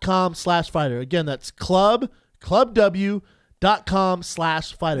clubw.com/fighter. Again, that's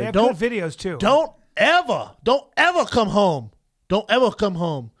clubw.com/fighter. They have good videos too. Don't ever come home. Don't ever come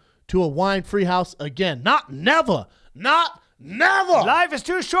home to a wine-free house again. Not never. Life is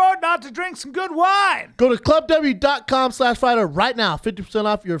too short not to drink some good wine. Go to clubw.com/fighter right now. 50%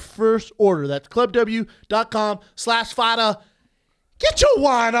 off your first order. That's clubw.com/fighter. Get your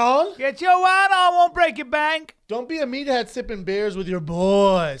wine on. Get your wine on, won't break your bank. Don't be a meathead sipping beers with your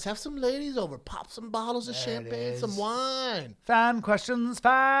boys. Have some ladies over. Pop some bottles of There it champagne, is. some wine. Fan questions,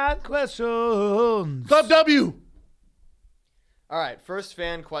 fan questions. Club W. All right, first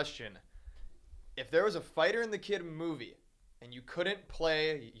fan question. If there was a Fighter and the Kid movie and you couldn't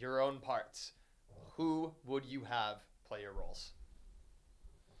play your own parts, who would you have play your roles?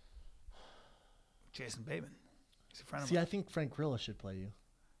 Jason Bateman. He's a friend of See, mine. I think Frank Grillo should play you.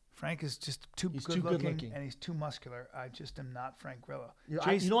 Frank is just too He's good too looking, good-looking. and he's too muscular. I just am not Frank Grillo. You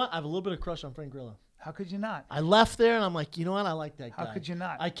Jason, know what? I have a little bit of crush on Frank Grillo. how could you not? I left there and I'm like, you know what? I like that guy. How could you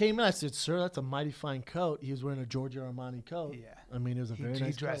not? I came in. I said, "Sir, that's a mighty fine coat." He was wearing a Giorgio Armani coat. Yeah. I mean, it was a very He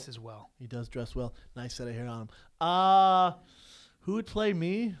nice dresses coat. well. He does dress well. Nice set of hair on him. Who would play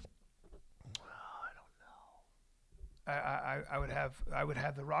me? I would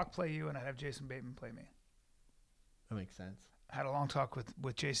have The Rock play you, and I'd have Jason Bateman play me. That makes sense. I had a long talk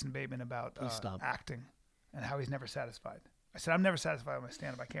with Jason Bateman about Please stop. acting and how he's never satisfied. I said, I'm never satisfied with my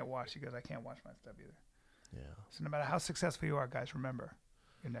stand-up. I can't watch. He goes, I can't watch my stuff either. Yeah. So no matter how successful you are, guys, remember,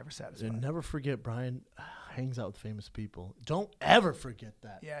 you're never satisfied. And never forget, Brian hangs out with famous people. Don't ever forget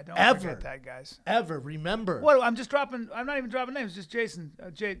that. Yeah, don't ever forget that, guys. Ever remember. What? I'm not even dropping names. Just Jason,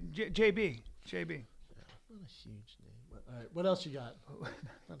 JB. Not a huge name. All right, what else you got?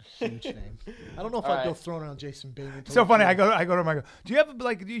 Not a huge name. I don't know if All I'd go right. throwing around Jason Bateman. So funny. I go to him. I go, do you have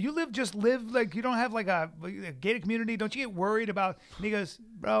like? Do you live like? You don't have like a gated community? Don't you get worried about? And he goes,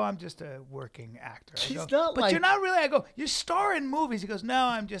 bro, I'm just a working actor. I He's go, not but like- you're not really. I go, you star in movies. He goes, no,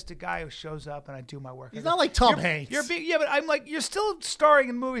 I'm just a guy who shows up and I do my work. He's I go, not like Tom "You're- Hanks. You're big, yeah, but I'm like, you're still starring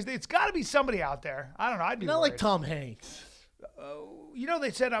in movies. It's got to be somebody out there. I don't know. I'd be Not like worried. Tom Hanks. You know,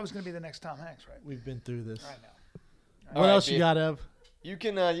 they said I was going to be the next Tom Hanks, right? We've been through this. I know. What All right, else you B. got, Ev? You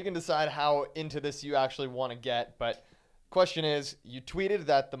can decide how into this you actually want to get, but question is, you tweeted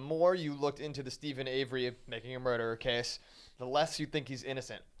that the more you looked into the Stephen Avery making a murderer case, the less you think he's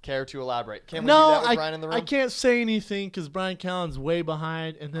innocent. Care to elaborate? Can we do that with Brian in the room? I can't say anything because Brian Callen's way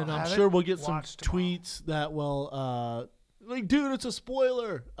behind, and then I'll I'm have sure it we'll get some watched tomorrow. tweets that will, like, dude, it's a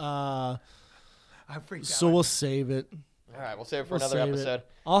spoiler. I freaked out. So we'll save it. All right, we'll save it for We'll another save it. episode.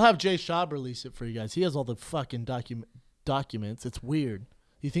 I'll have Jay Schaub release it for you guys. He has all the fucking documents. It's weird.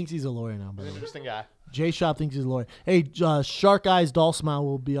 He thinks he's a lawyer now, by He's the an way. interesting guy. Jay Schaub thinks he's a lawyer. Hey, Shark Eyes Doll Smile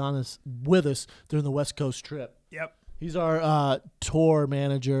will be with us during the West Coast trip. Yep. He's our tour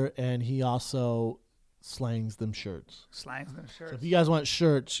manager, and he also slangs them shirts. Slangs them shirts. So if you guys want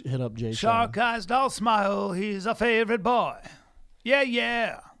shirts, hit up Jay Shark Schaub. eyes, doll smile. He's a favorite boy. Yeah,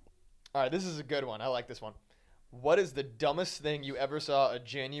 yeah. All right, this is a good one. I like this one. What is the dumbest thing you ever saw a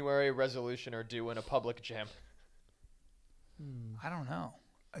January resolutioner do in a public gym? I don't know.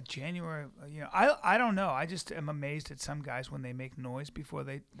 A January, I don't know. I just am amazed at some guys when they make noise before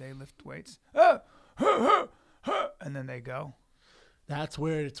they lift weights. And then they go. That's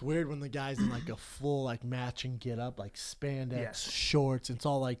weird. It's weird when the guy's in like a full like matching get up, like spandex Yes. shorts. It's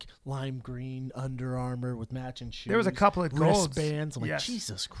all like lime green Under Armour with matching shoes. There was a couple of golds. wristbands. I'm like, Yes.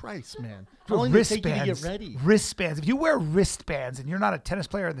 Jesus Christ, man! How long did it take you to get ready? Wristbands. If you wear wristbands and you're not a tennis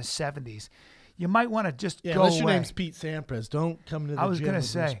player in the 70s, you might want to just Yeah, go unless away. your name's Pete Sampras, don't come to the I was gym gonna with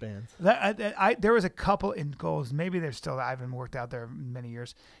say wristbands. that there was a couple in goals. Maybe they're still. I haven't worked out there in many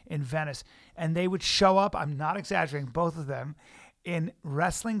years in Venice, and they would show up. I'm not exaggerating. Both of them in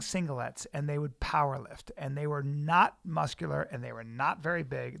wrestling singlets, and they would power lift, and they were not muscular, and they were not very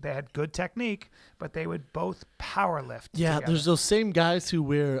big. They had good technique, but they would both power lift. Yeah, together. there's those same guys who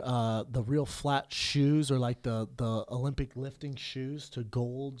wear the real flat shoes or like the Olympic lifting shoes to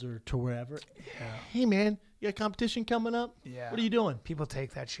Golds or to wherever. Yeah. Hey, man, you got competition coming up? Yeah. What are you doing? People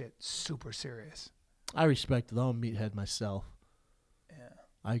take that shit super serious. I respect it. I'm a meathead myself. Yeah.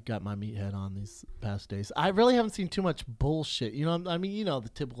 I got my meathead on these past days. I really haven't seen too much bullshit. You know, I mean, you know, the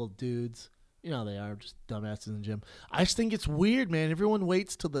typical dudes. You know how they are, just dumbasses in the gym. I just think it's weird, man. Everyone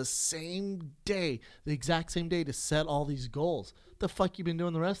waits till the same day, the exact same day to set all these goals. What the fuck you been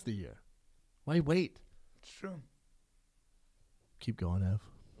doing the rest of the year? Why wait? It's true. Keep going, Ev.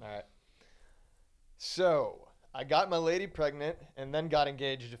 All right. So, I got my lady pregnant and then got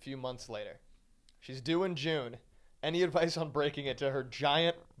engaged a few months later. She's due in June. Any advice on breaking it to her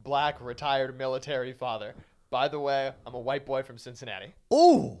giant, black, retired military father? By the way, I'm a white boy from Cincinnati.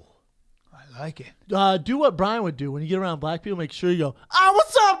 Oh! I like it. Do what Brian would do when you get around black people. Make sure you go,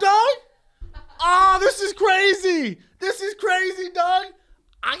 what's up, dog? This is crazy. This is crazy, dog.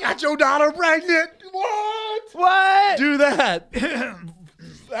 I got your daughter pregnant. What? Do that.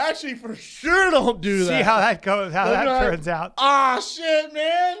 Actually, for sure don't do that. See how that goes, how that Right. turns out. Shit,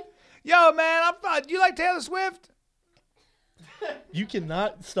 man. Yo, man, do you like Taylor Swift? You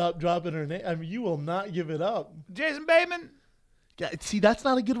cannot stop dropping her name. I mean, you will not give it up. Jason Bateman. Yeah, see, that's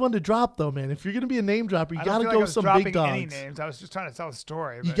not a good one to drop, though, man. If you're going to be a name dropper, you got to go with some big dogs. Any names. I was just trying to tell a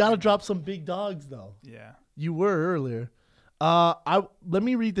story. You got to drop some big dogs, though. Yeah. You were earlier. Let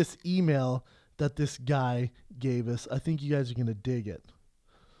me read this email that this guy gave us. I think you guys are going to dig it.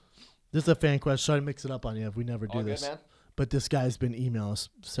 This is a fan question. Sorry to mix it up on you if we never do this. Good, man. But this guy's been emailing us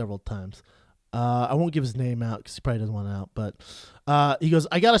several times. I won't give his name out because he probably doesn't want it out. But he goes,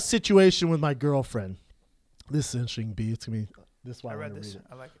 I got a situation with my girlfriend. This is interesting, B. It's going to be this is why I read this.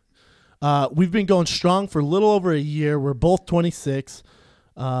 I like it. We've been going strong for a little over a year. We're both 26.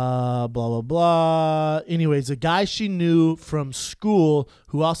 Blah, blah, blah. Anyways, a guy she knew from school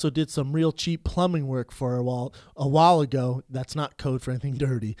who also did some real cheap plumbing work for her a while ago. That's not code for anything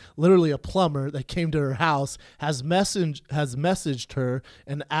dirty. Literally a plumber that came to her house has messaged her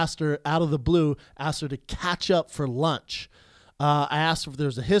and asked her out of the blue, asked her to catch up for lunch. I asked her if there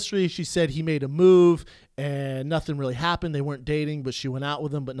was a history. She said he made a move and nothing really happened. They weren't dating, but she went out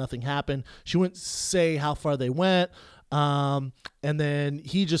with him, but nothing happened. She wouldn't say how far they went. And then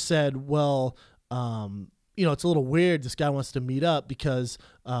he just said, well, it's a little weird. This guy wants to meet up because,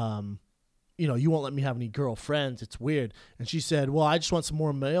 you won't let me have any girlfriends. It's weird. And she said, well, I just want some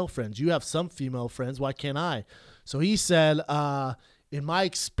more male friends. You have some female friends. Why can't I? So he said, in my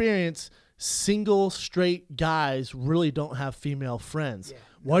experience, single straight guys really don't have female friends. Yeah,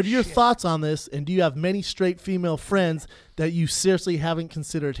 what are your thoughts on this? And do you have many straight female friends that you seriously haven't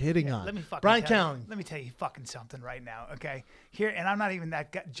considered hitting on? Let me fucking Bryan Callen. Let me tell you fucking something right now, okay? Here, and I'm not even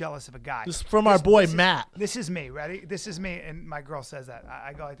that jealous of a guy. This is from our boy Matt. This is me, ready? This is me, and my girl says that.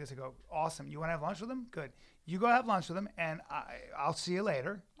 I go like this. I go, awesome. You want to have lunch with him? Good. You go have lunch with him, and I'll see you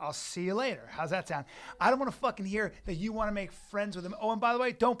later. I'll see you later. How's that sound? I don't want to fucking hear that you want to make friends with him. Oh, and by the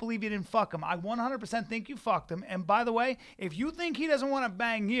way, don't believe you didn't fuck him. I 100% think you fucked him. And by the way, if you think he doesn't want to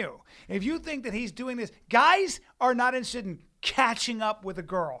bang you, if you think that he's doing this, guys are not interested in catching up with a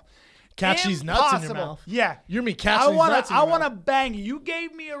girl. Catch these nuts in your mouth. Yeah. You're me catching these nuts in your mouth. I want to bang you. You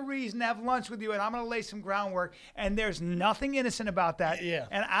gave me a reason to have lunch with you, and I'm going to lay some groundwork, and there's nothing innocent about that. Yeah.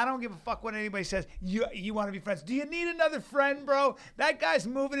 And I don't give a fuck what anybody says. You want to be friends. Do you need another friend, bro? That guy's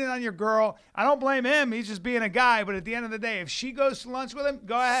moving in on your girl. I don't blame him. He's just being a guy. But at the end of the day, if she goes to lunch with him,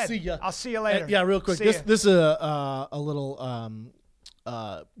 go ahead. See ya. I'll see you later. Yeah, real quick. This is a little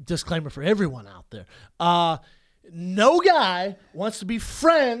disclaimer for everyone out there. No guy wants to be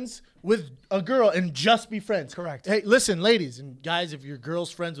friends with a girl and just be friends. Correct. Hey, listen, ladies and guys, if your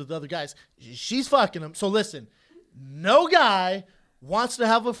girl's friends with other guys, she's fucking them. So listen, no guy wants to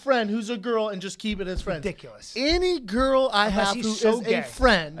have a friend who's a girl and just keep it as friends. Ridiculous. Any girl I have who is a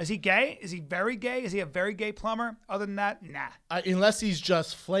friend. Is he gay? Is he very gay? Is he a very gay plumber? Other than that, nah. Unless he's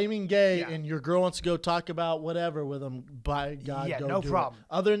just flaming gay and your girl wants to go talk about whatever with him, by God, go no do problem. It.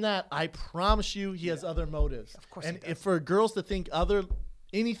 Other than that, I promise you he has other motives. Of course and he does. if for girls to think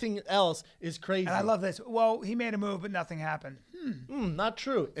anything else is crazy. And I love this. Well, he made a move, but nothing happened. Not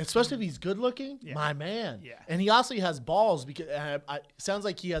true. Especially if he's good looking. Yeah. My man. Yeah. And he also has balls because sounds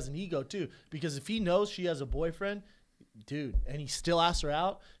like he has an ego too. Because if he knows she has a boyfriend, dude, and he still asks her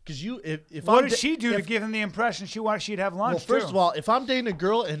out, because what did she do to give him the impression she'd have lunch? Well, first of all, if I'm dating a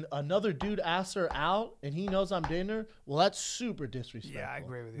girl and another dude asks her out and he knows I'm dating her, well, that's super disrespectful. Yeah, I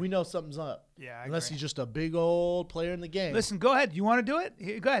agree with you. We know something's up. Yeah, unless agree. he's just a big old player in the game. Listen, go ahead. You want to do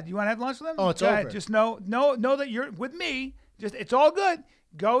it? Go ahead. You want to have lunch with him? Oh, it's go over. Ahead. Just know that you're with me. It's all good.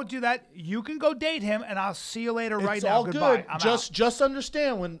 Go do that. You can go date him, and I'll see you later. Right now. It's all Goodbye. good. I'm just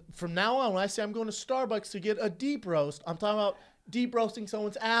understand from now on, when I say I'm going to Starbucks to get a deep roast, I'm talking about deep roasting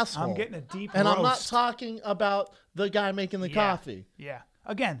someone's asshole. I'm getting a deep and roast. I'm not talking about the guy making the coffee. Yeah.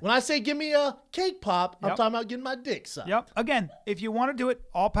 Again. When I say give me a cake pop, I'm talking about getting my dick sucked. Yep. Again, if you want to do it,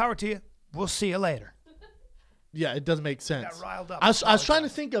 all power to you. We'll see you later. Yeah, it doesn't make sense. Got riled up. I was trying to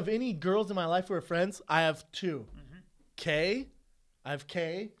think of any girls in my life who are friends. I have two. Kay. I have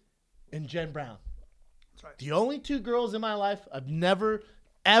Kay and Jen Brown. That's right. The only two girls in my life I've never,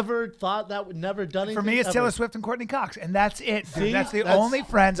 ever thought that would never done anything. For me, it's ever. Taylor Swift and Courtney Cox, and that's it. Dude. See? That's the only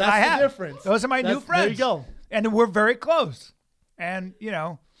friends that's I have. The difference. Those are my new friends. There you go. And we're very close. And,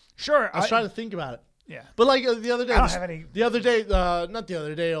 sure. I was trying to think about it. Yeah. But like the other day, I don't have any. The other day, not the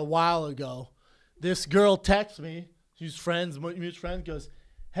other day, a while ago, this girl texts me. She's mutual friend, goes,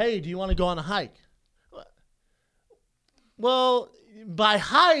 "Hey, do you want to go on a hike?" Well, by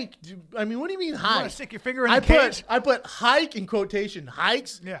hike, I mean, what do you mean hike? You want to stick your finger in the cage? I put hike in quotation.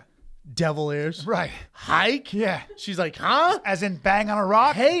 Hikes? Yeah. Devil ears. Right. Hike? Yeah. She's like, huh? As in bang on a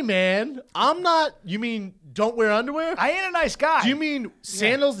rock? Hey, man, I'm not, you mean don't wear underwear? I ain't a nice guy. Do you mean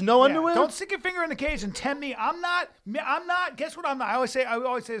sandals, no underwear? Don't stick your finger in the cage and tempt me. I'm not. Guess what? I'm not. I always say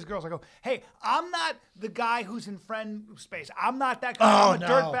to girls, I go, hey, I'm not the guy who's in friend space. I'm not that guy. I'm a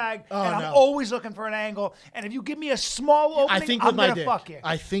dirtbag, and I'm always looking for an angle. And if you give me a small opening, I'm gonna fuck you.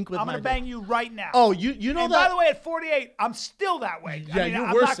 I think with I'm gonna bang you right now. Oh, you know and that. By the way, at 48, I'm still that way. Yeah,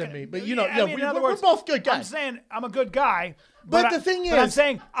 you're worse than me. But we're both good guys. I'm saying I'm a good guy. But the thing is, I'm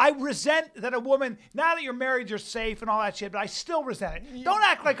saying I resent that a woman. Now that you're married, you're safe and all that shit. But I still resent it. Don't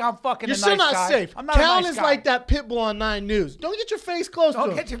act like I'm fucking. You're a still nice not guy. safe. I'm not Callen a nice is guy. like that pit bull on 9 News. Don't get your face close to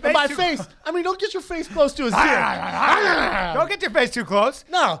him. Get your And by face face, I mean don't get your face close to his dick. Don't get your face too close.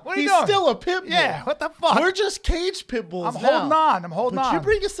 No, what are you he's doing? still a pit bull. Yeah, what the fuck? We're just cage pit bulls. I'm holding on. I'm holding but on. you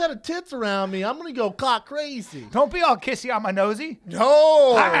bring a set of tits around me, I'm gonna go cock crazy. Don't be all kissy on my nosy.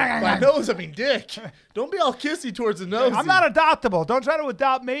 No, my nose. I mean dick. Don't be all kissy towards the nose. I'm not adoptable. Don't try to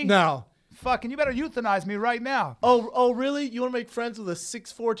adopt me. No. Fucking, you better euthanize me right now. Oh, really? You want to make friends with a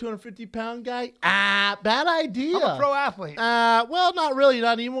 6'4", 250-pound guy? Bad idea. I'm a pro athlete. Well, not really,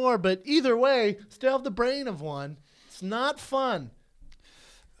 not anymore. But either way, still have the brain of one. It's not fun.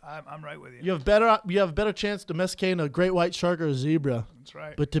 I'm right with you. You have a better chance domesticating a great white shark or a zebra. That's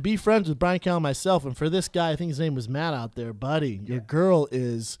right. But to be friends with Bryan Callen myself, and for this guy, I think his name was Matt out there, buddy. Your girl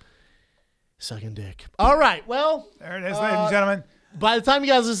is sucking dick. All right, well, there it is, ladies and gentlemen. By the time you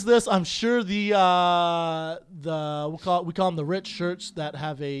guys listen to this, I'm sure we call them the rich shirts that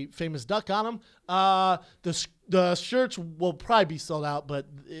have a famous duck on them. The shirts will probably be sold out, but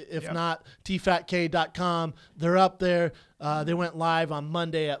if not, tfatk.com. They're up there. They went live on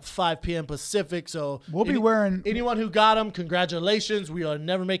Monday at 5 p.m. Pacific. So we'll be wearing. Anyone who got them, congratulations. We are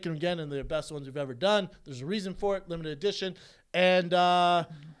never making them again, and they're the best ones we've ever done. There's a reason for it. Limited edition, and.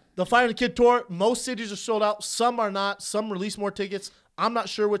 The Fire and the Kid tour, most cities are sold out. Some are not. Some release more tickets. I'm not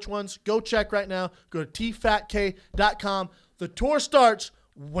sure which ones. Go check right now. Go to tfatk.com. The tour starts,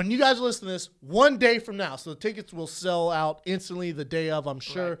 when you guys listen to this, 1 day from now. So the tickets will sell out instantly the day of, I'm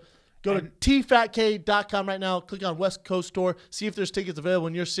sure. Right. Go to tfatk.com right now. Click on West Coast Tour. See if there's tickets available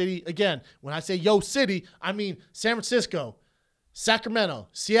in your city. Again, when I say yo city, I mean San Francisco, Sacramento,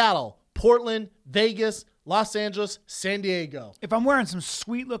 Seattle, Portland, Vegas, Los Angeles, San Diego. If I'm wearing some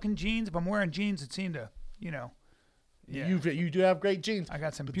sweet-looking jeans, if I'm wearing jeans that seem to, Yeah. You do have great jeans. I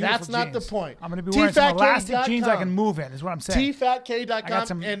got some but beautiful that's not jeans. the point. I'm going to be wearing some elastic jeans I can move in, is what I'm saying.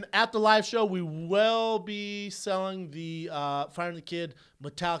 tfatk.com. And at the live show, we will be selling the Fire and the Kid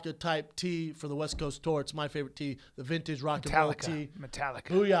Metallica type tee for the West Coast tour. It's my favorite tee, the vintage rock and roll tee. Metallica.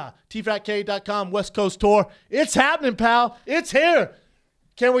 Booyah. tfatk.com, West Coast tour. It's happening, pal. It's here.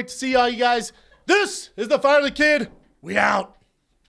 Can't wait to see all you guys. This is the Fire and the Kid. We out.